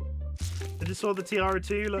 I just saw the tiara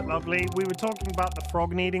too, look lovely. We were talking about the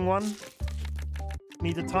frog needing one.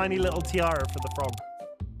 Need a tiny little tiara for the frog.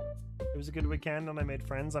 It was a good weekend and I made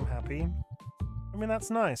friends, I'm happy. I mean, that's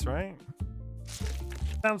nice, right?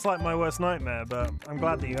 Sounds like my worst nightmare, but I'm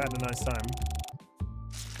glad that you had a nice time.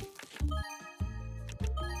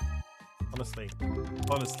 Honestly.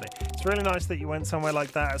 It's really nice that you went somewhere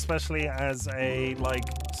like that, especially as a, like,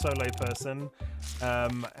 solo person.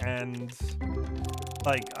 And,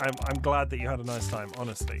 like, I'm glad that you had a nice time,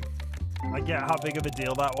 honestly. I get how big of a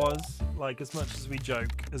deal that was. Like, as much as we joke,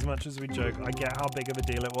 I get how big of a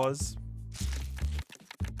deal it was.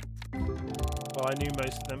 Well, I knew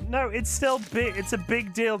most of them. No, it's still big. It's a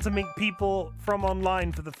big deal to meet people from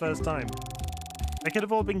online for the first time. They could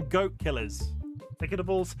have all been goat killers. They could have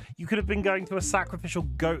all. You could have been going to a sacrificial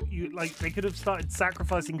goat. They could have started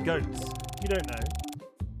sacrificing goats. You don't know.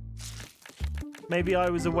 Maybe I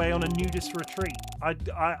was away on a nudist retreat. I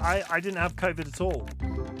didn't have COVID at all.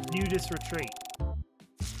 Nudist retreat.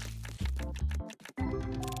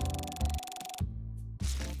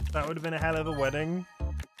 That would have been a hell of a wedding.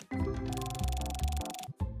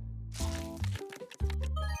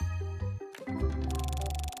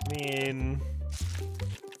 I mean,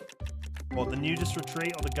 what, the nudist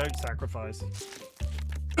retreat or the goat sacrifice?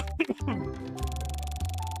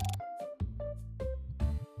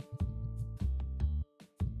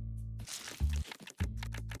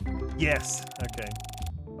 Yes, okay.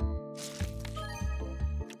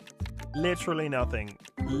 Literally nothing.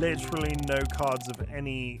 literally no cards of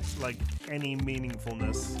any, like, any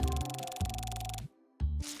meaningfulness.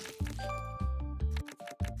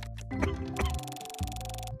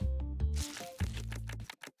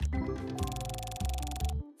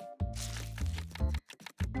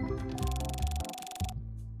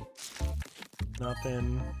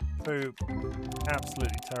 Nothing. Poop.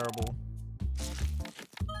 Absolutely terrible.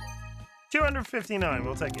 259,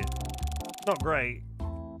 we'll take it. Not great.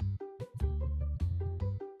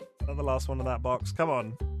 Not the last one of that box. Come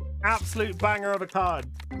on. Absolute banger of a card.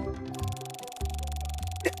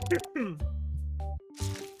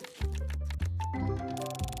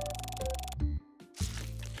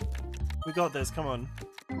 We got this, come on.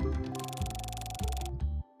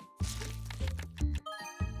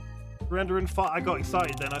 305. I got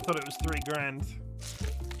excited then. I thought it was 3 grand.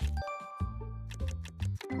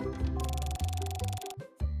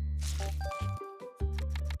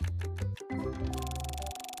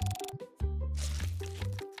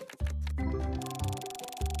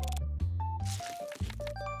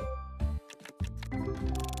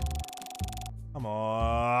 Come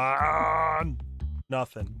on.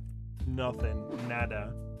 Nothing. Nothing.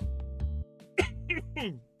 Nada.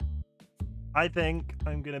 I think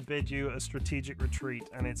I'm going to bid you a strategic retreat,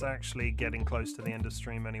 and it's actually getting close to the end of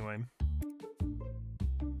stream anyway.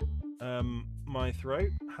 My throat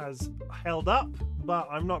has held up, but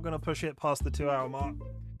I'm not going to push it past the 2-hour mark.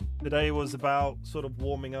 Today was about sort of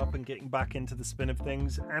warming up and getting back into the spin of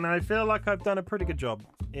things, and I feel like I've done a pretty good job.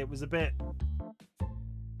 It was a bit...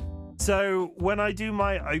 So when I do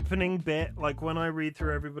my opening bit, like when I read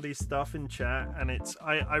through everybody's stuff in chat, and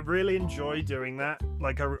I really enjoy doing that.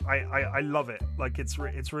 Like I love it. Like it's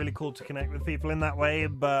really cool to connect with people in that way.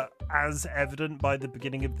 But as evident by the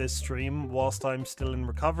beginning of this stream, whilst I'm still in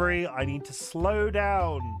recovery, I need to slow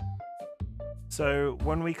down. So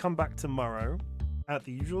when we come back tomorrow, at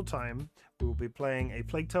the usual time, we will be playing a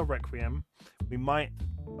Plague Tale Requiem. We might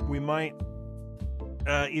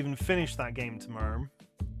even finish that game tomorrow.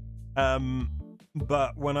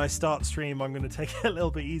 But when I start stream, I'm going to take it a little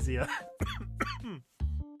bit easier.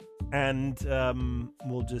 And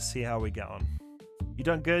we'll just see how we get on. You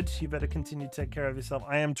done good. You better continue to take care of yourself.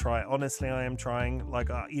 I am trying. Honestly, I am trying. Like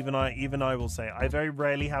even I will say, I very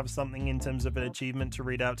rarely have something in terms of an achievement to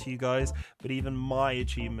read out to you guys. But even my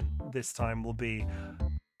achievement this time will be,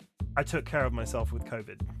 I took care of myself with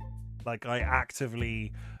COVID. Like I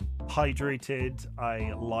actively hydrated,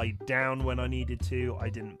 I lied down when I needed to, I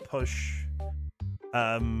didn't push,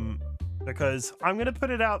 because I'm gonna put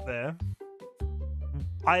it out there,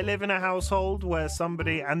 I live in a household where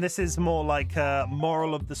somebody, and this is more like a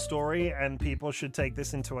moral of the story and people should take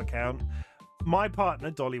this into account, my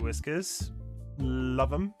partner Dolly Whiskers,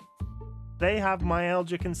 love them, they have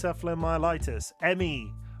myalgic encephalomyelitis,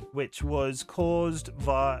 ME, which was caused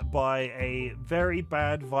by a very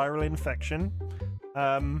bad viral infection.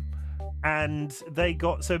 And they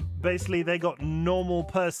got, so basically they got normal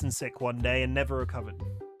person sick one day and never recovered.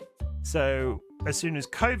 So as soon as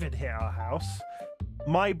COVID hit our house,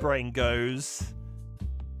 my brain goes,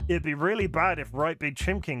 it'd be really bad if Right Big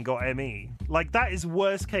Chimkin got ME. Like that is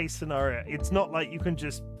worst case scenario. It's not like you can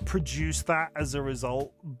just produce that as a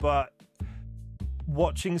result, but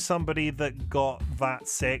watching somebody that got that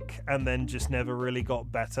sick and then just never really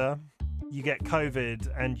got better, you get COVID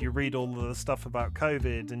and you read all of the stuff about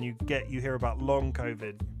COVID and you hear about long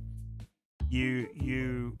COVID.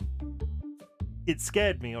 It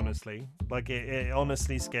scared me, honestly. Like it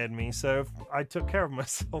honestly scared me. So I took care of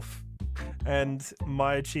myself, and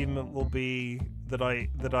my achievement will be that I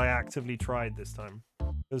actively tried this time.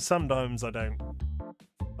 Because sometimes I don't.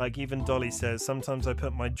 Like even Dolly says, sometimes I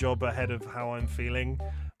put my job ahead of how I'm feeling.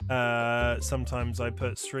 Sometimes I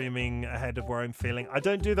put streaming ahead of where I'm feeling. I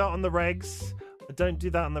don't do that on the regs.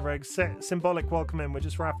 Symbolic, welcome in. We're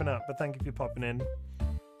just wrapping up, but thank you for popping in.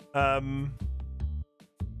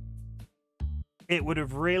 It would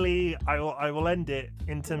have really, I will end it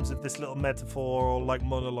in terms of this little metaphor or like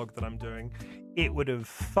monologue that I'm doing. It would have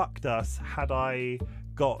fucked us had I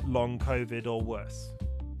got long COVID or worse.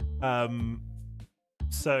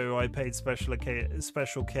 So I paid special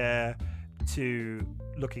care to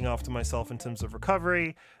looking after myself in terms of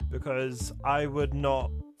recovery, because I would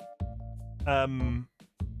not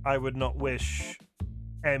wish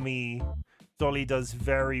Emmy. Dolly does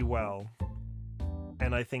very well,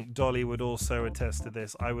 and I think Dolly would also attest to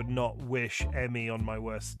this. I would not wish Emmy on my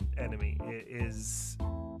worst enemy.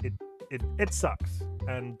 It sucks,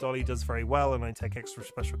 and Dolly does very well, and I take extra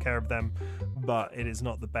special care of them, but it is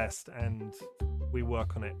not the best, and we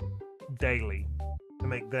work on it daily to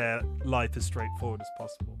make their life as straightforward as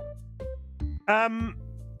possible.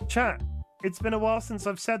 Chat, it's been a while since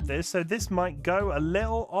I've said this, so this might go a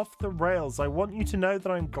little off the rails. I want you to know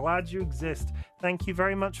that I'm glad you exist. Thank you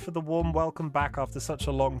very much for the warm welcome back after such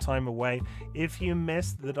a long time away. If you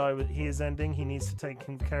missed that he is ending, he needs to take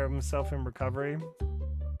care of himself in recovery.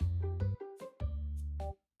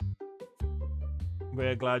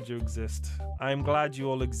 We're glad you exist. I'm glad you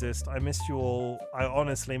all exist. I missed you all. I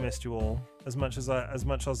honestly missed you all. As much as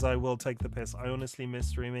I will take the piss, I honestly miss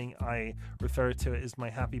streaming. I refer to it as my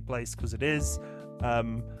happy place because it is.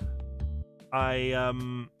 When I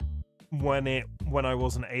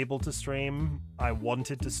wasn't able to stream, I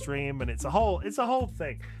wanted to stream, and it's a whole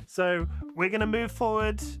thing. So we're gonna move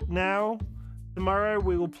forward now. Tomorrow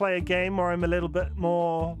we will play a game where I'm a little bit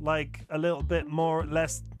more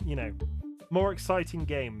less, you know, more exciting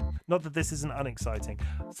game. Not that this isn't unexciting.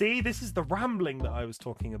 See, this is the rambling that I was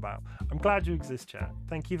talking about. I'm glad you exist, chat.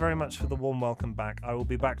 Thank you very much for the warm welcome back. I will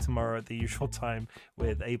be back tomorrow at the usual time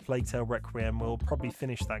with a Plague Tale Requiem. We'll probably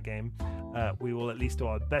finish that game. We will at least do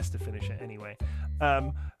our best to finish it anyway.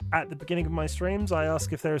 At the beginning of my streams, I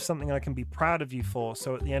ask if there is something I can be proud of you for.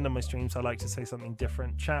 So at the end of my streams, I like to say something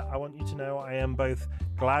different. Chat, I want you to know I am both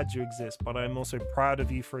glad you exist, but I'm also proud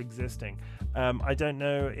of you for existing. I don't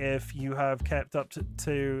know if you have kept up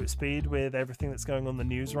to speed with everything that's going on in the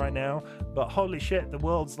news right now, but holy shit, the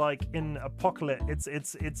world's like in apocalypse.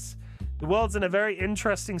 The world's in a very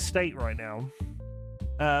interesting state right now.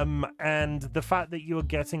 And the fact that you are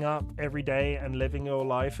getting up every day and living your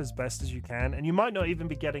life as best as you can, and you might not even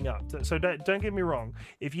be getting up. So don't get me wrong.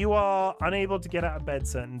 If you are unable to get out of bed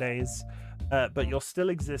certain days, but you're still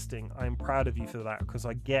existing, I'm proud of you for that, because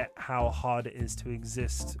I get how hard it is to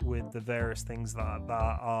exist with the various things that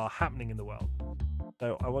are happening in the world.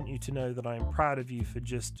 So I want you to know that I am proud of you for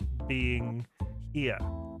just being here.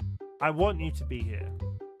 I want you to be here,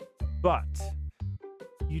 but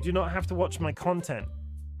you do not have to watch my content.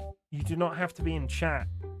 You do not have to be in chat.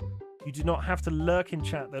 You do not have to lurk in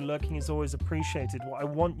chat, though lurking is always appreciated. What I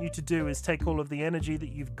want you to do is take all of the energy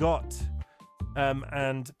that you've got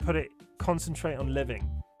and concentrate on living.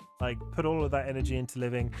 Like, put all of that energy into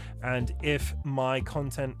living. And if my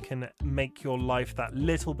content can make your life that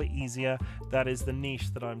little bit easier, that is the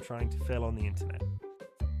niche that I'm trying to fill on the internet.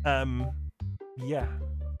 Yeah.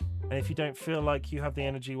 And if you don't feel like you have the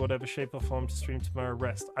energy, whatever shape or form, to stream tomorrow,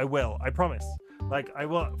 rest. I will. I promise. Like, I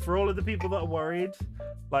will. For all of the people that are worried,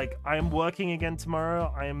 like, I am working again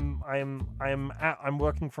tomorrow. I'm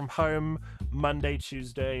working from home Monday,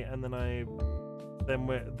 Tuesday, and then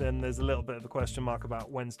there's a little bit of a question mark about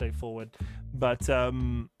Wednesday forward. But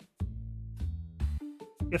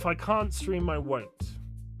if I can't stream, I won't.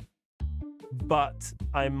 But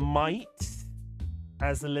I might,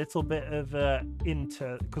 as a little bit of a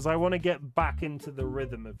because I want to get back into the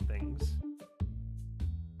rhythm of things.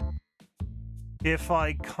 If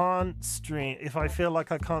I can't stream, if I feel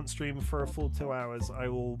like I can't stream for a full 2 hours, I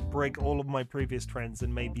will break all of my previous trends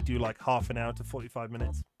and maybe do like half an hour to 45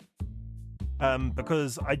 minutes.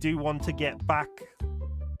 Because I do want to get back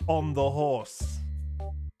on the horse.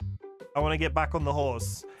 I want to get back on the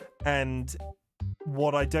horse, and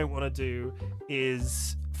what I don't want to do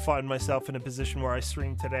is find myself in a position where I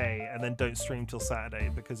stream today and then don't stream till Saturday,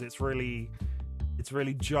 because it's really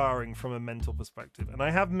jarring from a mental perspective. And I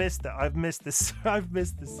have missed that. I've missed this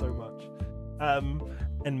so much.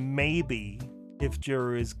 And maybe if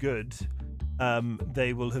Jura is good,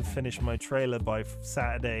 they will have finished my trailer by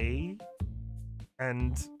Saturday,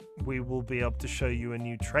 and we will be able to show you a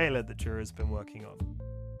new trailer that Jura's been working on.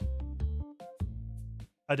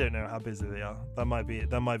 I don't know how busy they are. That might be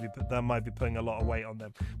putting a lot of weight on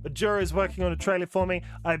them. But Jura is working on a trailer for me.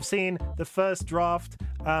 I've seen the first draft.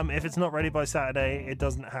 If it's not ready by Saturday, it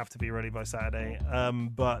doesn't have to be ready by Saturday.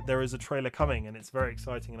 But there is a trailer coming, and it's very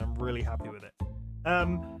exciting, and I'm really happy with it.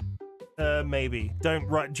 Maybe don't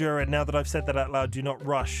rush, Jura. Now that I've said that out loud, do not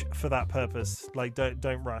rush for that purpose. Like,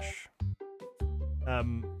 don't rush.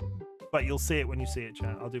 But you'll see it when you see it,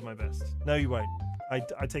 chat. I'll do my best. No, you won't.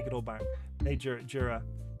 I take it all back. Hey, Jura.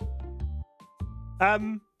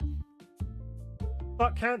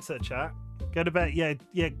 Fuck cancer, chat. Go to bed. Yeah,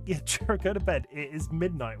 Jura, go to bed. It is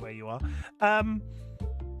midnight where you are.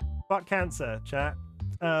 Fuck cancer, chat.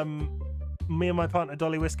 Me and my partner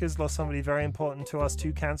Dolly Whiskers lost somebody very important to us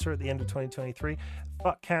to cancer at the end of 2023.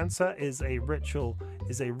 Fuck cancer is a ritual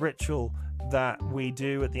that we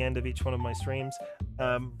do at the end of each one of my streams.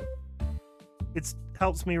 It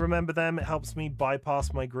helps me remember them. It helps me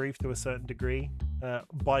bypass my grief to a certain degree.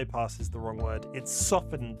 Bypass is the wrong word. It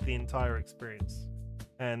softened the entire experience.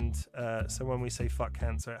 And so when we say fuck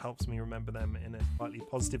cancer, it helps me remember them in a slightly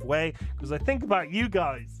positive way, because I think about you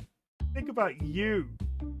guys. Think about you.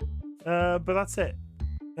 But that's it.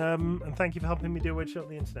 And thank you for helping me do a weird shit on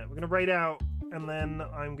the internet. We're gonna raid out, and then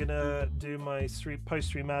I'm gonna do my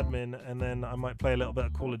post-stream admin, and then I might play a little bit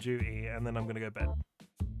of Call of Duty, and then I'm gonna go to bed.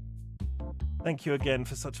 Thank you again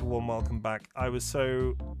for such a warm welcome back. I was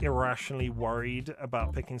so irrationally worried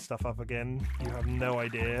about picking stuff up again. You have no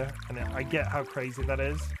idea, and I get how crazy that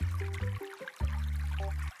is.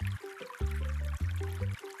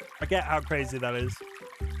 I get how crazy that is.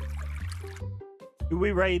 Who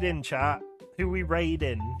we raid in, chat? Who we raid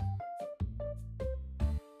in?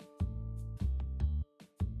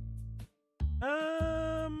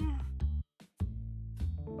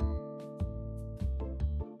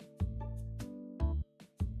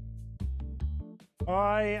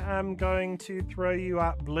 I am going to throw you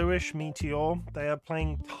at Bluish Meteor. They are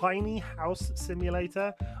playing Tiny House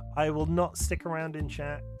Simulator. I will not stick around in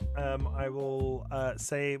chat. I will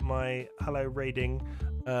say my hello raiding,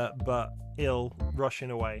 but ill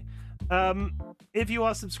rushing away. If you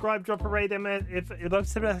are subscribed, drop a raid. If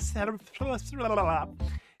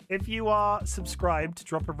you are subscribed,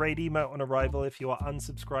 drop a raid emote on arrival. If you are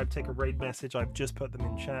unsubscribed, take a raid message. I've just put them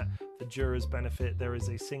in chat for Jura's benefit. There is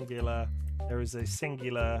a singular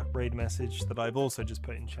raid message that I've also just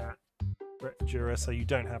put in chat, Jura, so you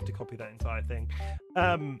don't have to copy that entire thing.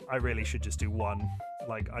 I really should just do one.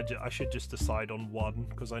 Like I should just decide on one,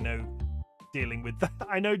 because I know dealing with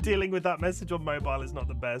that message on mobile is not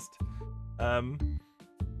the best.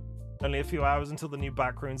 Only a few hours until the new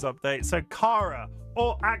Backrooms update. So Kara,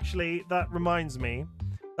 or actually, that reminds me.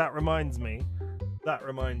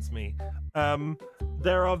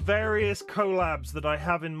 There are various collabs that I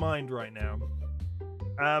have in mind right now.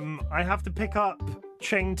 I have to pick up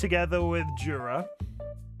Chain Together with Jura.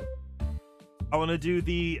 I want to do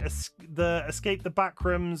the Escape the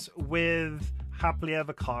Backrooms with Happily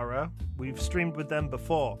Ever Kara. We've streamed with them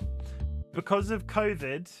before. Because of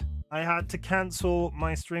COVID, I had to cancel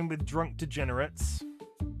my stream with Drunk Degenerates.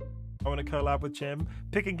 I want to collab with Chim.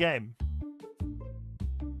 Pick a game.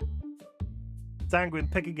 Sanguine,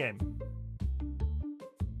 pick a game.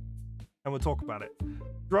 And we'll talk about it.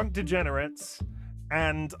 Drunk Degenerates.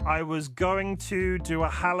 And I was going to do a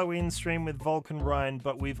Halloween stream with Vulcan Ryan,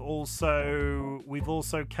 but we've also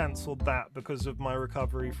cancelled that because of my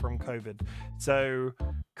recovery from COVID. So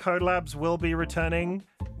collabs will be returning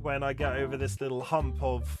when I get over this little hump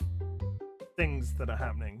of things that are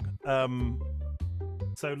happening.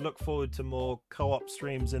 So look forward to more co-op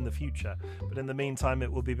streams in the future. But in the meantime,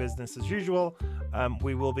 it will be business as usual.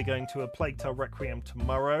 We will be going to A Plague Tale Requiem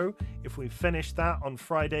tomorrow. If we finish that on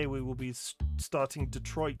Friday, we will be starting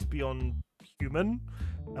Detroit Beyond Human.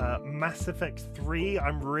 Mass Effect 3.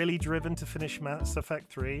 I'm really driven to finish Mass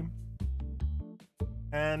Effect 3.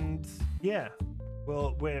 And yeah,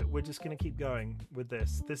 well, we're just going to keep going with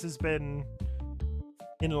this. This has been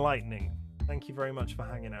enlightening. Thank you very much for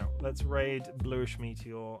hanging out. Let's raid Bluish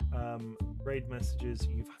Meteor. Raid messages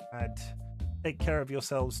you've had. Take care of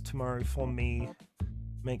yourselves tomorrow for me.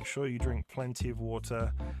 Make sure you drink plenty of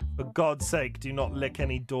water. For God's sake, do not lick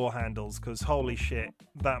any door handles, because holy shit,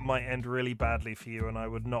 that might end really badly for you, and I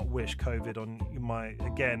would not wish COVID on my...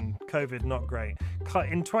 Again, COVID, not great.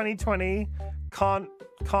 In 2020,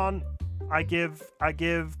 I give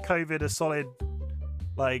COVID a solid,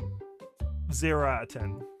 like, 0 out of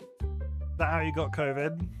 10. Is that how you got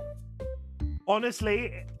COVID?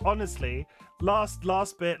 Honestly,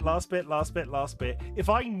 last bit. If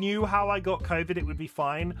I knew how I got COVID, it would be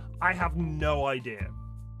fine. I have no idea.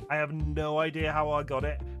 I have no idea how I got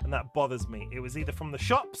it, and that bothers me. It was either from the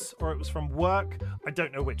shops or it was from work. I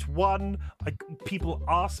don't know which one. People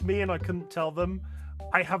asked me and I couldn't tell them.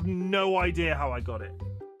 I have no idea how I got it.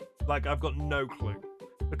 Like, I've got no clue.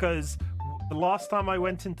 Because the last time I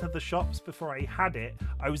went into the shops before I had it,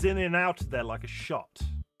 I was in and out of there like a shot.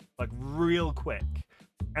 Like, real quick.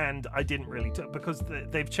 And I didn't really, because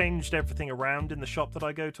they've changed everything around in the shop that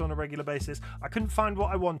I go to on a regular basis. I couldn't find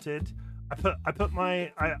what I wanted.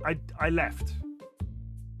 I left.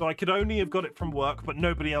 So I could only have got it from work, but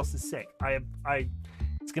nobody else is sick.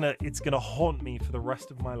 It's gonna haunt me for the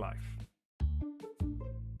rest of my life.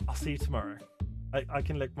 I'll see you tomorrow. I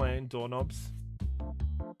can lick my own doorknobs.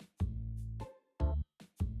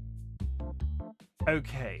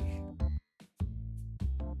 Okay.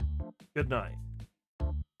 Good night.